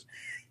match is,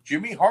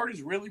 Jimmy Hart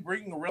is really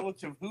bringing a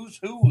relative who's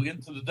who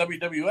into the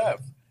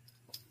WWF.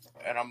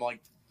 And I'm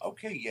like,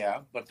 okay, yeah.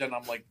 But then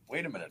I'm like,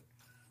 wait a minute.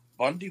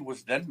 Bundy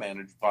was then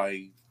managed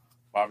by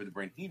Bobby the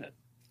Brain Heenan.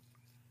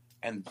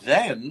 And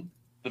then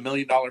the $1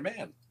 Million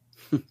Man.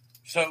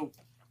 So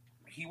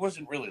he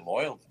wasn't really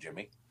loyal to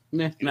Jimmy.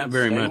 Nah, not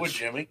very much. With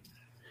Jimmy,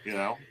 you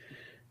know.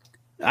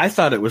 I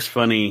thought it was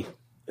funny.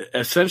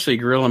 Essentially,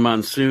 Gorilla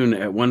Monsoon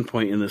at one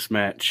point in this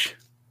match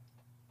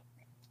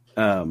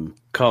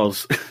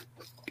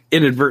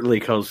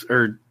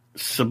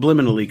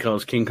subliminally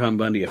calls King Kong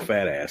Bundy a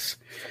fat ass.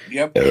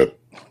 Yep.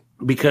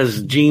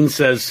 Because Gene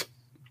says,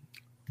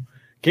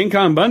 King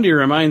Kong Bundy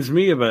reminds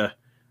me of a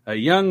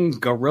young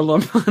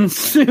Gorilla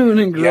Monsoon,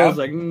 and Gorilla's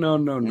like, no.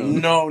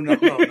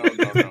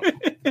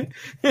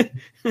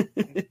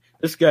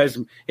 This guy's,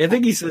 I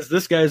think he says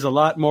this guy's a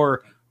lot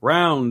more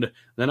round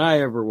than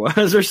I ever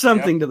was, or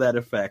something to that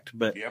effect.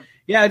 But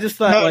yeah, I just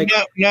thought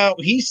no,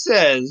 he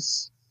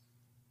says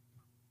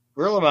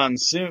Gorilla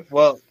Monsoon.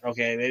 Well,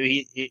 okay,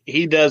 maybe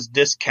he does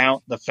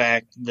discount the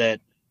fact that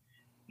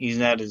he's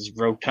not as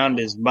rotund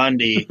as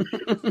Bundy,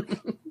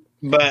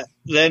 but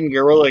then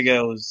Gorilla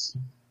goes,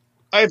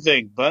 I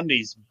think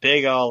Bundy's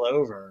big all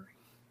over.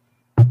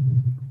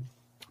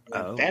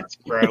 Oh. That's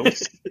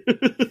gross.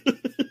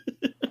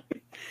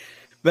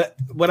 But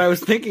what I was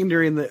thinking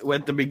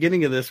at the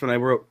beginning of this, when I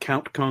wrote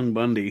Count Kong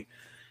Bundy,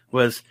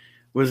 were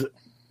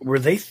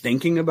they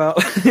thinking about,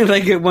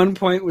 like, at one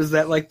point, was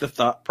that like the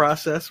thought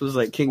process was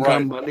like King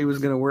Kong Bundy was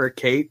going to wear a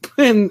cape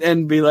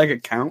and be like a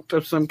count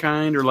of some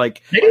kind, or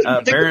like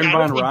Baron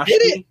von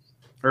Raschke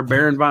or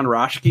Baron von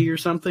Raschke or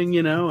something,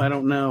 you know? I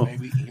don't know.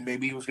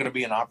 Maybe he was going to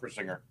be an opera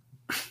singer.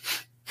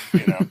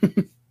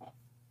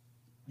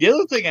 The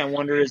other thing I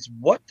wonder is,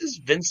 what does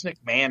Vince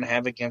McMahon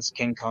have against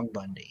King Kong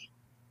Bundy?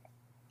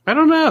 I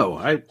don't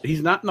know.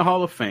 He's not in the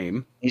Hall of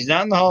Fame. He's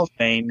not in the Hall of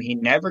Fame. He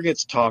never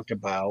gets talked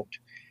about.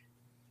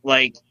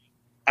 Like,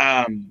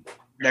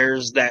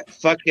 there's that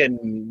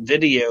fucking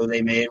video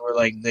they made where,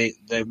 like,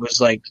 that was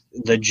like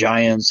the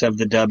giants of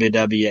the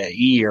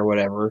WWE or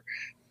whatever,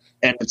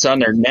 and it's on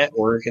their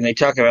network, and they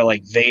talk about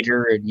like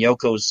Vader and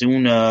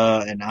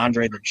Yokozuna and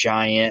Andre the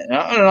Giant and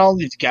all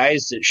these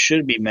guys that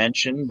should be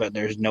mentioned, but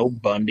there's no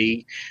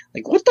Bundy.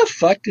 Like, what the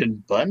fuck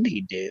did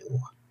Bundy do?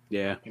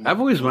 Yeah, I've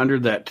always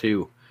wondered that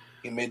too.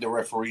 He made the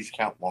referees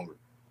count longer.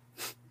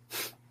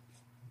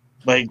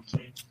 Like,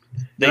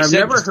 they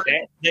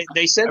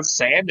said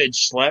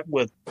Savage slept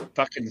with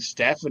fucking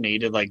Stephanie.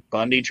 Did, like,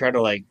 Bundy try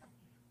to, like,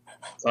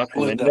 fuck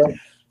Linda?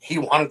 He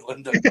wanted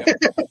Linda.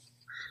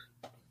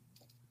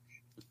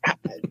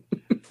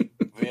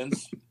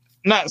 Vince. I'm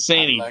not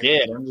saying he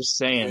did. I'm just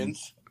saying.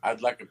 Vince,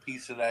 I'd like a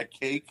piece of that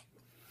cake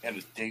and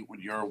a date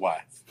with your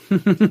wife.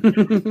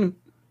 And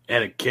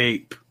a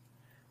cape.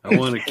 I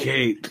want a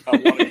cape.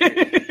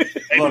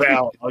 Hey,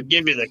 Val, I'll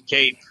give you the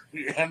cape.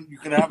 And you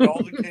can have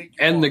all the cake.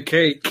 And the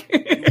cake.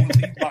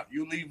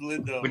 You leave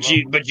Linda. But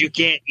you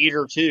can't eat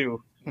her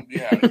too.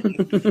 Yeah.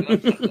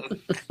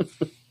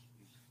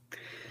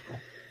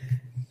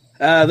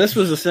 This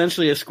was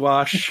essentially a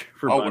squash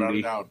for Bundy.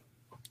 Without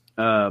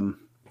a doubt.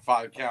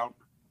 5 count.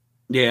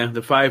 Yeah,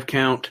 the 5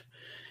 count,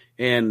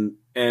 and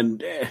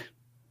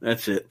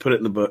that's it. Put it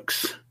in the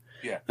books.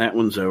 Yeah, that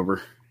one's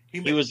over.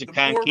 He was a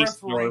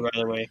conquistador, by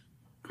the way.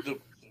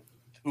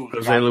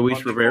 Jose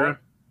Luis Rivera?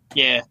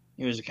 Yeah,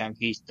 he was a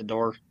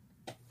conquistador.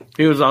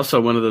 He was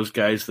also one of those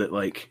guys that,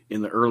 like,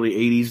 in the early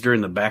 80s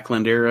during the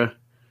Backlund era,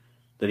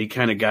 that he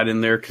kind of got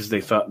in there because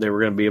they thought they were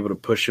going to be able to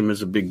push him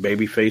as a big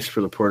baby face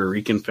for the Puerto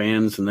Rican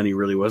fans, and then he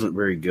really wasn't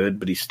very good,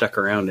 but he stuck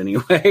around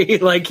anyway.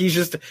 Like,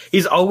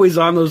 he's always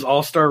on those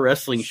all-star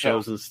wrestling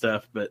shows and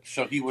stuff. But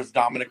so he was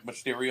Dominic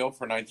Mysterio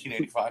for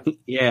 1985?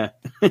 Yeah.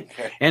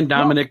 Okay. And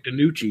Dominic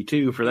DeNucci,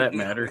 too, for that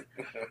matter.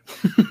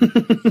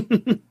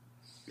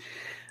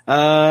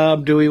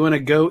 Do we want to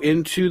go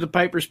into the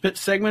Piper's Pit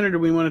segment, or do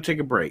we want to take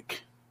a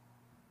break?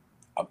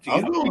 Up to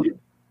you.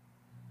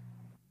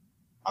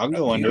 I'll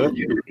go into it.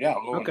 Yeah,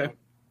 I'll go okay.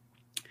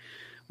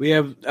 We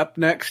have up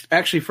next.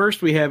 Actually,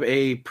 first we have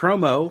a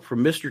promo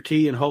from Mr.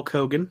 T and Hulk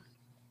Hogan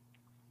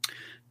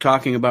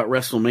talking about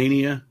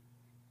WrestleMania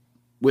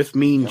with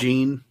Mean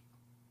Gene.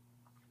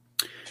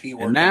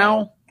 And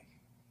now,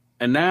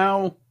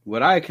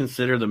 what I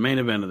consider the main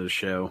event of the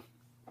show: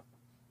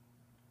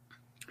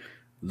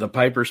 the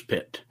Piper's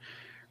Pit.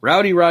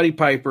 Rowdy Roddy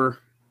Piper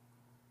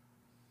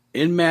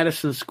in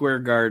Madison Square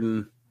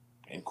Garden.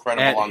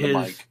 Incredible on the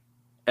mic.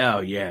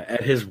 Oh, yeah.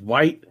 At his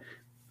white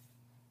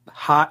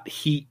hot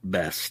heat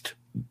vest.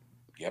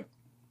 Yep.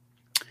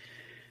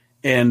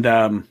 And,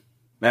 I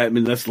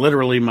mean, that's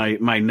literally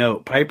my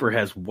note. Piper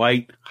has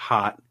white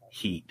hot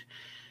heat.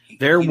 He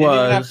didn't even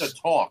have to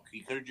talk.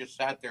 He could have just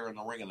sat there in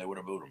the ring and they would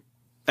have booed him.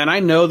 And I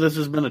know this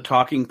has been a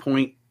talking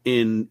point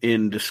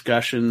in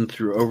discussion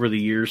over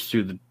the years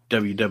through the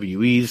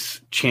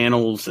WWE's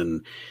channels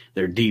and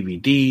their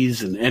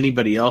DVDs and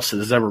anybody else that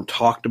has ever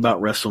talked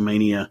about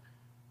WrestleMania.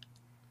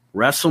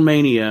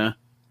 WrestleMania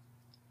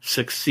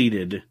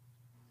succeeded,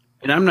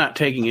 and I'm not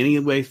taking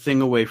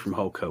anything away from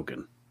Hulk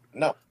Hogan.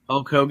 No.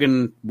 Hulk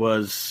Hogan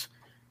was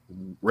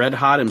red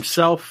hot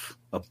himself,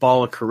 a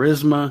ball of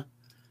charisma,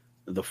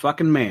 the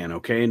fucking man,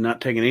 okay? Not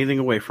taking anything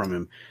away from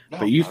him. No,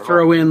 but you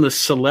throw in the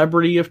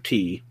celebrity of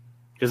T,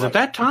 because at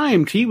that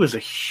time, T was a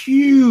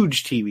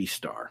huge TV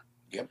star.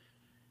 Yep.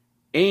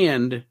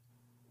 And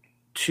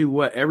to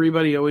what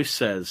everybody always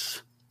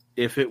says,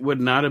 if it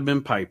would not have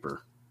been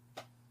Piper.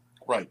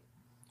 Right.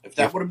 If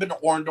that would have been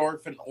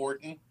Orndorff and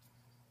Orton.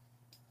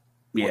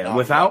 Yeah,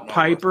 without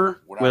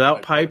Piper,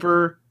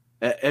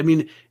 I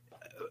mean,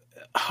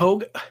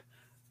 Hogan.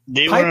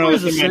 Piper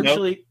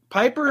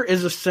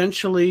is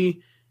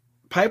essentially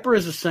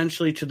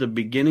to the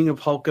beginning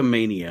of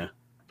Hulkamania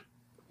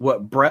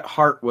what Bret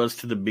Hart was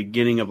to the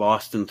beginning of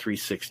Austin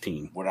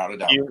 316. Without a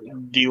doubt.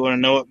 Do you want to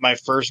know what my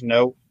first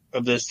note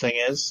of this thing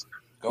is?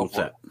 What's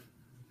that?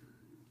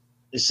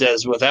 It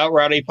says, without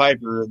Roddy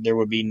Piper, there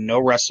would be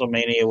no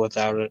WrestleMania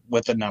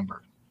with a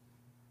number.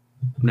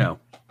 No,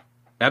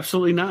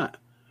 absolutely not.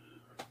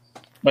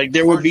 Like,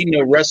 there would be no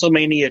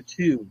WrestleMania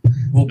 2,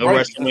 no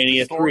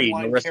WrestleMania 3,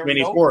 no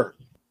WrestleMania 4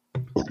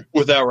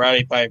 without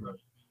Roddy Piper.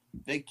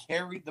 They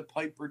carried the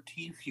Piper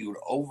T feud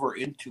over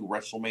into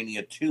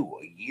WrestleMania 2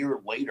 a year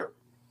later.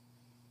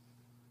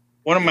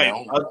 One of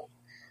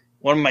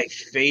my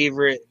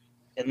favorite,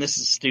 and this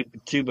is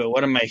stupid too, but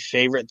one of my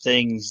favorite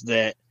things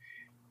that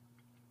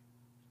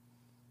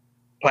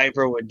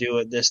Piper would do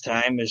at this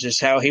time is just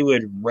how he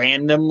would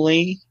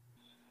randomly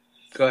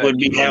would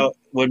be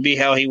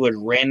how he would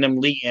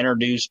randomly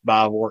introduce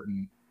Bob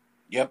Orton.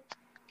 Yep.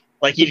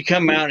 Like, he'd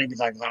come out and he'd be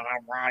like, "Oh,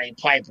 I'm Roddy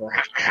Piper,"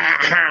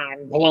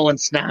 blowing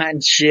snot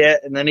and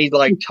shit, and then he'd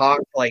like talk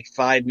for like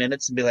 5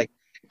 minutes and be like,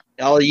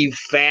 "All you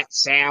fat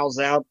sows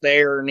out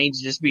there," and he'd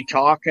just be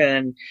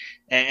talking,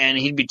 and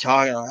he'd be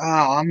talking like,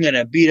 "Oh, I'm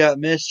gonna beat up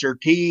Mr.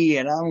 T,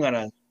 and I'm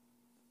gonna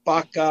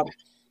fuck up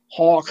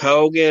Hulk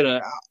Hogan,"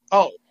 and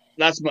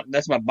that's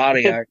my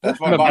bodyguard.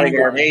 That's my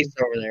bodyguard Ace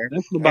over there.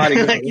 That's the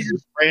bodyguard. He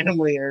just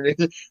randomly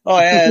introduced. Oh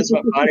yeah, that's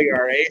my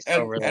bodyguard Ace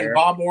over there. And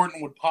Bob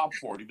Orton would pop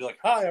for it. He'd be like,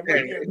 "Hi, I'm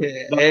right here."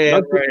 Hey,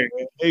 I'm right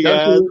here. Hey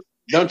guys.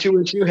 Don't you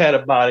wish you had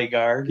a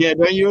bodyguard? Yeah,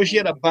 don't you wish you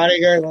had a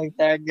bodyguard like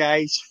that guy?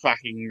 He's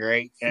fucking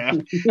great. Yeah.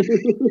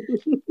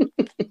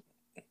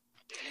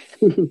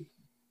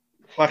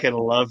 Fucking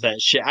love that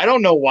shit. I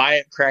don't know why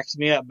it cracks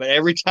me up, but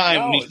every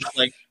time he's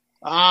like,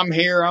 "I'm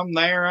here, I'm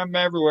there, I'm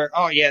everywhere."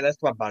 Oh yeah,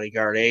 that's my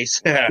bodyguard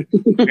Ace. I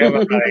got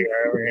my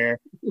bodyguard over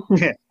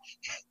here.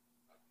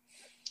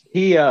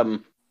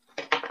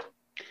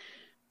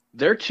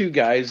 They're two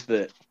guys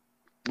that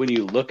when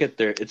you look at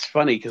it's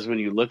funny because when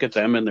you look at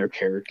them and their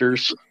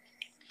characters,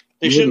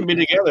 they shouldn't be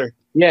together.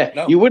 Yeah,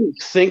 no. You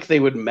wouldn't think they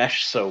would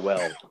mesh so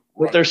well,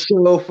 but they're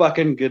so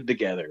fucking good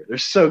together. They're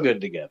so good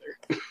together.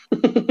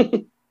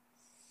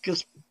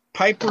 Because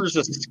Piper's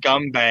a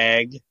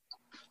scumbag,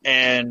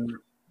 and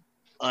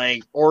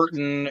like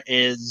Orton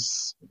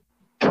is,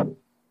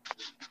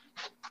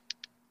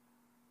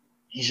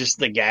 he's just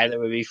the guy that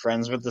would be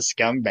friends with the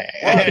scumbag.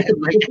 I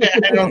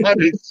don't know how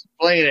to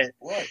explain it.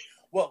 What?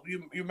 Well,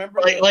 you remember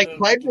like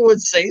Piper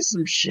would say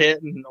some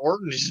shit, and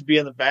Orton would just be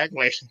in the back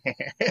like,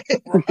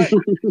 right.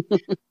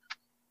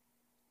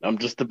 I'm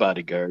just the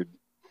bodyguard.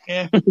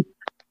 Yeah.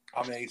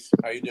 I'm Ace.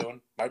 How you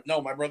doing?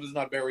 My brother's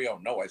not Barry O.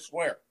 No, I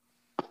swear.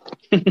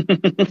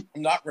 I'm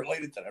not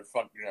related to that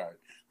fucking guy.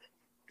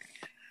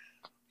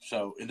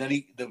 So, and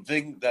then the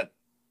thing that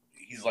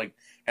he's like,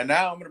 and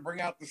now I'm going to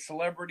bring out the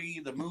celebrity,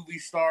 the movie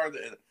star,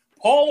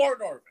 Paul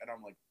Orndorff. And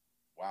I'm like,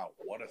 wow,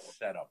 what a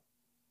setup.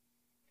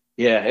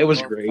 Yeah, it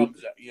was great.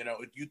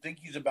 You think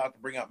he's about to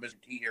bring out Mr.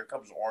 T, here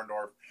comes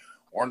Orndorff.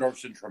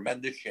 Orndorff's in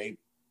tremendous shape.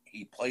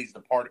 He plays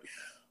the part.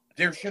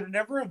 There should have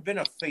never have been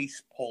a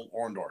face Paul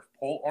Orndorff.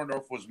 Paul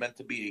Orndorff was meant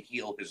to be a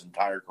heel his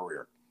entire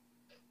career.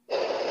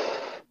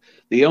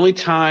 The only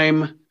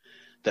time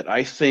that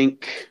I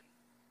think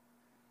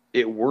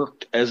it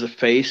worked as a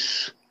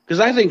face,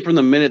 because I think from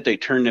the minute they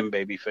turned him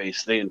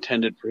babyface, they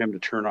intended for him to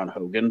turn on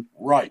Hogan.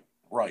 Right.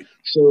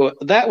 So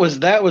that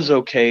was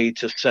okay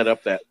to set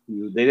up that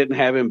feud. They didn't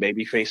have him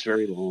babyface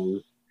very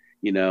long,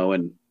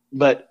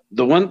 but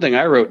the one thing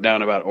I wrote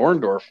down about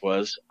Orndorff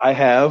was I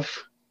have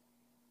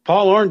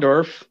Paul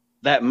Orndorff,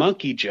 that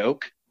monkey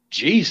joke.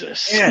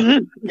 Jesus. Yeah.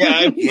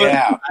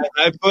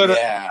 I put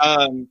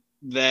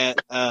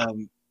that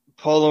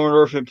Paul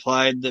Orndorff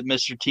implied that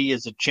Mr. T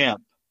is a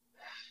chimp.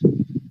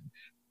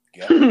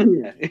 Yeah.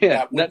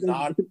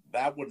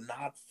 That would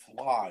not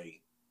fly.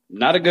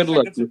 Not a good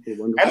look. That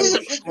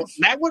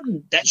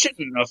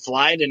shouldn't have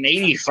flied in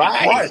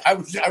 '85.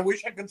 I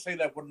wish I could say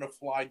that wouldn't have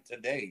flied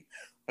today,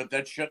 but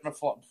that shouldn't have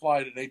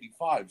flied in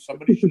 '85.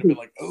 Somebody should have been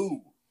like,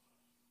 "Ooh,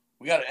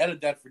 we got to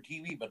edit that for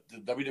TV," but the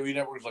WWE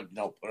network was like,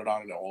 "No, put it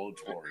on in all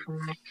its glory.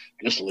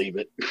 Just leave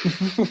it."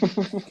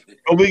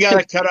 Well, we got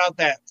to cut out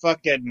that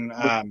fucking.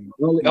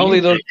 Only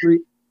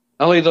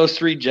those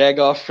three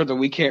jagoffs for the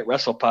We Can't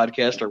Wrestle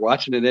podcast are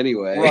watching it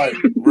anyway.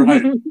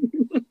 Right.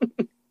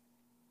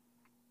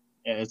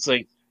 Yeah, it's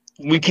like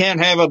we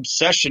can't have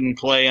Obsession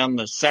play on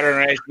the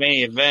Saturday Night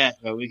main event,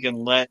 but we can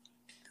let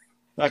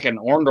fucking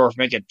Orndorff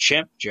make a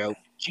chimp joke.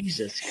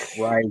 Jesus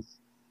Christ.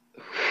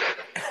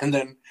 And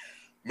then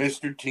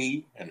Mr.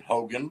 T and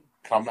Hogan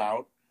come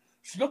out.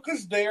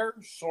 Snooker's there,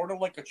 sort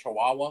of like a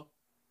chihuahua.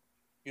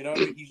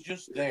 He's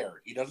just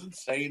there. He doesn't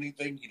say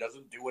anything. He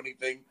doesn't do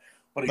anything.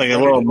 But like a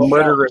little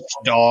murderous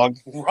dog.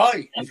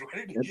 Right. He's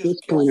ready to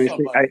just kill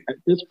somebody. At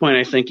this point,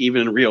 I think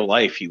even in real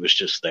life, he was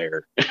just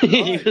there.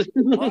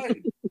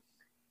 Right.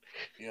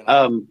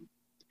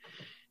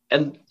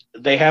 And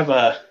they have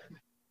a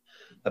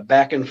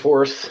back and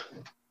forth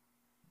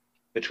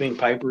between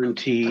Piper and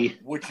T.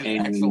 Which is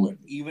excellent.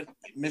 Even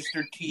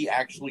Mr. T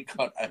actually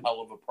cut a hell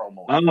of a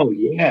promo. Oh,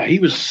 yeah. He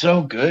was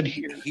so good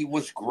here. He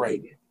was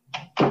great.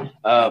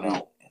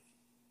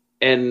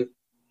 And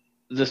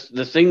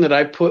the thing that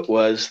I put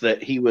was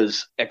that he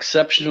was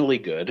exceptionally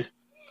good,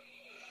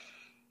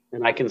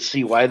 and I can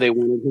see why they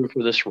wanted him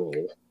for this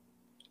role.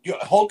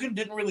 Hogan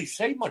didn't really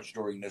say much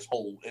during this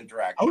whole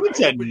interaction. Hogan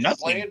said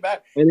nothing. Laying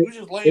back. He was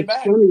just laying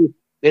back.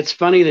 It's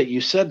funny that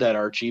you said that,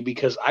 Archie,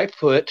 because I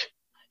put,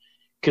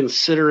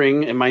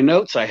 considering, in my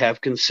notes I have,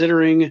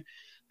 considering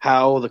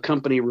how the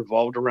company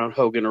revolved around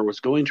Hogan or was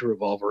going to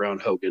revolve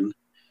around Hogan,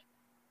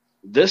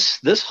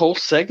 this whole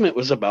segment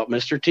was about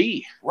Mr.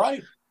 T.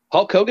 Right.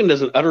 Hulk Hogan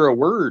doesn't utter a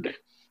word.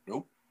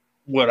 Nope.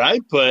 What I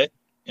put,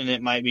 and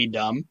it might be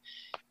dumb,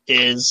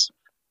 is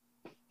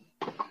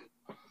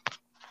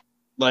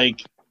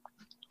like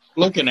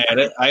looking at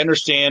it, I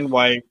understand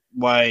why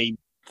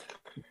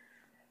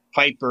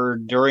Piper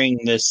during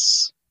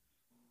this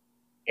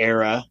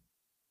era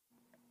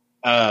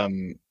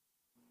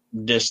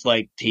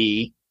disliked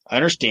T. I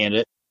understand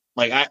it.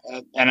 Like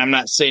and I'm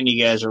not saying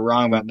you guys are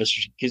wrong about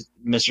Mr.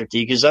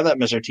 T, because I thought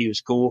Mr. T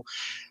was cool,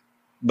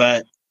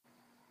 but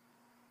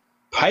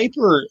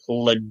Piper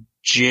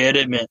legit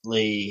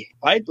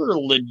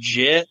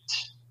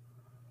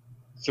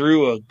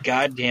threw a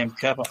goddamn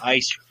cup of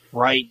ice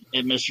right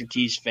at Mr.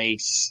 T's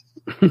face.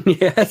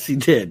 Yes, he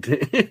did.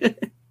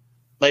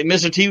 Like,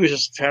 Mr. T was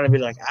just trying to be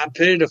like, I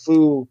pity the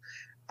fool.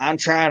 I'm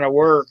trying to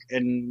work.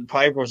 And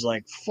Piper was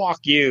like, fuck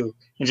you.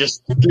 And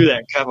just threw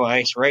that cup of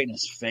ice right in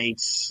his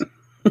face.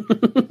 Am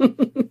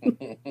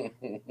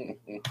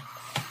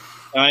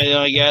I the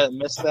only guy that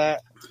missed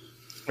that?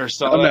 Or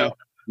saw that?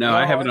 No,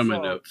 I have it on my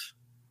notes.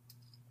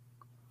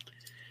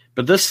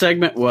 But this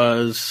segment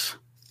was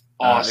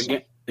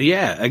awesome.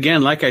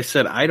 Again, like I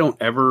said,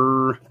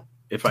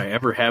 if I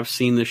ever have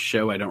seen this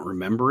show, I don't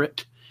remember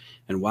it.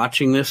 And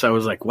watching this, I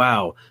was like,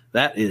 wow,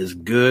 that is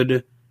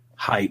good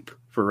hype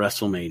for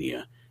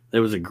WrestleMania.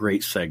 That was a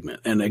great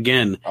segment. And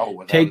again,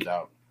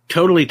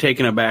 totally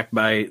taken aback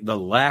by the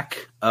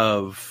lack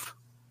of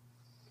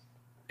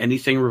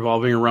anything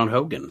revolving around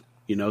Hogan.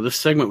 You know, this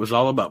segment was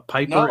all about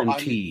Piper and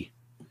T.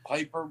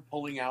 Piper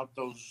pulling out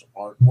those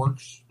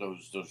artworks,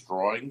 those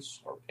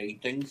drawings or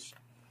paintings,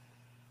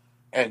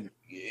 and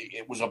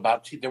it was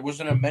about T. There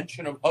wasn't a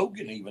mention of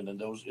Hogan even in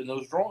those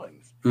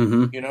drawings.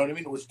 Mm-hmm. You know what I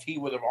mean? It was T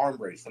with an arm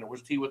brace, and it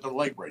was T with a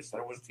leg brace,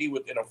 and it was T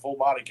in a full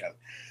body cast.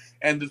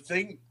 And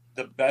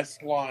the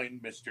best line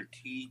Mr.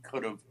 T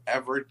could have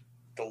ever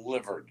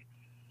delivered,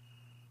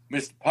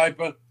 Mr.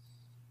 Piper,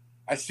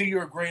 I see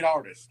you're a great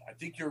artist. I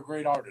think you're a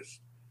great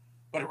artist,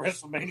 but at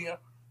WrestleMania,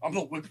 I'm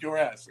gonna whip your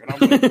ass. And I'm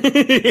gonna,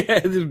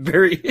 yeah, it's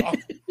very,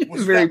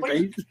 was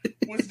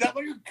that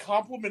like a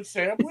compliment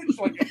sandwich?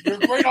 Like, you're a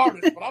great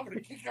artist, but I'm gonna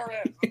kick your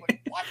ass. I'm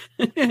like, what?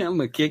 I'm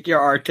gonna kick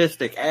your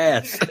artistic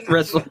ass at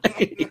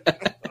WrestleMania.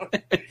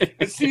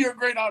 I see you're a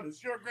great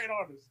artist. You're a great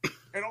artist.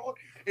 And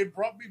it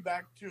brought me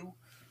back to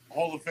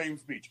Hall of Fame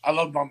speech. I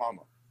love my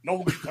mama. No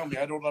one can tell me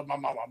I don't love my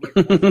mama. I'm like,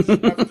 what does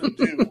this have to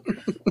do?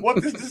 What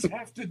does this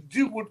have to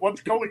do with what's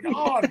going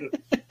on?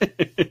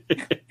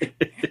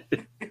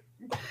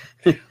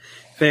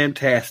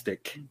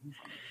 Fantastic.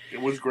 It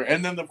was great.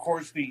 And then, of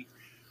course, the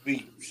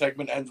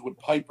segment ends with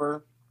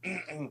Piper,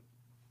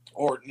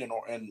 Orton,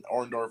 and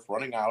Orndorff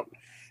running out,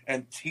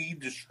 and T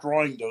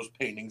destroying those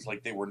paintings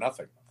like they were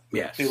nothing.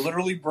 Yes. They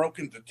literally broke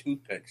into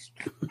toothpicks.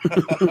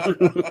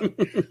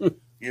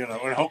 You know,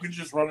 and Hogan's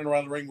just running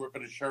around the ring,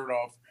 ripping his shirt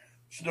off.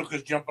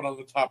 Snooker's jumping on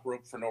the top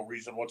rope for no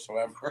reason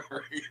whatsoever.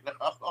 You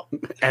know?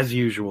 As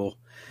usual.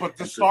 But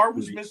the star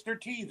was Mr.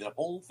 T. The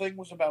whole thing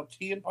was about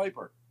T and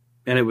Piper.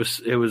 And it was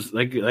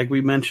like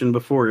we mentioned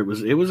before, it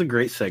was a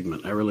great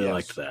segment. I really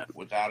liked that.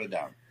 Without a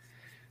doubt.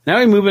 Now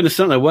we move into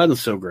something that wasn't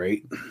so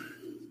great.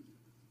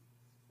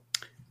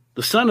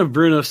 The son of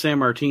Bruno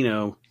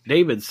Sammartino,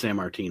 David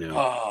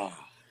Sammartino,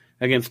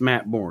 against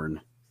Matt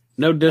Bourne.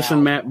 No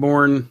dissing Matt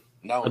Bourne.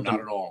 No, not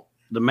at all.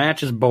 The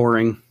match is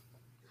boring.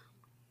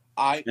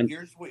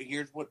 Here's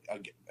what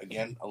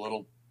again, a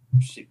little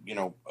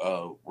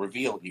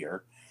reveal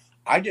here.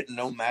 I didn't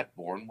know Matt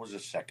Bourne was a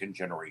second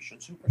generation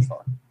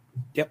superstar.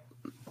 Yep.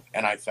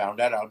 And I found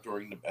that out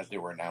as they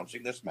were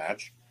announcing this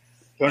match.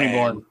 Tony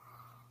Bourne.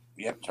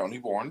 Yep, Tony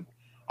Bourne.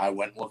 I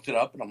went and looked it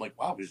up, and I'm like,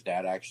 wow, his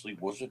dad actually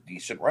was a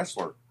decent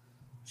wrestler.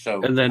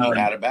 So, and then he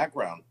had a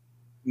background.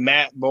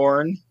 Matt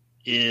Bourne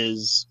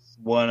is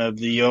one of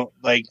the,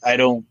 I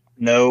don't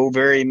know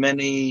very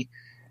many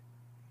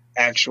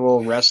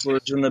actual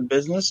wrestlers in the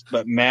business,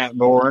 but Matt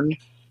Bourne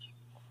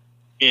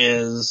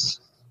is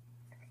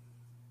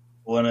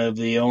one of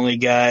the only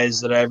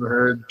guys that I've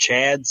heard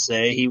Chad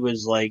say he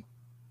was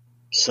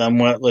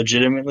somewhat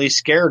legitimately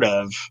scared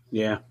of.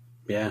 Yeah.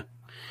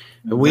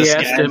 We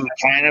asked him,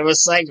 kind of a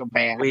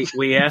psychopath.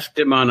 We asked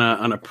him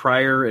on a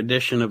prior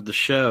edition of the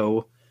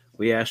show.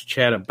 We asked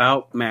Chad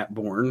about Matt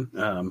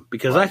Bourne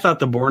because I thought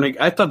the Born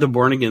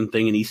Again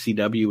thing in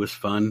ECW was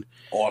fun.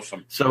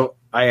 Awesome. So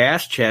I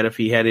asked Chad if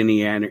he had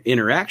any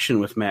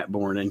interaction with Matt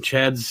Bourne, and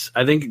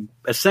I think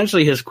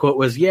essentially his quote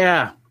was,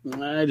 "Yeah,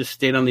 I just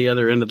stayed on the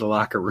other end of the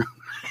locker room.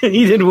 I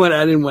didn't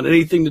want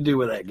anything to do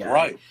with that guy."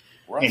 Right.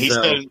 And he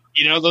said,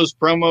 those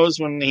promos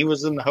when he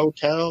was in the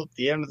hotel at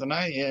the end of the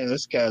night, yeah,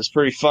 this guy's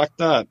pretty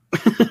fucked up.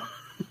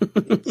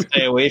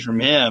 Stay away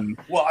from him.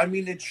 Well, I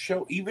mean, it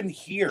even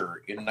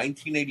here in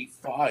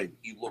 1985,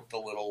 he looked a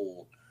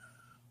little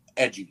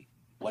edgy.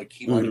 Like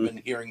he might have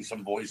been hearing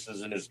some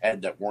voices in his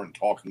head that weren't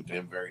talking to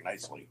him very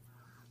nicely.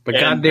 But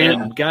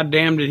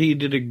goddamn, did he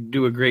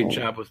do a great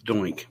job with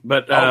Doink?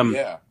 But oh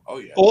yeah.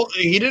 Well,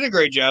 he did a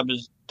great job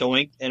as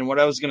Doink. And what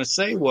I was going to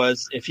say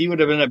was, if he would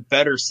have been a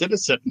better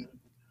citizen,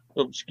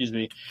 if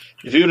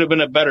he would have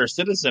been a better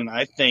citizen,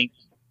 I think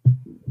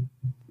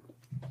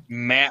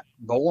Matt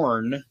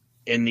Bourne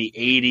in the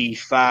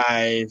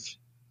 85,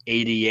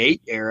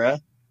 88 era,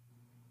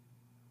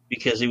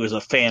 because he was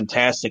a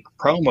fantastic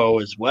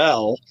promo as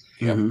well,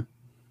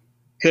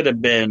 could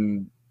have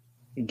been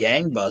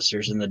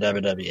gangbusters in the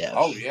WWF.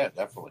 Oh yeah,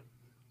 definitely.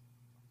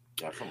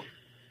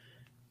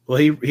 Well,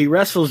 he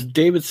wrestles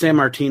David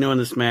Sammartino in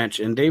this match,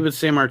 and David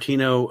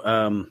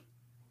Sammartino,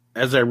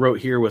 as I wrote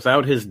here,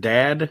 without his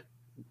dad,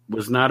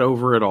 was not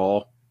over at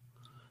all.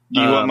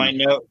 Do you want my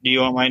note? Do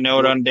you want my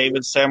note on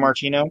David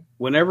Sammartino?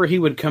 Whenever he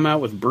would come out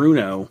with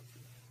Bruno,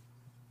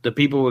 the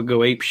people would go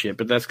apeshit,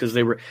 but that's because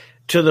they were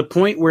to the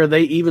point where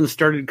they even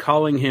started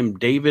calling him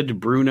David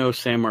Bruno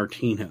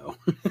Sammartino.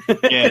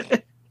 Yeah.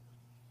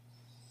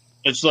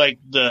 It's like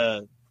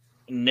the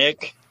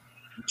Nick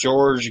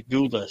George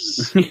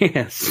Goulas.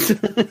 Yes.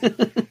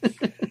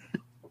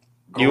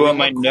 You want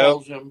my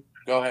note?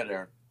 Go ahead,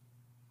 Aaron.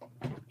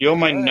 You want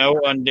my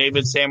note on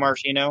David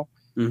Sammartino?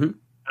 Mm-hmm. And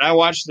I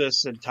watched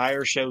this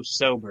entire show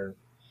sober.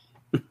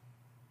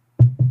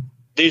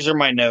 These are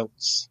my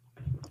notes.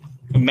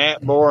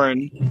 Matt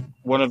Bourne,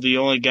 one of the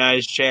only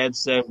guys Chad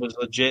said was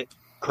legit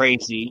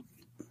crazy.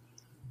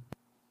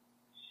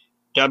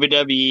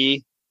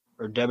 WWE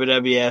or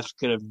WWF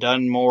could have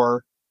done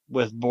more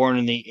with Bourne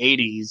in the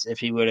 80s if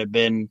he would have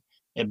been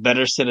a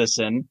better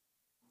citizen.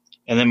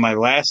 And then my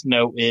last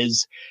note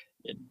is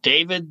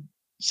David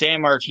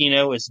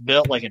Sammartino is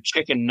built like a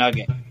chicken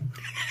nugget.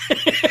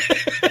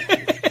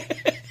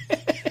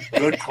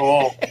 Good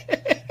call.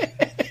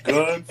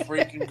 Good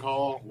freaking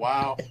call.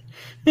 Wow.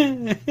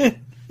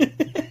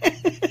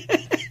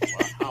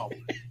 Wow.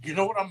 You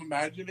know what I'm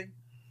imagining?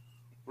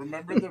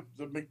 Remember the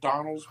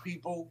McDonald's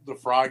people, the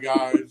fry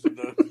guys, and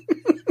the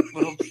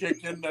little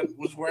chicken that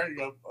was wearing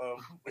a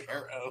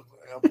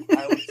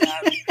pilot's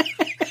hat?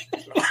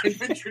 I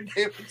picture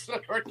David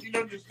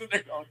Sammartino just sitting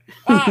there going,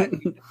 "Hi,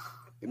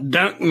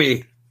 dunk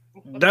me.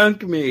 Welcome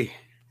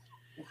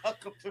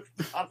to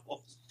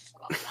McDonald's."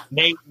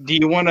 Nate, do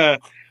you want to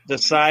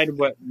decide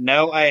what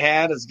note I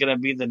had is going to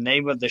be the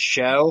name of the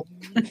show?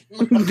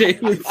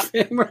 David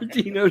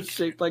Sammartino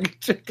shaped like a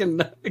chicken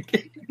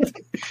nugget.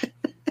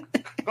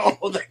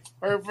 Oh, that's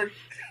perfect.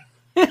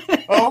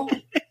 Oh,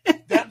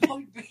 that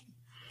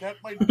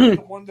might be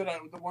the one that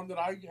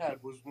I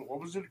had was, what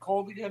was it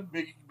called again?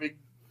 Big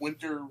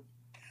winter.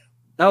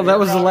 Oh, that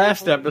was the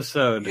last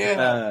episode.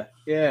 Yeah.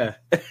 Yeah.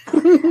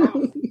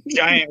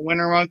 Giant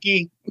winter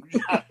monkey.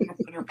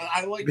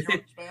 I like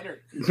yours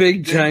better.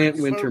 Big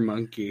giant winter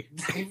monkey.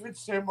 David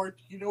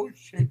Sammartino is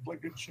shaped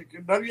like a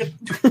chicken nugget.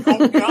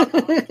 Oh God.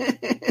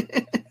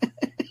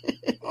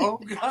 Oh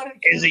God.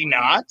 Is he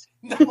not?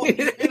 No, you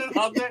hit it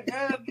on the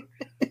head.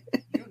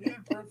 You hit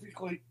it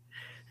perfectly.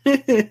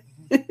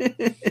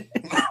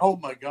 Oh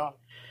my God.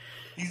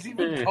 He's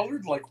even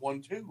colored like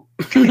one too.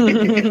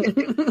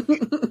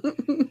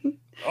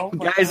 Oh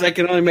my Guys, God. I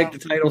can only make the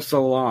title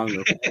so long.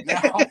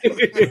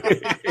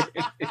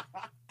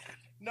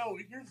 No,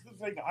 here's the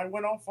thing. I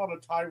went off on a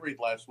tirade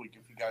last week,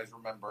 if you guys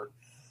remember,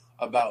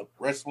 about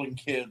wrestling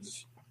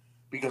kids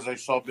because I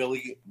saw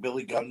Billy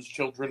Gunn's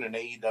children in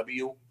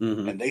AEW,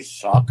 and they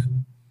suck.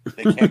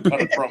 They can't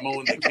cut a promo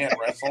and they can't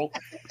wrestle.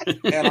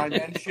 And I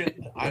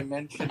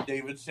mentioned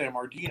David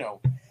Sammartino,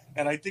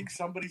 and I think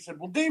somebody said,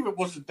 "Well, David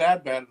wasn't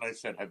that bad," and I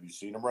said, "Have you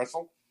seen him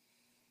wrestle?"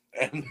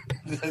 And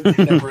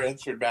they never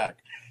answered back.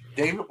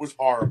 David was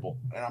horrible,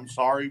 and I'm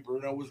sorry.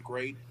 Bruno was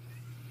great.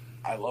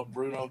 I love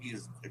Bruno.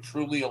 He's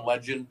truly a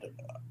legend,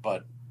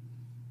 but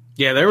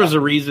yeah, there was a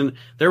reason.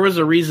 There was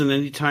a reason.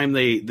 Anytime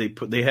they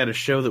had a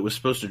show that was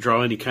supposed to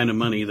draw any kind of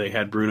money, they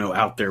had Bruno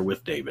out there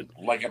with David,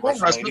 like at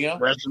WrestleMania.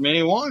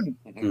 WrestleMania 1,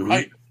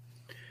 right?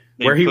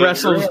 Where he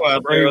wrestles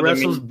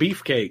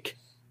Beefcake.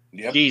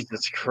 Yep.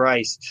 Jesus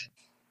Christ,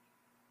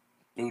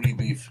 booty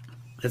beef.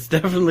 It's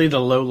definitely the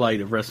low light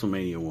of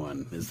WrestleMania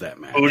 1. Is that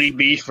match? booty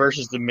beef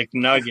versus the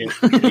McNugget.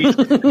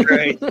 Jesus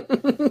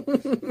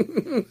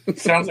Christ.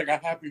 Sounds like a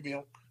Happy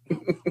Meal.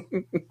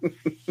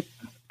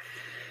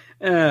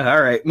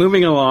 All right,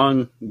 moving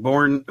along.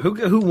 Bourne.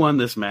 Who won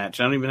this match?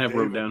 I don't even have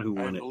wrote down who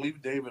won it. I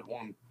believe David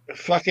won.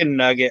 Fucking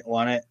Nugget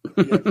won it.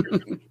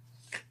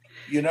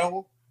 You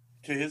know,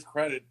 to his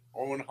credit,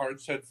 Owen Hart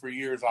said for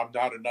years, "I'm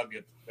not a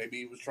Nugget." Maybe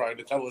he was trying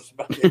to tell us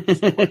about it.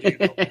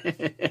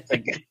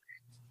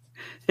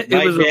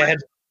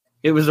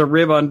 It was a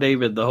rib on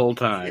David the whole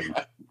time.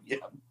 Yeah.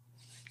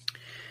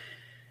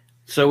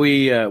 So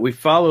we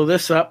follow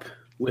this up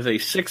with a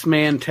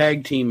 6-man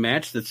tag team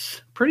match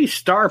that's pretty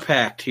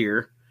star-packed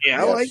here.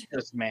 Yeah, I like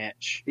this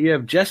match. You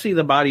have Jesse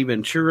the Body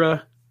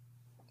Ventura,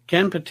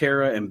 Ken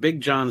Patera, and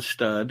Big John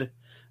Studd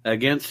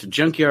against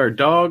Junkyard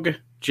Dog,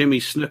 Jimmy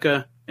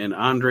Snuka, and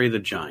Andre the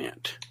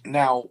Giant.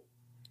 Now,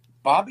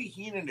 Bobby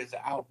Heenan is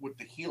out with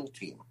the heel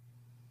team.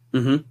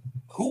 Mm-hmm.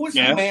 Who was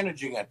he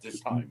managing at this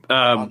time?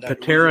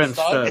 Patera and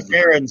Stud.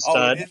 Patera and Stud.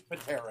 Oh, it is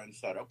Patera and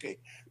Stud. Okay,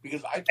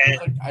 because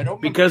I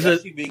don't remember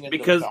Jesse being in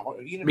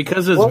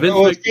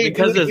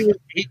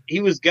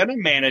he was gonna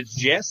manage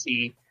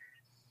Jesse,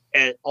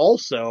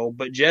 also,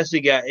 but Jesse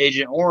got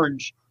Agent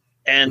Orange,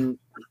 and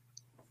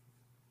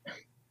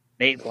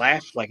Nate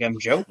laughed like I'm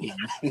joking.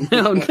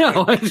 No,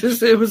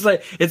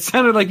 it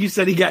sounded like you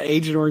said he got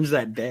Agent Orange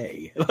that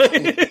day. No,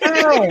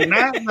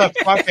 not the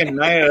fucking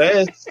night of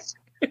this.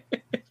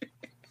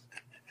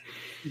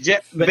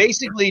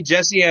 Basically,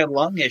 Jesse had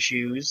lung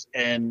issues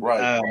and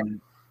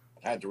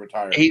had to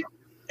retire.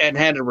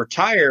 Had to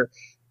retire,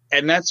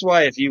 and that's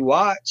why if you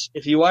watch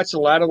a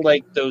lot of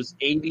like those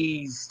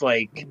 '80s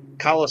like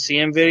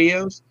Coliseum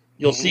videos,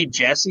 you'll see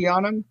Jesse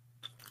on them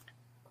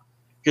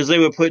because they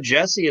would put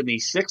Jesse in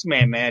these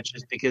 6-man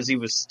matches because he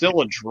was still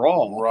a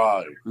draw.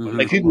 Right. Mm-hmm.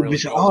 Like people would be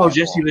saying, "Oh,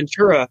 Jesse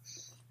Ventura,"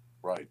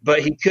 right?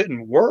 But he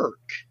couldn't work.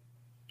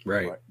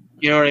 Right.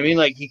 You know what I mean?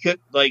 Like he could,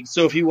 like,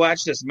 so if you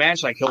watch this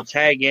match, like he'll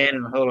tag in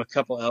and hold a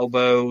couple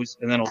elbows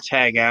and then he'll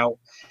tag out.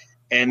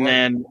 And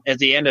then at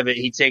the end of it,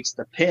 he takes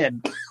the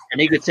pin,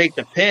 and he could take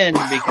the pin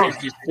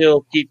because you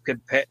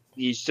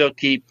still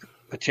keep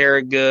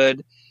Patera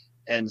good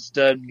and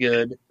Stud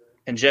good.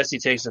 And Jesse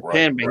takes the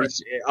pin, but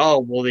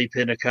will he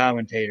pin a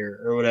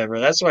commentator or whatever?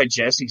 That's why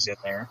Jesse's in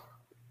there.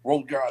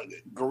 Well,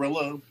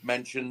 Gorilla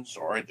mentions,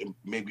 or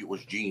maybe it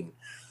was Gene,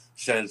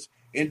 says,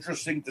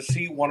 interesting to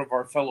see one of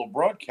our fellow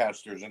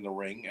broadcasters in the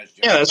ring.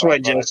 That's why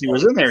Jesse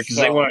was in there, because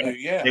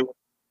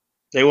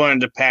they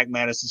wanted to pack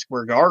Madison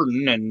Square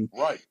Garden, and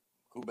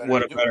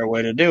what a better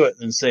way to do it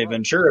than say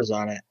Ventura's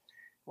on it.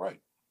 Right.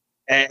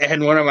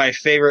 And one of my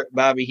favorite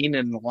Bobby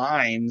Heenan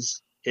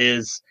lines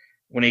is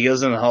when he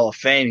goes in the Hall of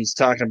Fame, he's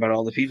talking about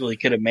all the people he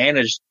could have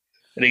managed,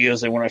 and he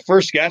goes, "And when I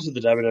first got to the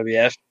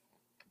WWF,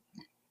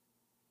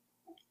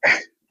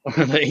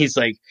 he's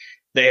like,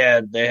 they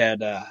had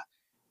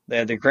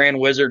the Grand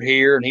Wizard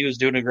here, and he was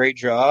doing a great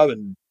job.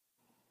 And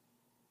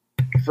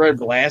Fred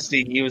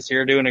Blasty, he was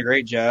here doing a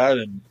great job.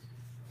 And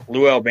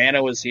Lou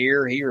Albano was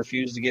here. He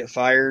refused to get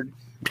fired."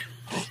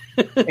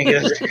 And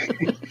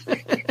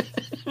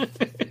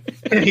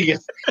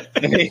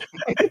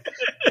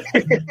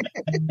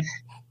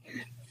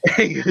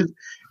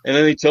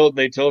then they told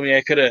me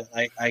I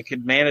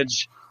could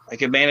manage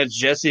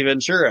Jesse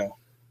Ventura.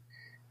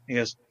 He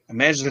goes,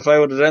 "Imagine if I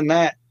would have done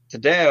that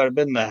today.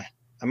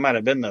 I might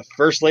have been the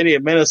first lady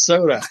of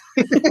Minnesota."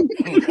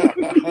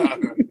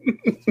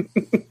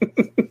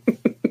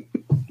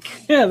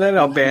 Yeah, that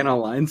Albano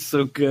line's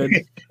so good.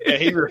 Yeah,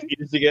 he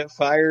refused to get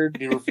fired.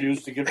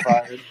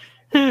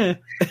 I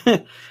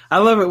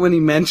love it when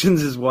he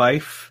mentions his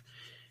wife,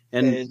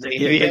 and they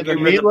give her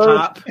the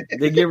pop.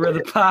 They give her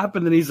the pop,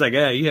 and then he's like,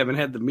 "You haven't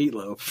had the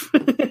meatloaf."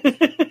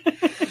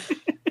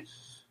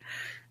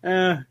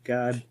 Oh,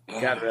 God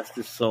rest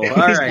his soul. All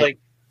right.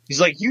 He's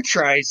like, "You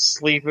try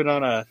sleeping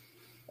on a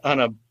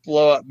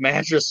blow up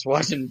mattress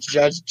watching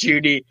Judge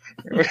Judy."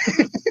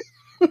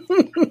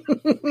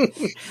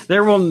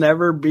 There will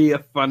never be a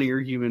funnier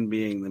human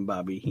being than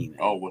Bobby Heenan.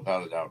 Oh,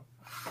 without a doubt.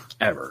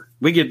 Ever.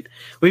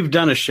 We've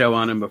done a show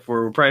on him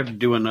before. We'll probably have to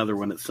do another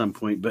one at some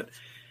point. But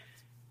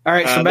all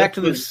right, so back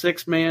to the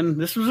 6-man.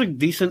 This was a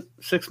decent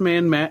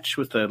 6-man match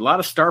with a lot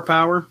of star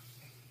power.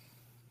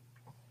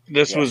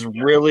 This was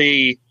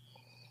really,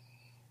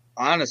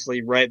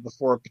 honestly, right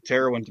before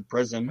Patera went to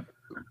prison.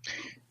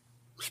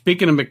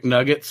 Speaking of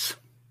McNuggets,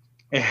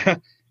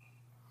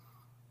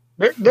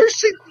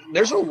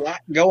 there's a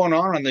lot going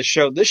on this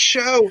show. This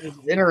show is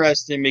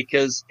interesting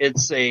because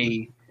it's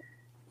I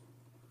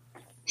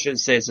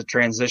shouldn't say it's a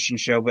transition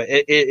show, but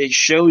it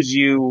shows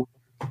you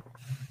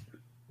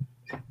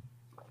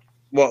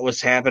what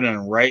was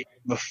happening right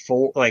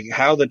before, like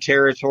how the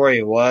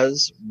territory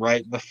was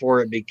right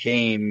before it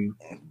became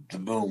the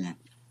boom.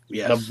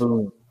 Yes. The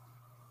boom.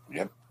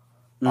 Yep.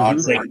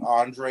 Mm-hmm.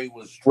 Andre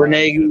was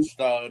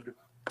Stud.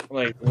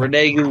 Like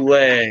Rene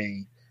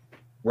Goulet,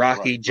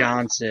 Rocky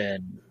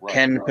Johnson,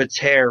 Ken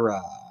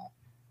Patera,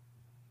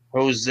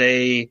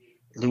 Jose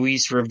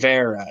Luis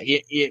Rivera.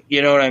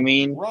 You know what I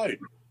mean? Right.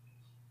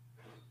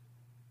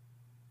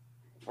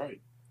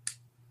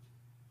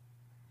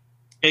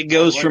 It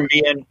goes from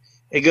being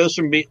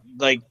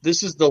like,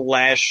 this is the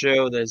last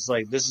show that's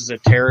like, this is a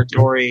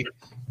territory,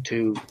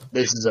 to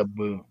this is a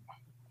boom.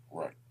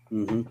 Right.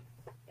 Mm-hmm.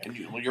 And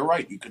you're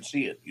right. You could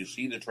see it. You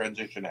see the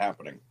transition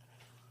happening.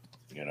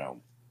 You know.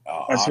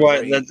 That's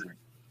why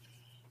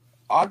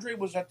Andre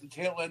was at the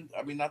tail end.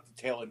 I mean, not the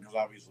tail end, because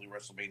obviously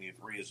WrestleMania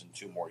 3 is in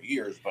 2 more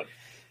years, but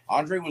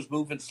Andre was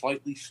moving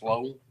slightly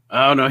slow.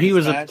 Oh no, he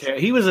was at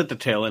the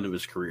tail end of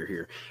his career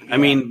here. Yeah. I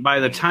mean, by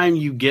the time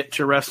you get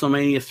to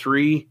WrestleMania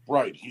 3,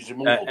 right, he's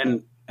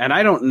immovable. And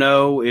I don't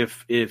know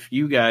if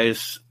you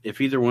guys, if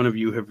either one of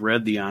you have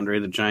read the Andre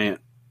the Giant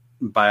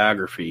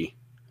biography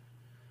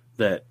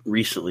that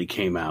recently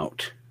came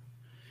out.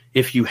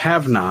 If you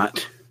have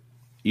not,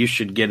 you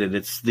should get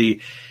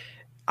it.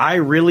 I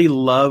really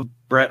love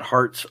Bret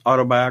Hart's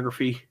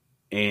autobiography,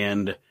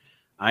 and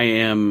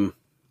I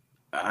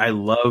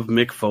love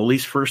Mick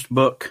Foley's first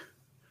book.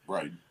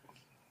 Right.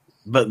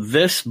 But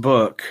this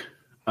book,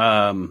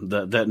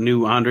 that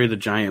new Andre the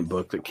Giant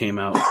book that came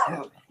out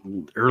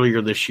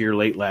earlier this year,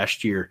 late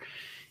last year,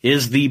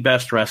 is the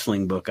best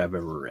wrestling book I've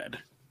ever read.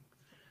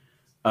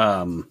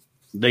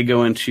 They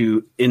go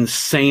into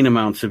insane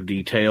amounts of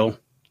detail,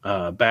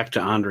 back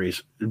to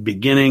Andre's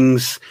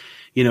beginnings,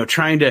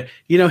 trying to,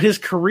 his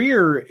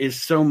career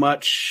is so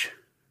much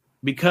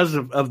because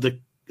of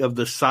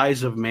the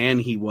size of man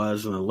he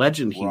was and the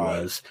legend he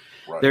was.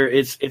 Right.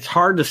 It's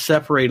hard to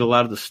separate a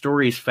lot of the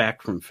stories,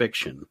 fact from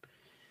fiction.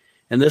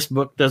 And this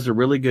book does a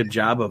really good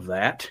job of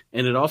that.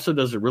 And it also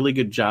does a really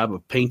good job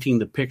of painting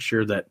the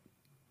picture that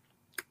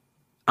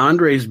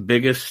Andre's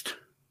biggest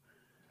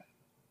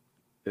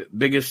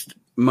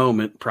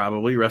moment,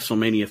 probably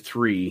WrestleMania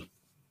 3,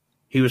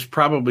 he was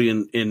probably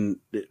in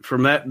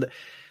from that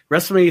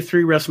WrestleMania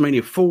 3,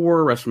 WrestleMania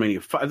 4,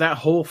 WrestleMania 5, that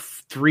whole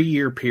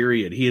 3-year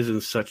period, he is in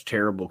such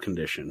terrible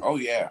condition. Oh,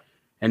 yeah.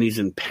 And he's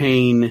in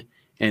pain.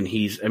 And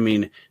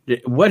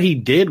what he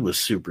did was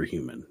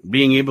superhuman.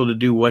 Being able to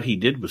do what he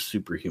did was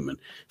superhuman.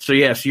 So,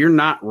 yes, you're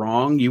not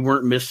wrong. You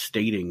weren't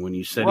misstating when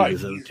you said he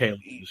was at the tail of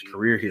his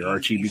career here,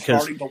 Archie,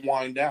 because starting to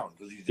wind down.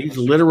 He's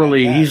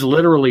literally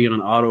on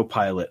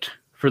autopilot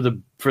for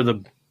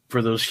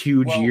those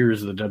huge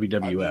years of the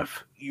WWF.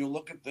 You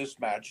look at this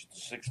match,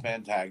 it's a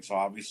 6-man tag, so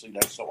obviously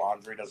that's so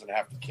Andre doesn't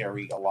have to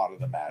carry a lot of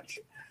the match.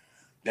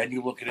 Then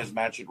you look at his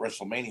match at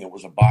WrestleMania, it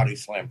was a body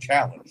slam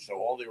challenge. So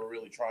all they were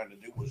really trying to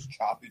do was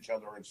chop each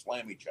other and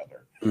slam each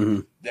other. Mm-hmm.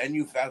 Then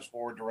you fast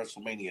forward to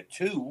WrestleMania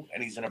 2,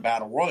 and he's in a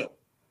battle royal,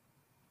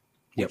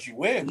 which he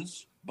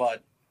wins,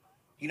 but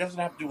he doesn't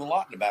have to do a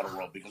lot in a battle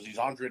royal because he's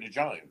Andre the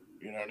Giant.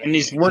 You know what I mean? And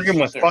he's working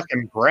with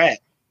fucking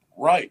Brett.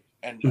 Right,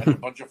 and a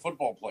bunch of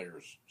football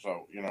players.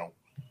 So,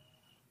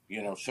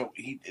 so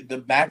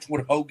the match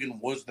with Hogan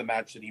was the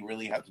match that he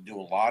really had to do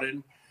a lot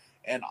in.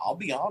 And I'll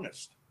be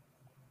honest.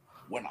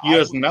 He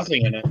has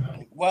nothing in it.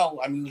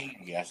 Well, I mean,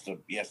 he has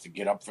to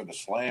get up for the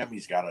slam.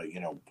 He's got to,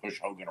 push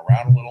Hogan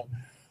around a little.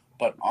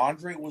 But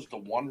Andre was the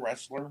one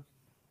wrestler,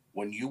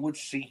 when you would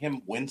see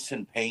him wince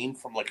in pain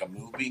from like a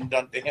move being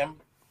done to him,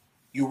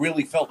 you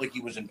really felt like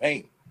he was in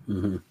pain.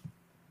 Mm-hmm.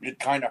 It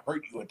kind of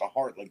hurt you at the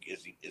heart. Like,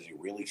 is he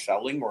really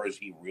selling or is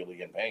he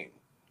really in pain?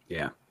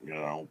 Yeah.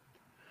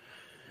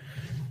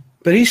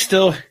 But he's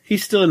still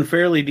in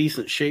fairly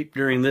decent shape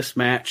during this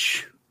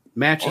match.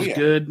 Match is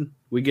good.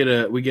 We get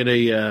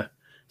a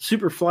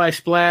Superfly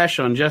splash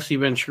on Jesse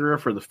Ventura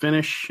for the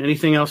finish.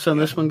 Anything else on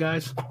this one,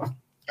 guys?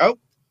 Oh,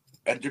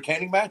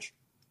 entertaining match.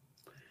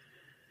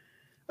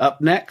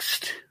 Up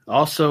next,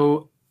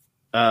 also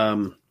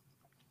coming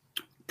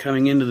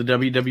into the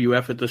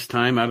WWF at this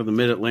time out of the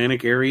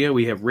Mid-Atlantic area,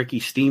 we have Ricky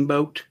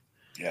Steamboat.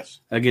 Yes.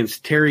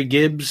 Against Terry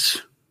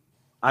Gibbs.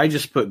 I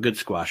just put good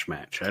squash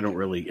match. There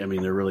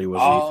really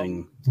wasn't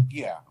anything.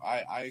 Yeah,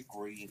 I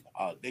agree.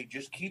 They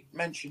just keep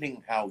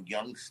mentioning how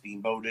young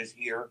Steamboat is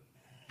here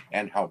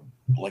and how,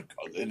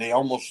 they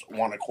almost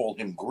want to call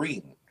him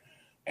green.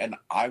 And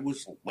I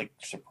was,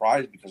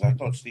 surprised because I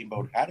thought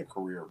Steamboat had a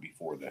career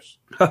before this.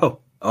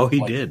 Oh,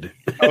 he did.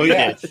 Oh,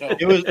 yeah. So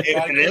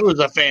it was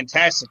a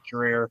fantastic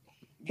career.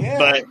 Yeah.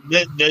 But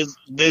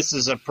this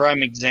is a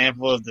prime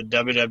example of the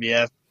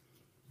WWF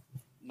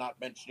not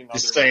mentioning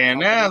just saying,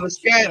 this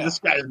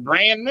guy's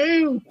brand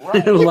new.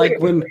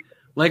 Right.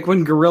 like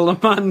when Gorilla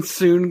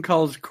Monsoon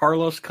calls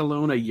Carlos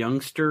Colon a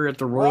youngster at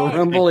the Royal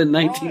Rumble in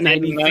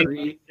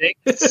 1993.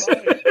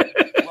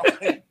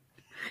 Right.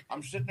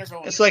 I'm sitting there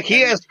going, it's like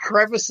he has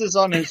crevices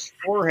on his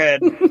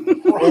forehead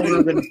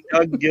older than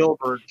Doug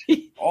Gilbert.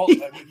 He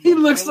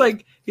looks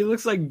like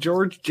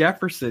George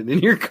Jefferson,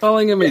 and you're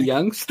calling him a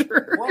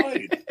youngster.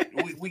 Right.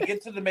 We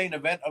get to the main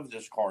event of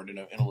this card in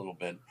a little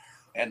bit.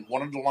 And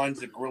one of the lines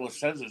that Gorilla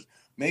says is,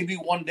 maybe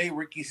one day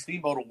Ricky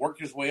Steamboat will work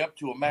his way up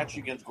to a match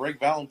against Greg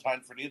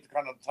Valentine for the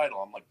Intercontinental title.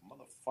 I'm like,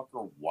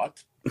 motherfucker,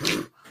 what?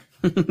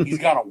 He's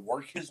got to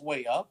work his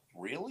way up?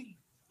 Really?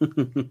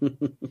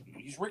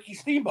 He's Ricky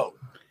Steamboat.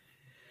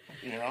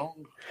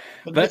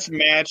 But this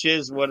match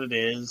is what it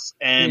is.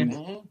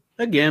 And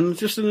again,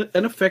 just an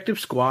effective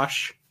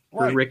squash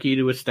for Ricky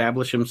to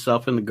establish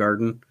himself in the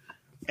Garden.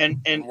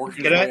 And work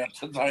his way up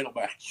to the title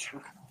match.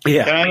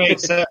 Yeah.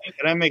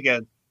 Can I make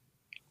a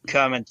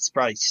comment that's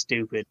probably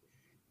stupid,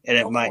 and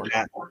it might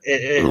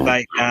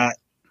not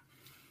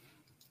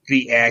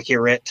be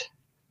accurate,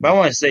 but I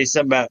want to say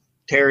something about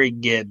Terry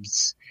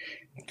Gibbs.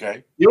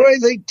 Okay. The only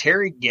thing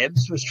Terry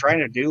Gibbs was trying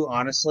to do,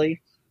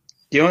 honestly,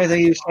 the only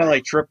thing he was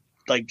trying to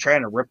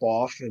trying to rip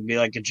off and be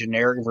like a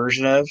generic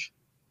version of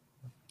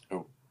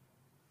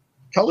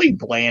Tully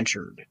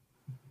Blanchard.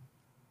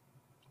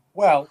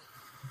 Well,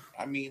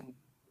 I mean,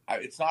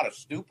 it's not a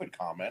stupid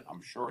comment.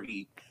 I'm sure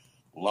he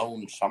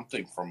loaned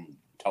something from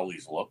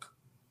Tully's look.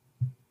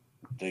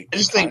 They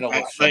kind of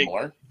look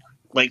similar.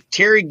 Like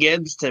Terry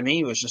Gibbs to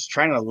me was just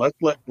trying to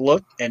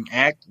look and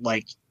act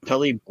like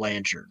Tully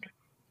Blanchard.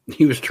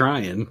 He was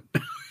trying.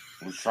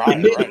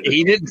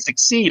 He didn't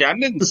succeed. I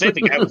didn't say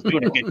the guy was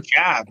doing a good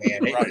job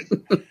at it.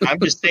 Right. I'm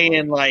just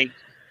saying,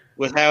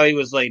 with how he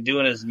was like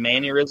doing his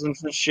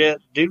mannerisms and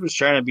shit. Dude was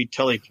trying to be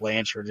Tully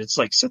Blanchard. It's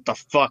like, sit the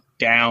fuck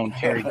down,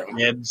 Terry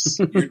Gibbs.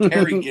 You're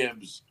Terry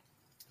Gibbs.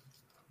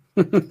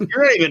 You're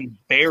not even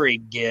Barry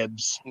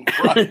Gibbs.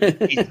 Right.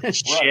 Piece of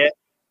shit.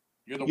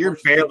 You're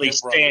barely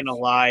staying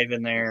alive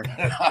in there.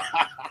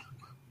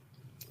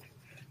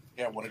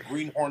 Yeah, when a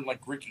greenhorn like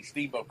Ricky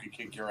Steamboat could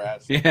kick your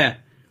ass. Yeah.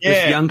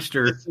 This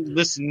youngster.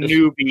 This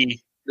newbie.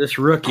 This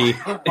rookie.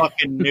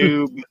 Fucking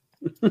noob.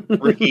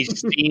 Ricky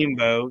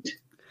Steamboat.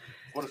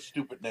 What a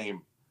stupid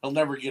name. He'll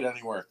never get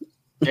anywhere.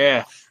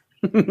 Yeah.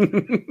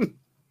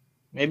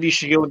 Maybe you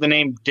should go with the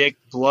name Dick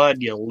Blood,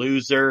 you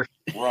loser.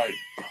 Right.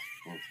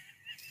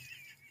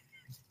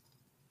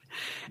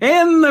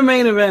 And the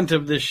main event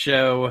of this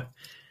show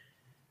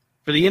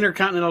for the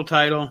Intercontinental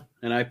title,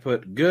 and I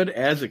put good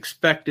as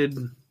expected,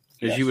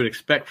 as you would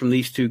expect from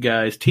these two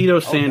guys. Tito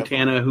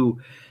Santana,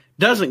 who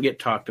doesn't get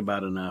talked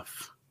about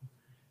enough.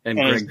 And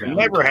Greg Valentine.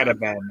 Never had a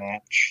bad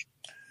match.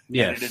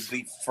 Yes. And it is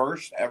the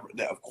first ever,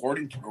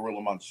 according to Gorilla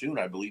Monsoon,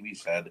 I believe he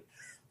said,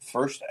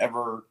 first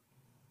ever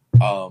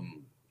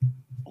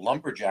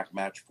lumberjack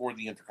match for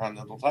the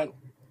Intercontinental title.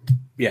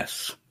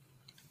 Yes.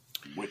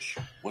 Which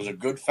was a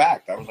good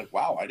fact. I was like,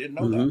 wow, I didn't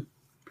know that.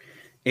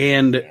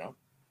 And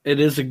it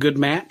is a good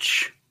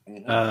match.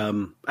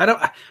 Mm-hmm. I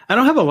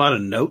don't have a lot of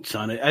notes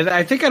on it.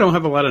 I think I don't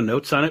have a lot of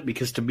notes on it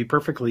because, to be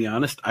perfectly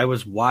honest, I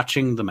was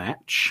watching the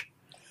match.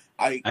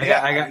 I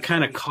got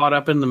kind of caught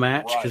up in the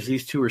match because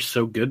these two are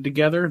so good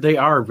together. They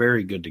are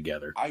very good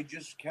together. I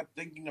just kept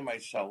thinking to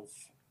myself,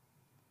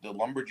 the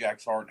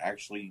Lumberjacks aren't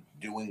actually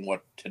doing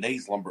what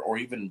today's or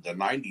even the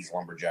 90s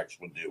Lumberjacks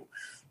would do.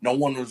 No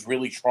one was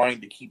really trying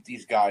to keep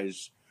these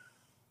guys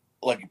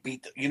like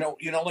beat.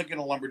 Like in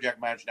a Lumberjack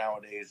match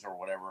nowadays or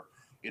whatever,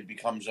 it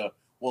becomes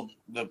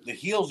the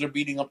heels are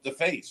beating up the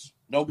face.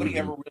 Nobody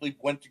ever really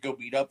went to go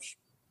beat up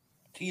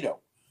Tito.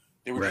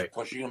 They were just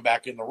pushing him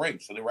back in the ring.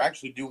 So they were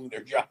actually doing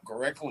their job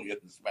correctly in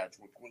this match,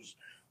 which was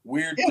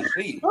weird to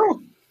see.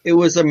 Oh, it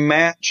was a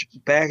match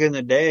back in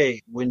the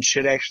day when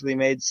shit actually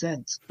made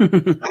sense.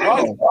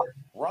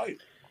 Right.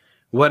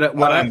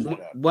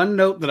 One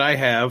note that I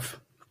have,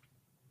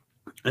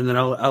 and then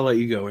I'll let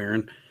you go,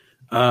 Aaron.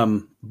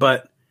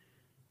 But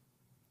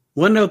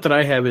one note that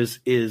I have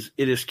is it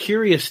is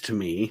curious to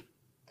me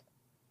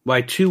why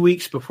 2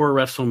 weeks before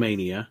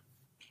WrestleMania,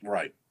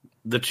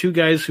 the two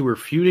guys who were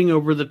feuding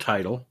over the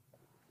title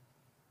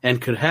and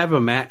could have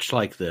a match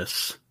like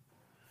this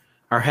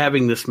are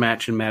having this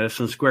match in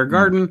Madison Square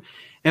Garden,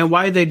 and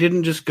why they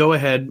didn't just go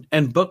ahead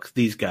and book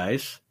these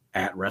guys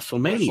at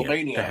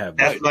WrestleMania to have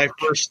That's my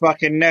first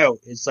fucking note.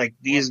 It's like,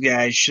 these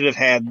guys should have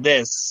had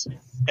this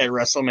at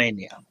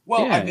WrestleMania.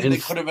 Well, I mean, they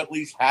could have at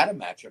least had a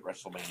match at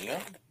WrestleMania.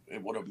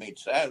 It would have made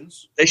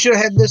sense. They should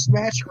have had this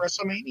match at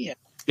WrestleMania.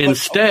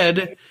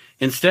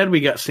 Instead, we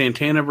got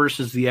Santana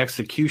versus the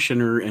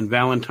Executioner and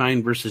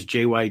Valentine versus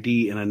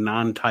JYD in a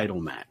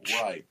non-title match.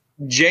 Right.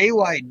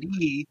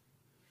 JYD,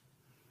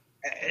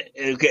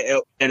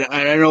 okay, and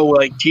I know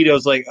like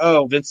Tito's like,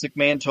 oh, Vince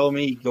McMahon told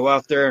me go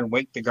out there and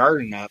wake the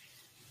garden up.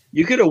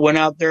 You could have went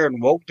out there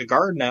and woke the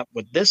garden up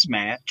with this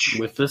match.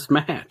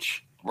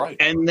 Right.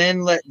 And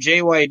then let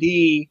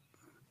JYD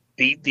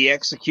beat the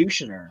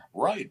Executioner.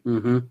 Right.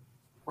 Mm-hmm.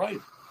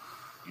 Right.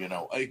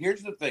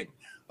 Here's the thing.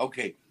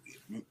 Okay,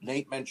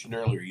 Nate mentioned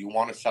earlier, you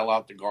want to sell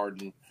out the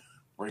garden,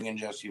 bring in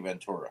Jesse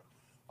Ventura.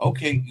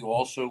 Okay, you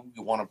want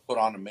to put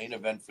on a main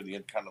event for the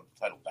Intercontinental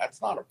title.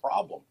 That's not a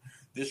problem.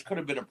 This could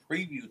have been a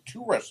preview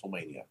to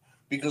WrestleMania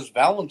because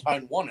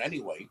Valentine won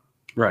anyway.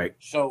 Right.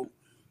 So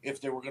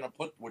if they were going to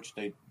put, which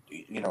they,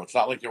 it's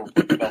not like they were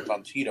putting the belt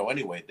on Tito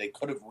anyway. They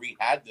could have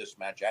re-had this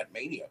match at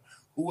Mania.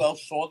 Who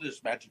else saw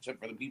this match except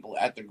for the people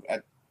at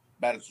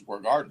Madison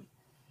Square Garden?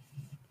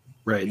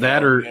 Right.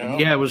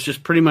 It was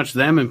just pretty much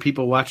them and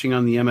people watching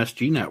on the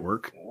MSG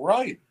network.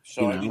 Right.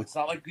 So, I mean, it's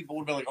not like people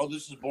would be like, oh,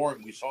 this is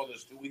boring. We saw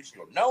this 2 weeks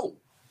ago. No.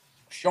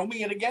 Show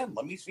me it again.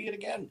 Let me see it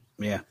again.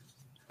 Yeah.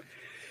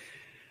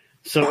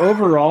 So,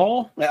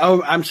 overall,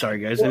 I'm sorry,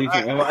 guys.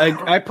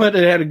 I put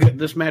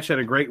this match had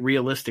a great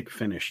realistic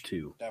finish,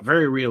 too. Definitely.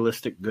 Very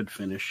realistic, good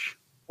finish.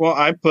 Well,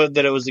 I put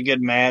that it was a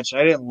good match.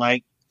 I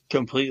didn't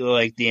completely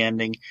like the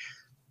ending.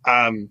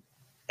 And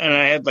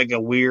I had like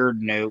a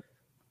weird note.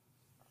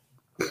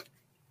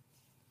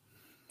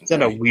 It's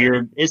not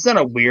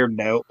a weird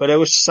note, but it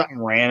was something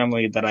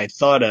randomly that I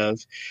thought of.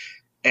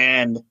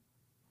 And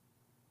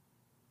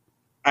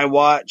I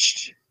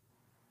watched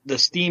the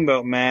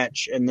Steamboat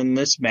match and then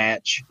this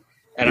match,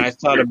 and I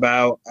thought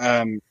about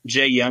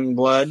Jay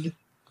Youngblood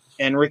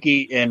and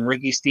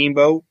Ricky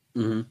Steamboat.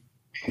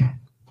 Mm-hmm.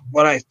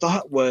 What I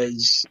thought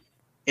was,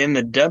 in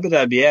the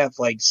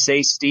WWF,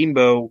 say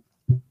Steamboat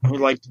would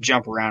like to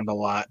jump around a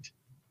lot.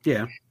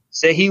 Yeah.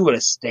 Say he would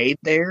have stayed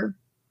there.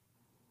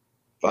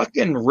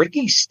 Fucking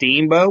Ricky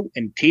Steamboat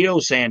and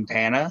Tito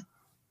Santana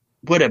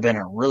would have been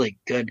a really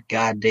good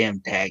goddamn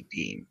tag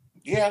team.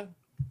 Yeah.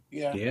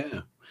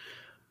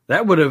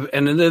 That would have,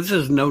 and this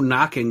is no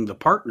knocking the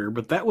partner,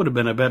 but that would have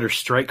been a better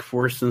strike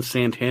force than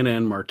Santana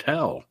and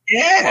Martel.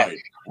 Yeah.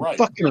 Right.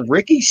 Fucking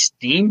Ricky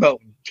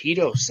Steamboat and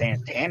Tito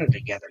Santana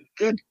together.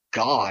 Good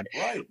God.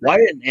 Right. Why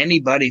didn't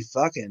anybody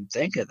fucking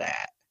think of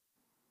that?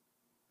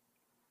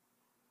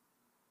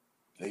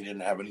 They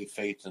didn't have any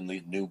faith in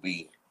the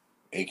newbie,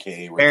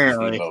 a.k.a. Ricky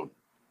Apparently. Steamboat.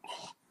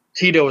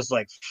 Tito was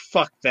like,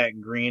 fuck that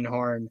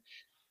greenhorn.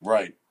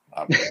 Right.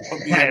 Put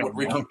me in with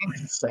Ricky.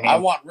 I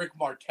want Rick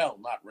Martel,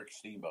 not Rick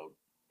Steamboat.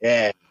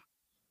 Yeah.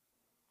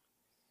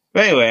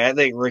 But anyway, I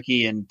think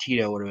Ricky and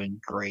Tito would have been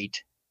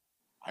great.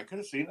 I could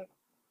have seen it.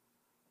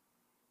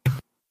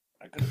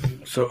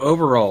 So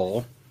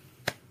overall,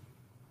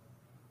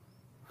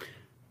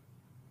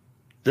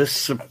 this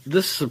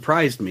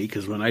surprised me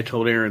because when I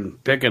told Aaron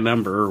pick a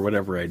number or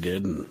whatever I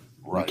did, and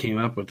we came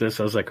up with this,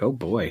 I was like, oh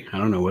boy, I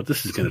don't know what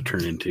this is going to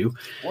turn into.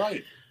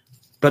 Right.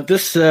 But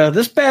this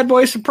bad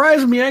boy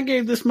surprised me. I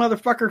gave this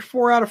motherfucker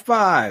 4 out of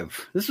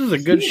 5. This was a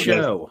good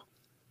show.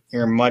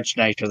 You're much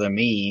nicer than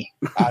me.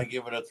 I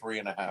give it a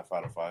 3.5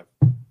 out of 5.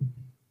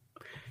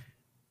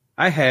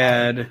 I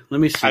had, let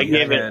me see. I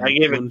gave it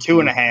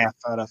 2.5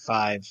 out of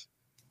 5.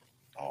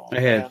 Oh,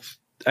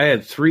 I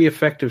had 3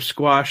 effective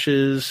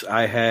squashes.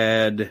 I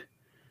had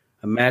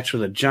a match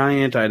with a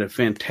giant. I had a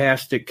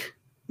fantastic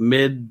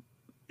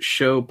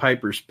mid-show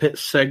Piper's Pit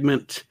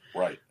segment.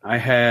 Right. I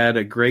had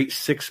a great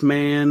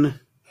 6-man.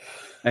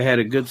 I had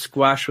a good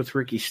squash with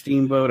Ricky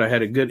Steamboat. I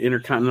had a good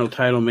Intercontinental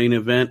title main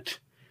event.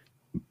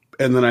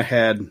 And then I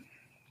had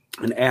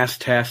an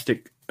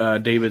ass-tastic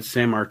David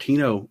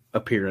Sammartino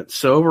appearance.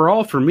 So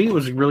overall, for me, it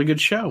was a really good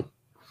show.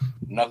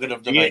 Nugget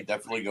of the night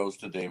definitely goes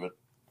to David.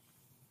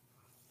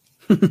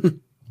 I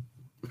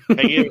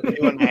gave it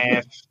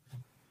 2.5.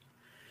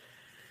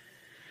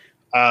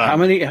 How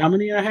many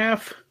and a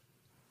half?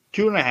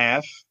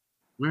 2.5.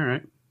 All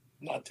right.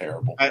 Not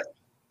terrible.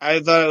 I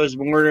thought it was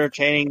more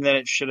entertaining than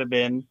it should have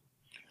been.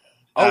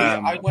 Oh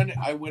yeah,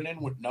 I went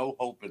in with no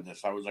hope in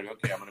this. I was like,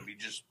 okay, I'm gonna be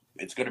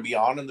it's gonna be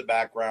on in the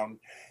background,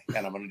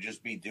 and I'm gonna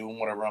just be doing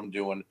whatever I'm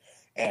doing.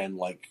 And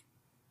like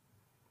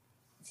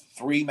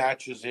 3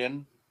 matches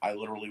in, I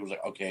literally was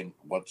like, okay,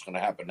 what's gonna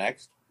happen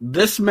next?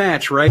 This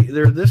match right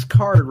there, this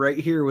card right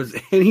here was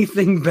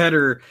anything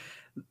better.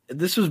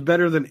 This was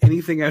better than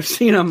anything I've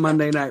seen on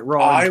Monday Night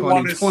Raw in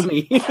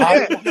 2020.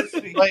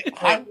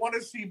 I want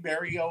to see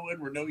Mario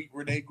and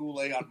Renee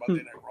Goulet on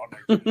Monday Night Raw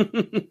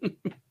next week.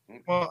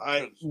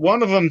 Well,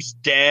 one of them's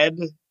dead,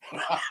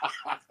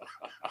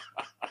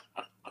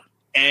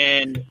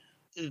 and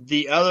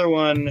the other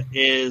one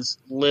is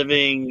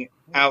living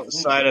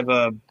outside of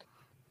a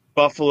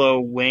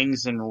Buffalo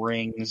Wings and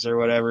Rings or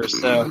whatever,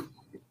 so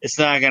it's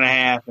not going to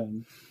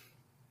happen.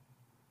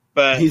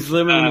 But he's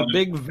living in a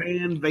big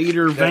Van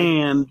Vader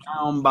van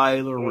down by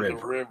the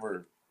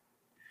river.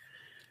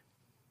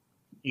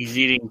 He's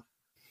eating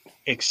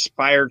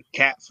expired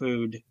cat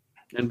food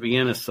and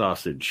Vienna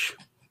sausage.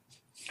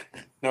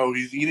 No,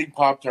 he's eating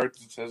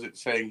Pop-Tarts and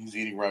saying he's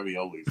eating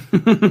raviolis.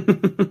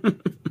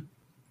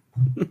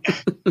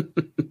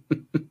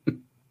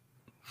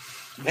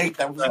 Nate,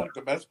 that was like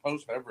the best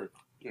post ever,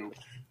 too.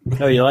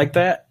 Oh, you like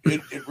that?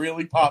 It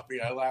really popped me.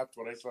 I laughed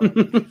when I saw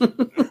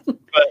it.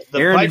 But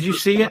Aaron, did you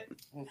see it?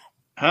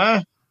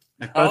 Huh?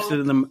 I posted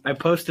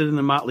in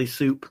the Motley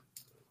Soup.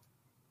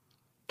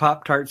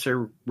 Pop-Tarts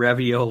are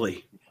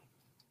ravioli.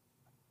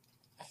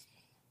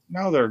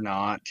 No, they're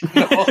not.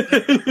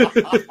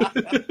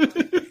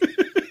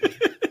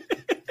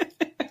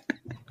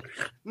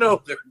 No,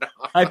 they're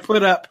not. I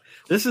put up.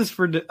 This is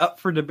up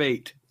for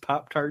debate.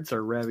 Pop-Tarts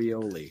are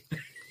ravioli.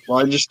 Well,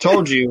 I just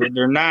told you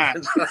they're not.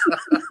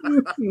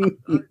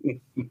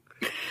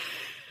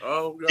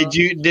 Oh, God.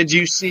 Did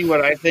you see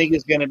what I think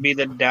is going to be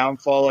the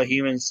downfall of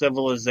human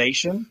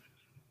civilization?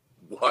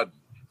 What?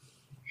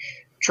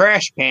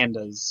 Trash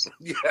pandas.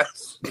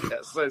 Yes,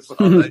 I saw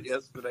that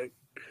yesterday.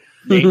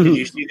 Nate, did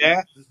you see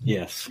that?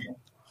 Yes.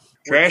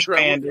 Trash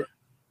panda.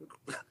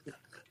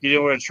 You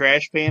know what a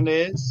trash panda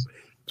is?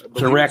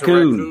 It's a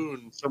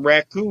raccoon. It's a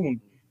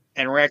raccoon.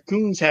 And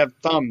raccoons have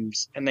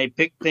thumbs, and they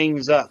pick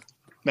things up.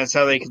 That's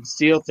how they can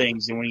steal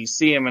things. And when you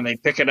see them and they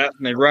pick it up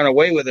and they run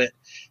away with it,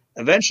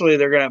 eventually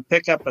they're going to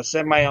pick up a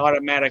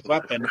semi-automatic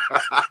weapon,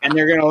 and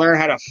they're going to learn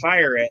how to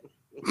fire it.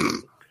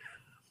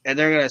 And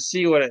they're going to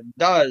see what it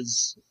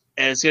does,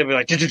 and it's going to be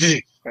like,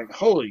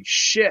 holy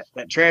shit.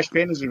 That trash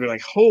panda's going to be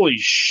like, holy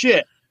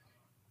shit.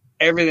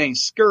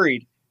 Everything's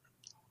scurried.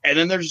 And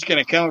then they're just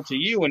going to come up to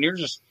you, and you're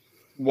just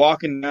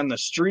walking down the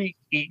street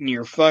eating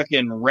your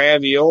fucking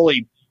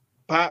ravioli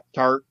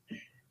Pop-Tart,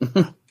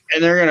 and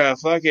they're going to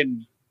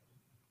fucking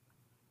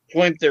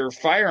point their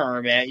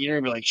firearm at you, and you're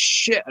going to be like,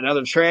 shit,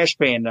 another trash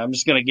panda. I'm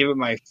just going to give it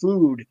my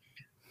food.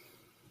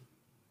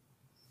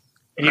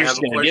 And you're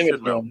just going to give it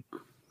to them.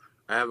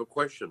 I have a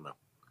question, though.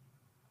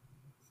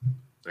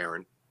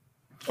 Aaron.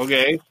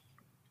 Okay.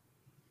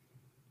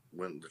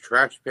 When the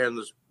trash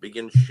pandas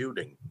begin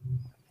shooting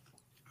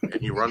and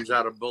he runs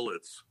out of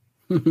bullets,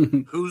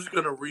 who's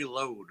going to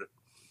reload?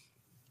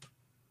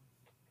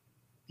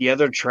 The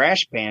other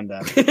trash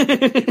panda.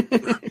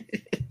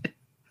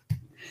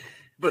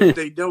 But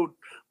they don't.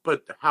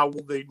 But how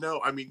will they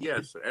know? I mean,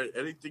 yes,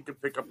 anything can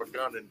pick up a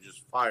gun and just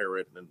fire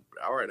it. And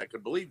all right, I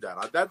can believe that.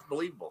 That's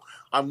believable.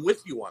 I'm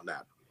with you on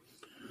that.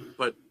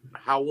 But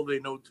how will they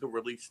know to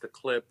release the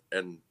clip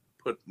and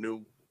put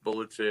new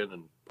bullets in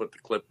and put the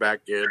clip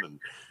back in and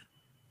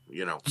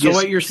So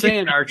what you're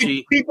saying,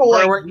 Archie?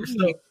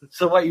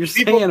 So what you're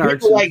saying, Archie?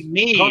 People like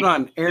me, hold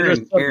on,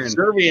 Aaron.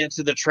 Subservient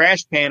to the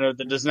trash panda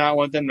that does not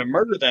want them to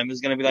murder them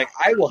is going to be like,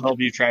 I will help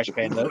you, trash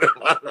panda.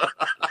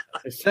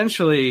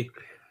 Essentially,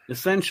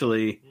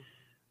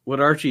 what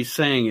Archie's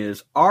saying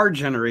is our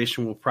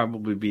generation will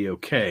probably be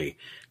okay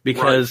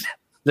because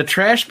the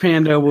trash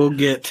panda will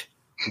get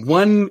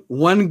one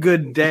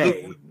good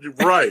day.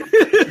 Right.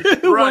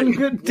 One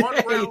good day.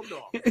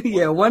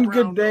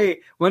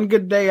 One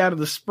good day out of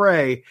the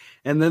spray,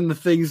 and then the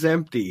thing's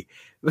empty.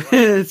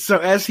 So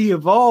as he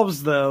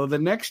evolves, though, the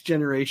next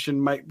generation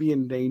might be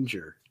in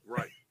danger.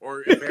 Right.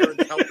 Or if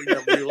Aaron's helping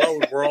them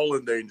reload, we're all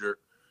in danger.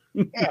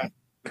 Yeah.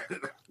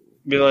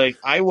 Be like,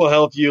 I will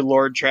help you,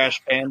 Lord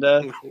Trash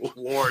Panda.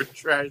 Lord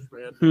Trash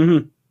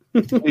Panda.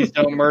 Please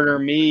don't murder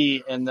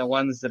me and the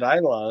ones that I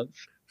love.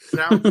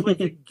 Sounds like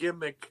a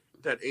gimmick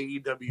that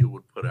AEW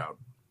would put out.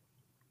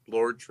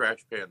 Lord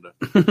Trash Panda.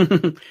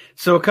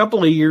 So a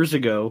couple of years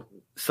ago,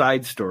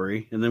 side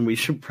story, and then we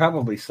should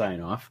probably sign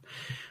off.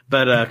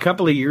 But a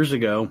couple of years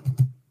ago,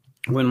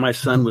 when my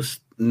son was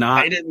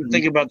not... I didn't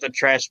think about the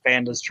trash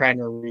pandas trying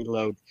to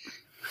reload.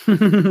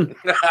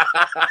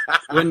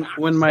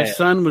 when my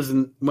son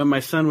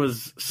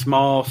was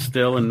small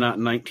still and not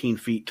 19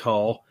 feet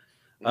tall,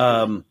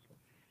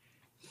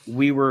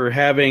 we were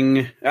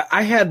having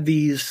I had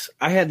these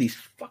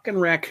fucking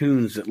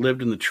raccoons that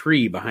lived in the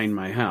tree behind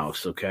my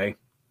house, okay?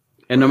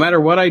 And no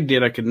matter what I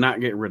did, I could not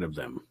get rid of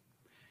them.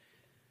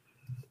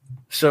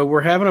 So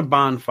we're having a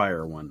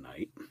bonfire one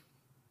night.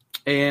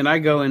 And I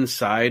go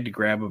inside to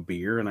grab a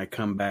beer, and I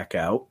come back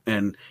out.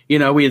 And,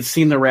 we had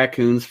seen the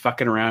raccoons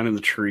fucking around in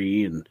the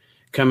tree and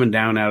coming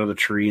down out of the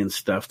tree and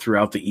stuff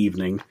throughout the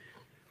evening.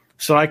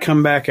 So I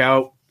come back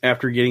out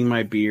after getting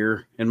my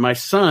beer, and my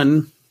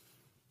son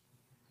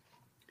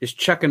is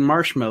chucking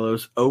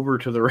marshmallows over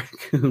to the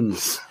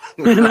raccoons.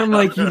 And I'm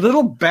like, you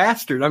little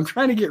bastard, I'm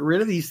trying to get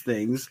rid of these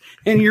things,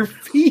 and you're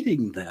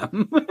feeding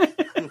them.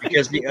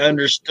 Because he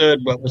understood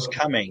what was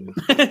coming.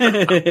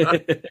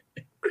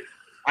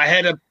 I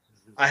had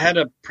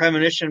a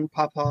premonition,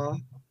 Papa.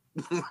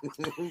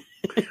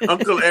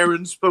 Uncle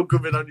Aaron spoke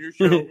of it on your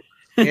show.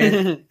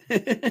 Yeah.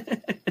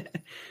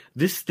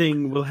 This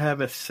thing will have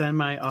a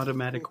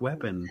semi-automatic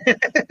weapon.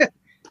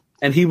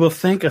 And he will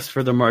thank us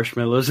for the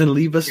marshmallows and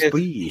leave us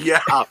be.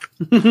 Yeah.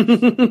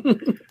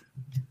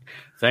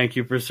 Thank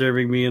you for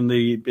serving me in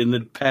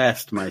the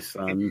past, my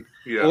son.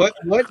 Yeah.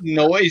 What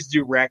noise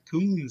do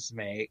raccoons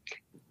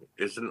make?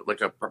 Isn't it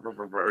like a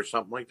or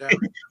something like that?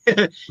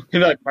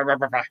 Like,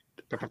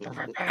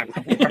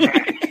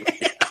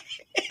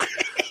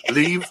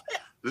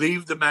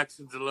 leave the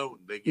Maxons alone.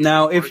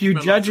 Now, if you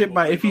judge it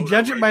by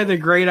the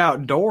great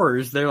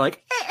outdoors, they're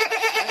like,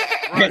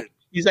 right.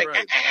 He's like,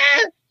 right.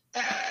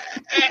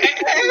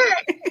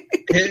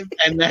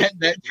 And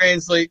that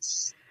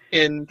translates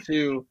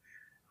into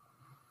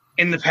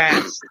in the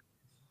past,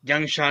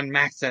 young Sean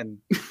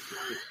Maxon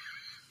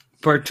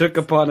partook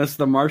upon us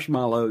the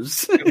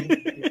marshmallows.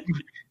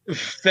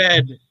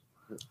 Fed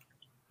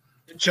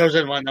the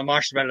chosen one the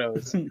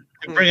marshmallows to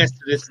bring us to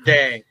this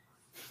day.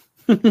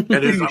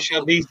 And You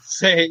shall be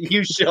spared.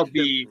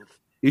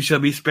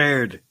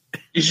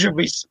 You shall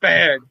be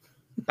spared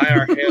by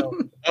our hail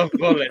of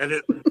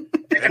bullets.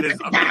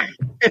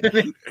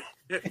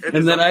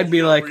 And then I'd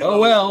be like, oh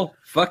well,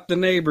 fuck the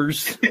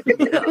neighbors.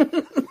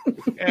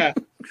 Yeah.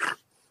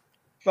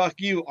 Fuck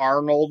you,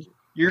 Arnold.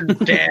 You're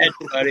dead,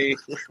 buddy.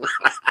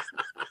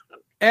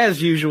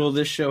 As usual,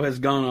 this show has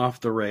gone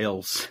off the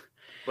rails.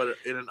 But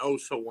in an oh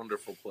so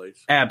wonderful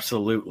place.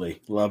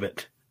 Absolutely. Love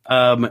it.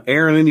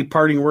 Aaron, any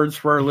parting words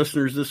for our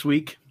listeners this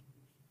week?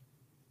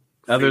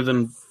 Other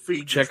than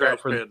check out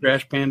for the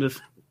Trash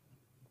Pandas?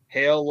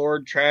 Hail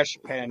Lord Trash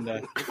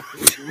Panda.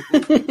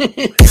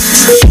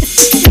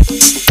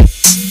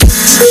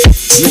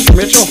 Mr.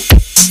 Mitchell?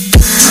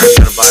 I'm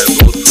going to buy a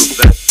bulletproof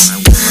vest and I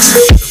will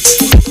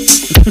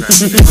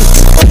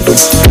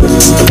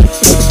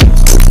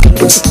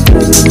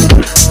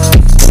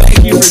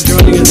Thank you for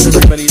joining us,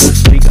 everybody,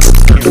 this week on the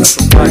Campus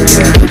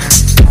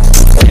Podcast.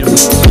 And we will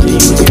see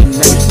you again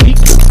next week.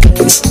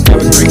 Have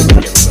a great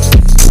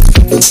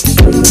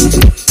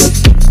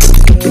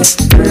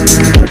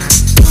weekend.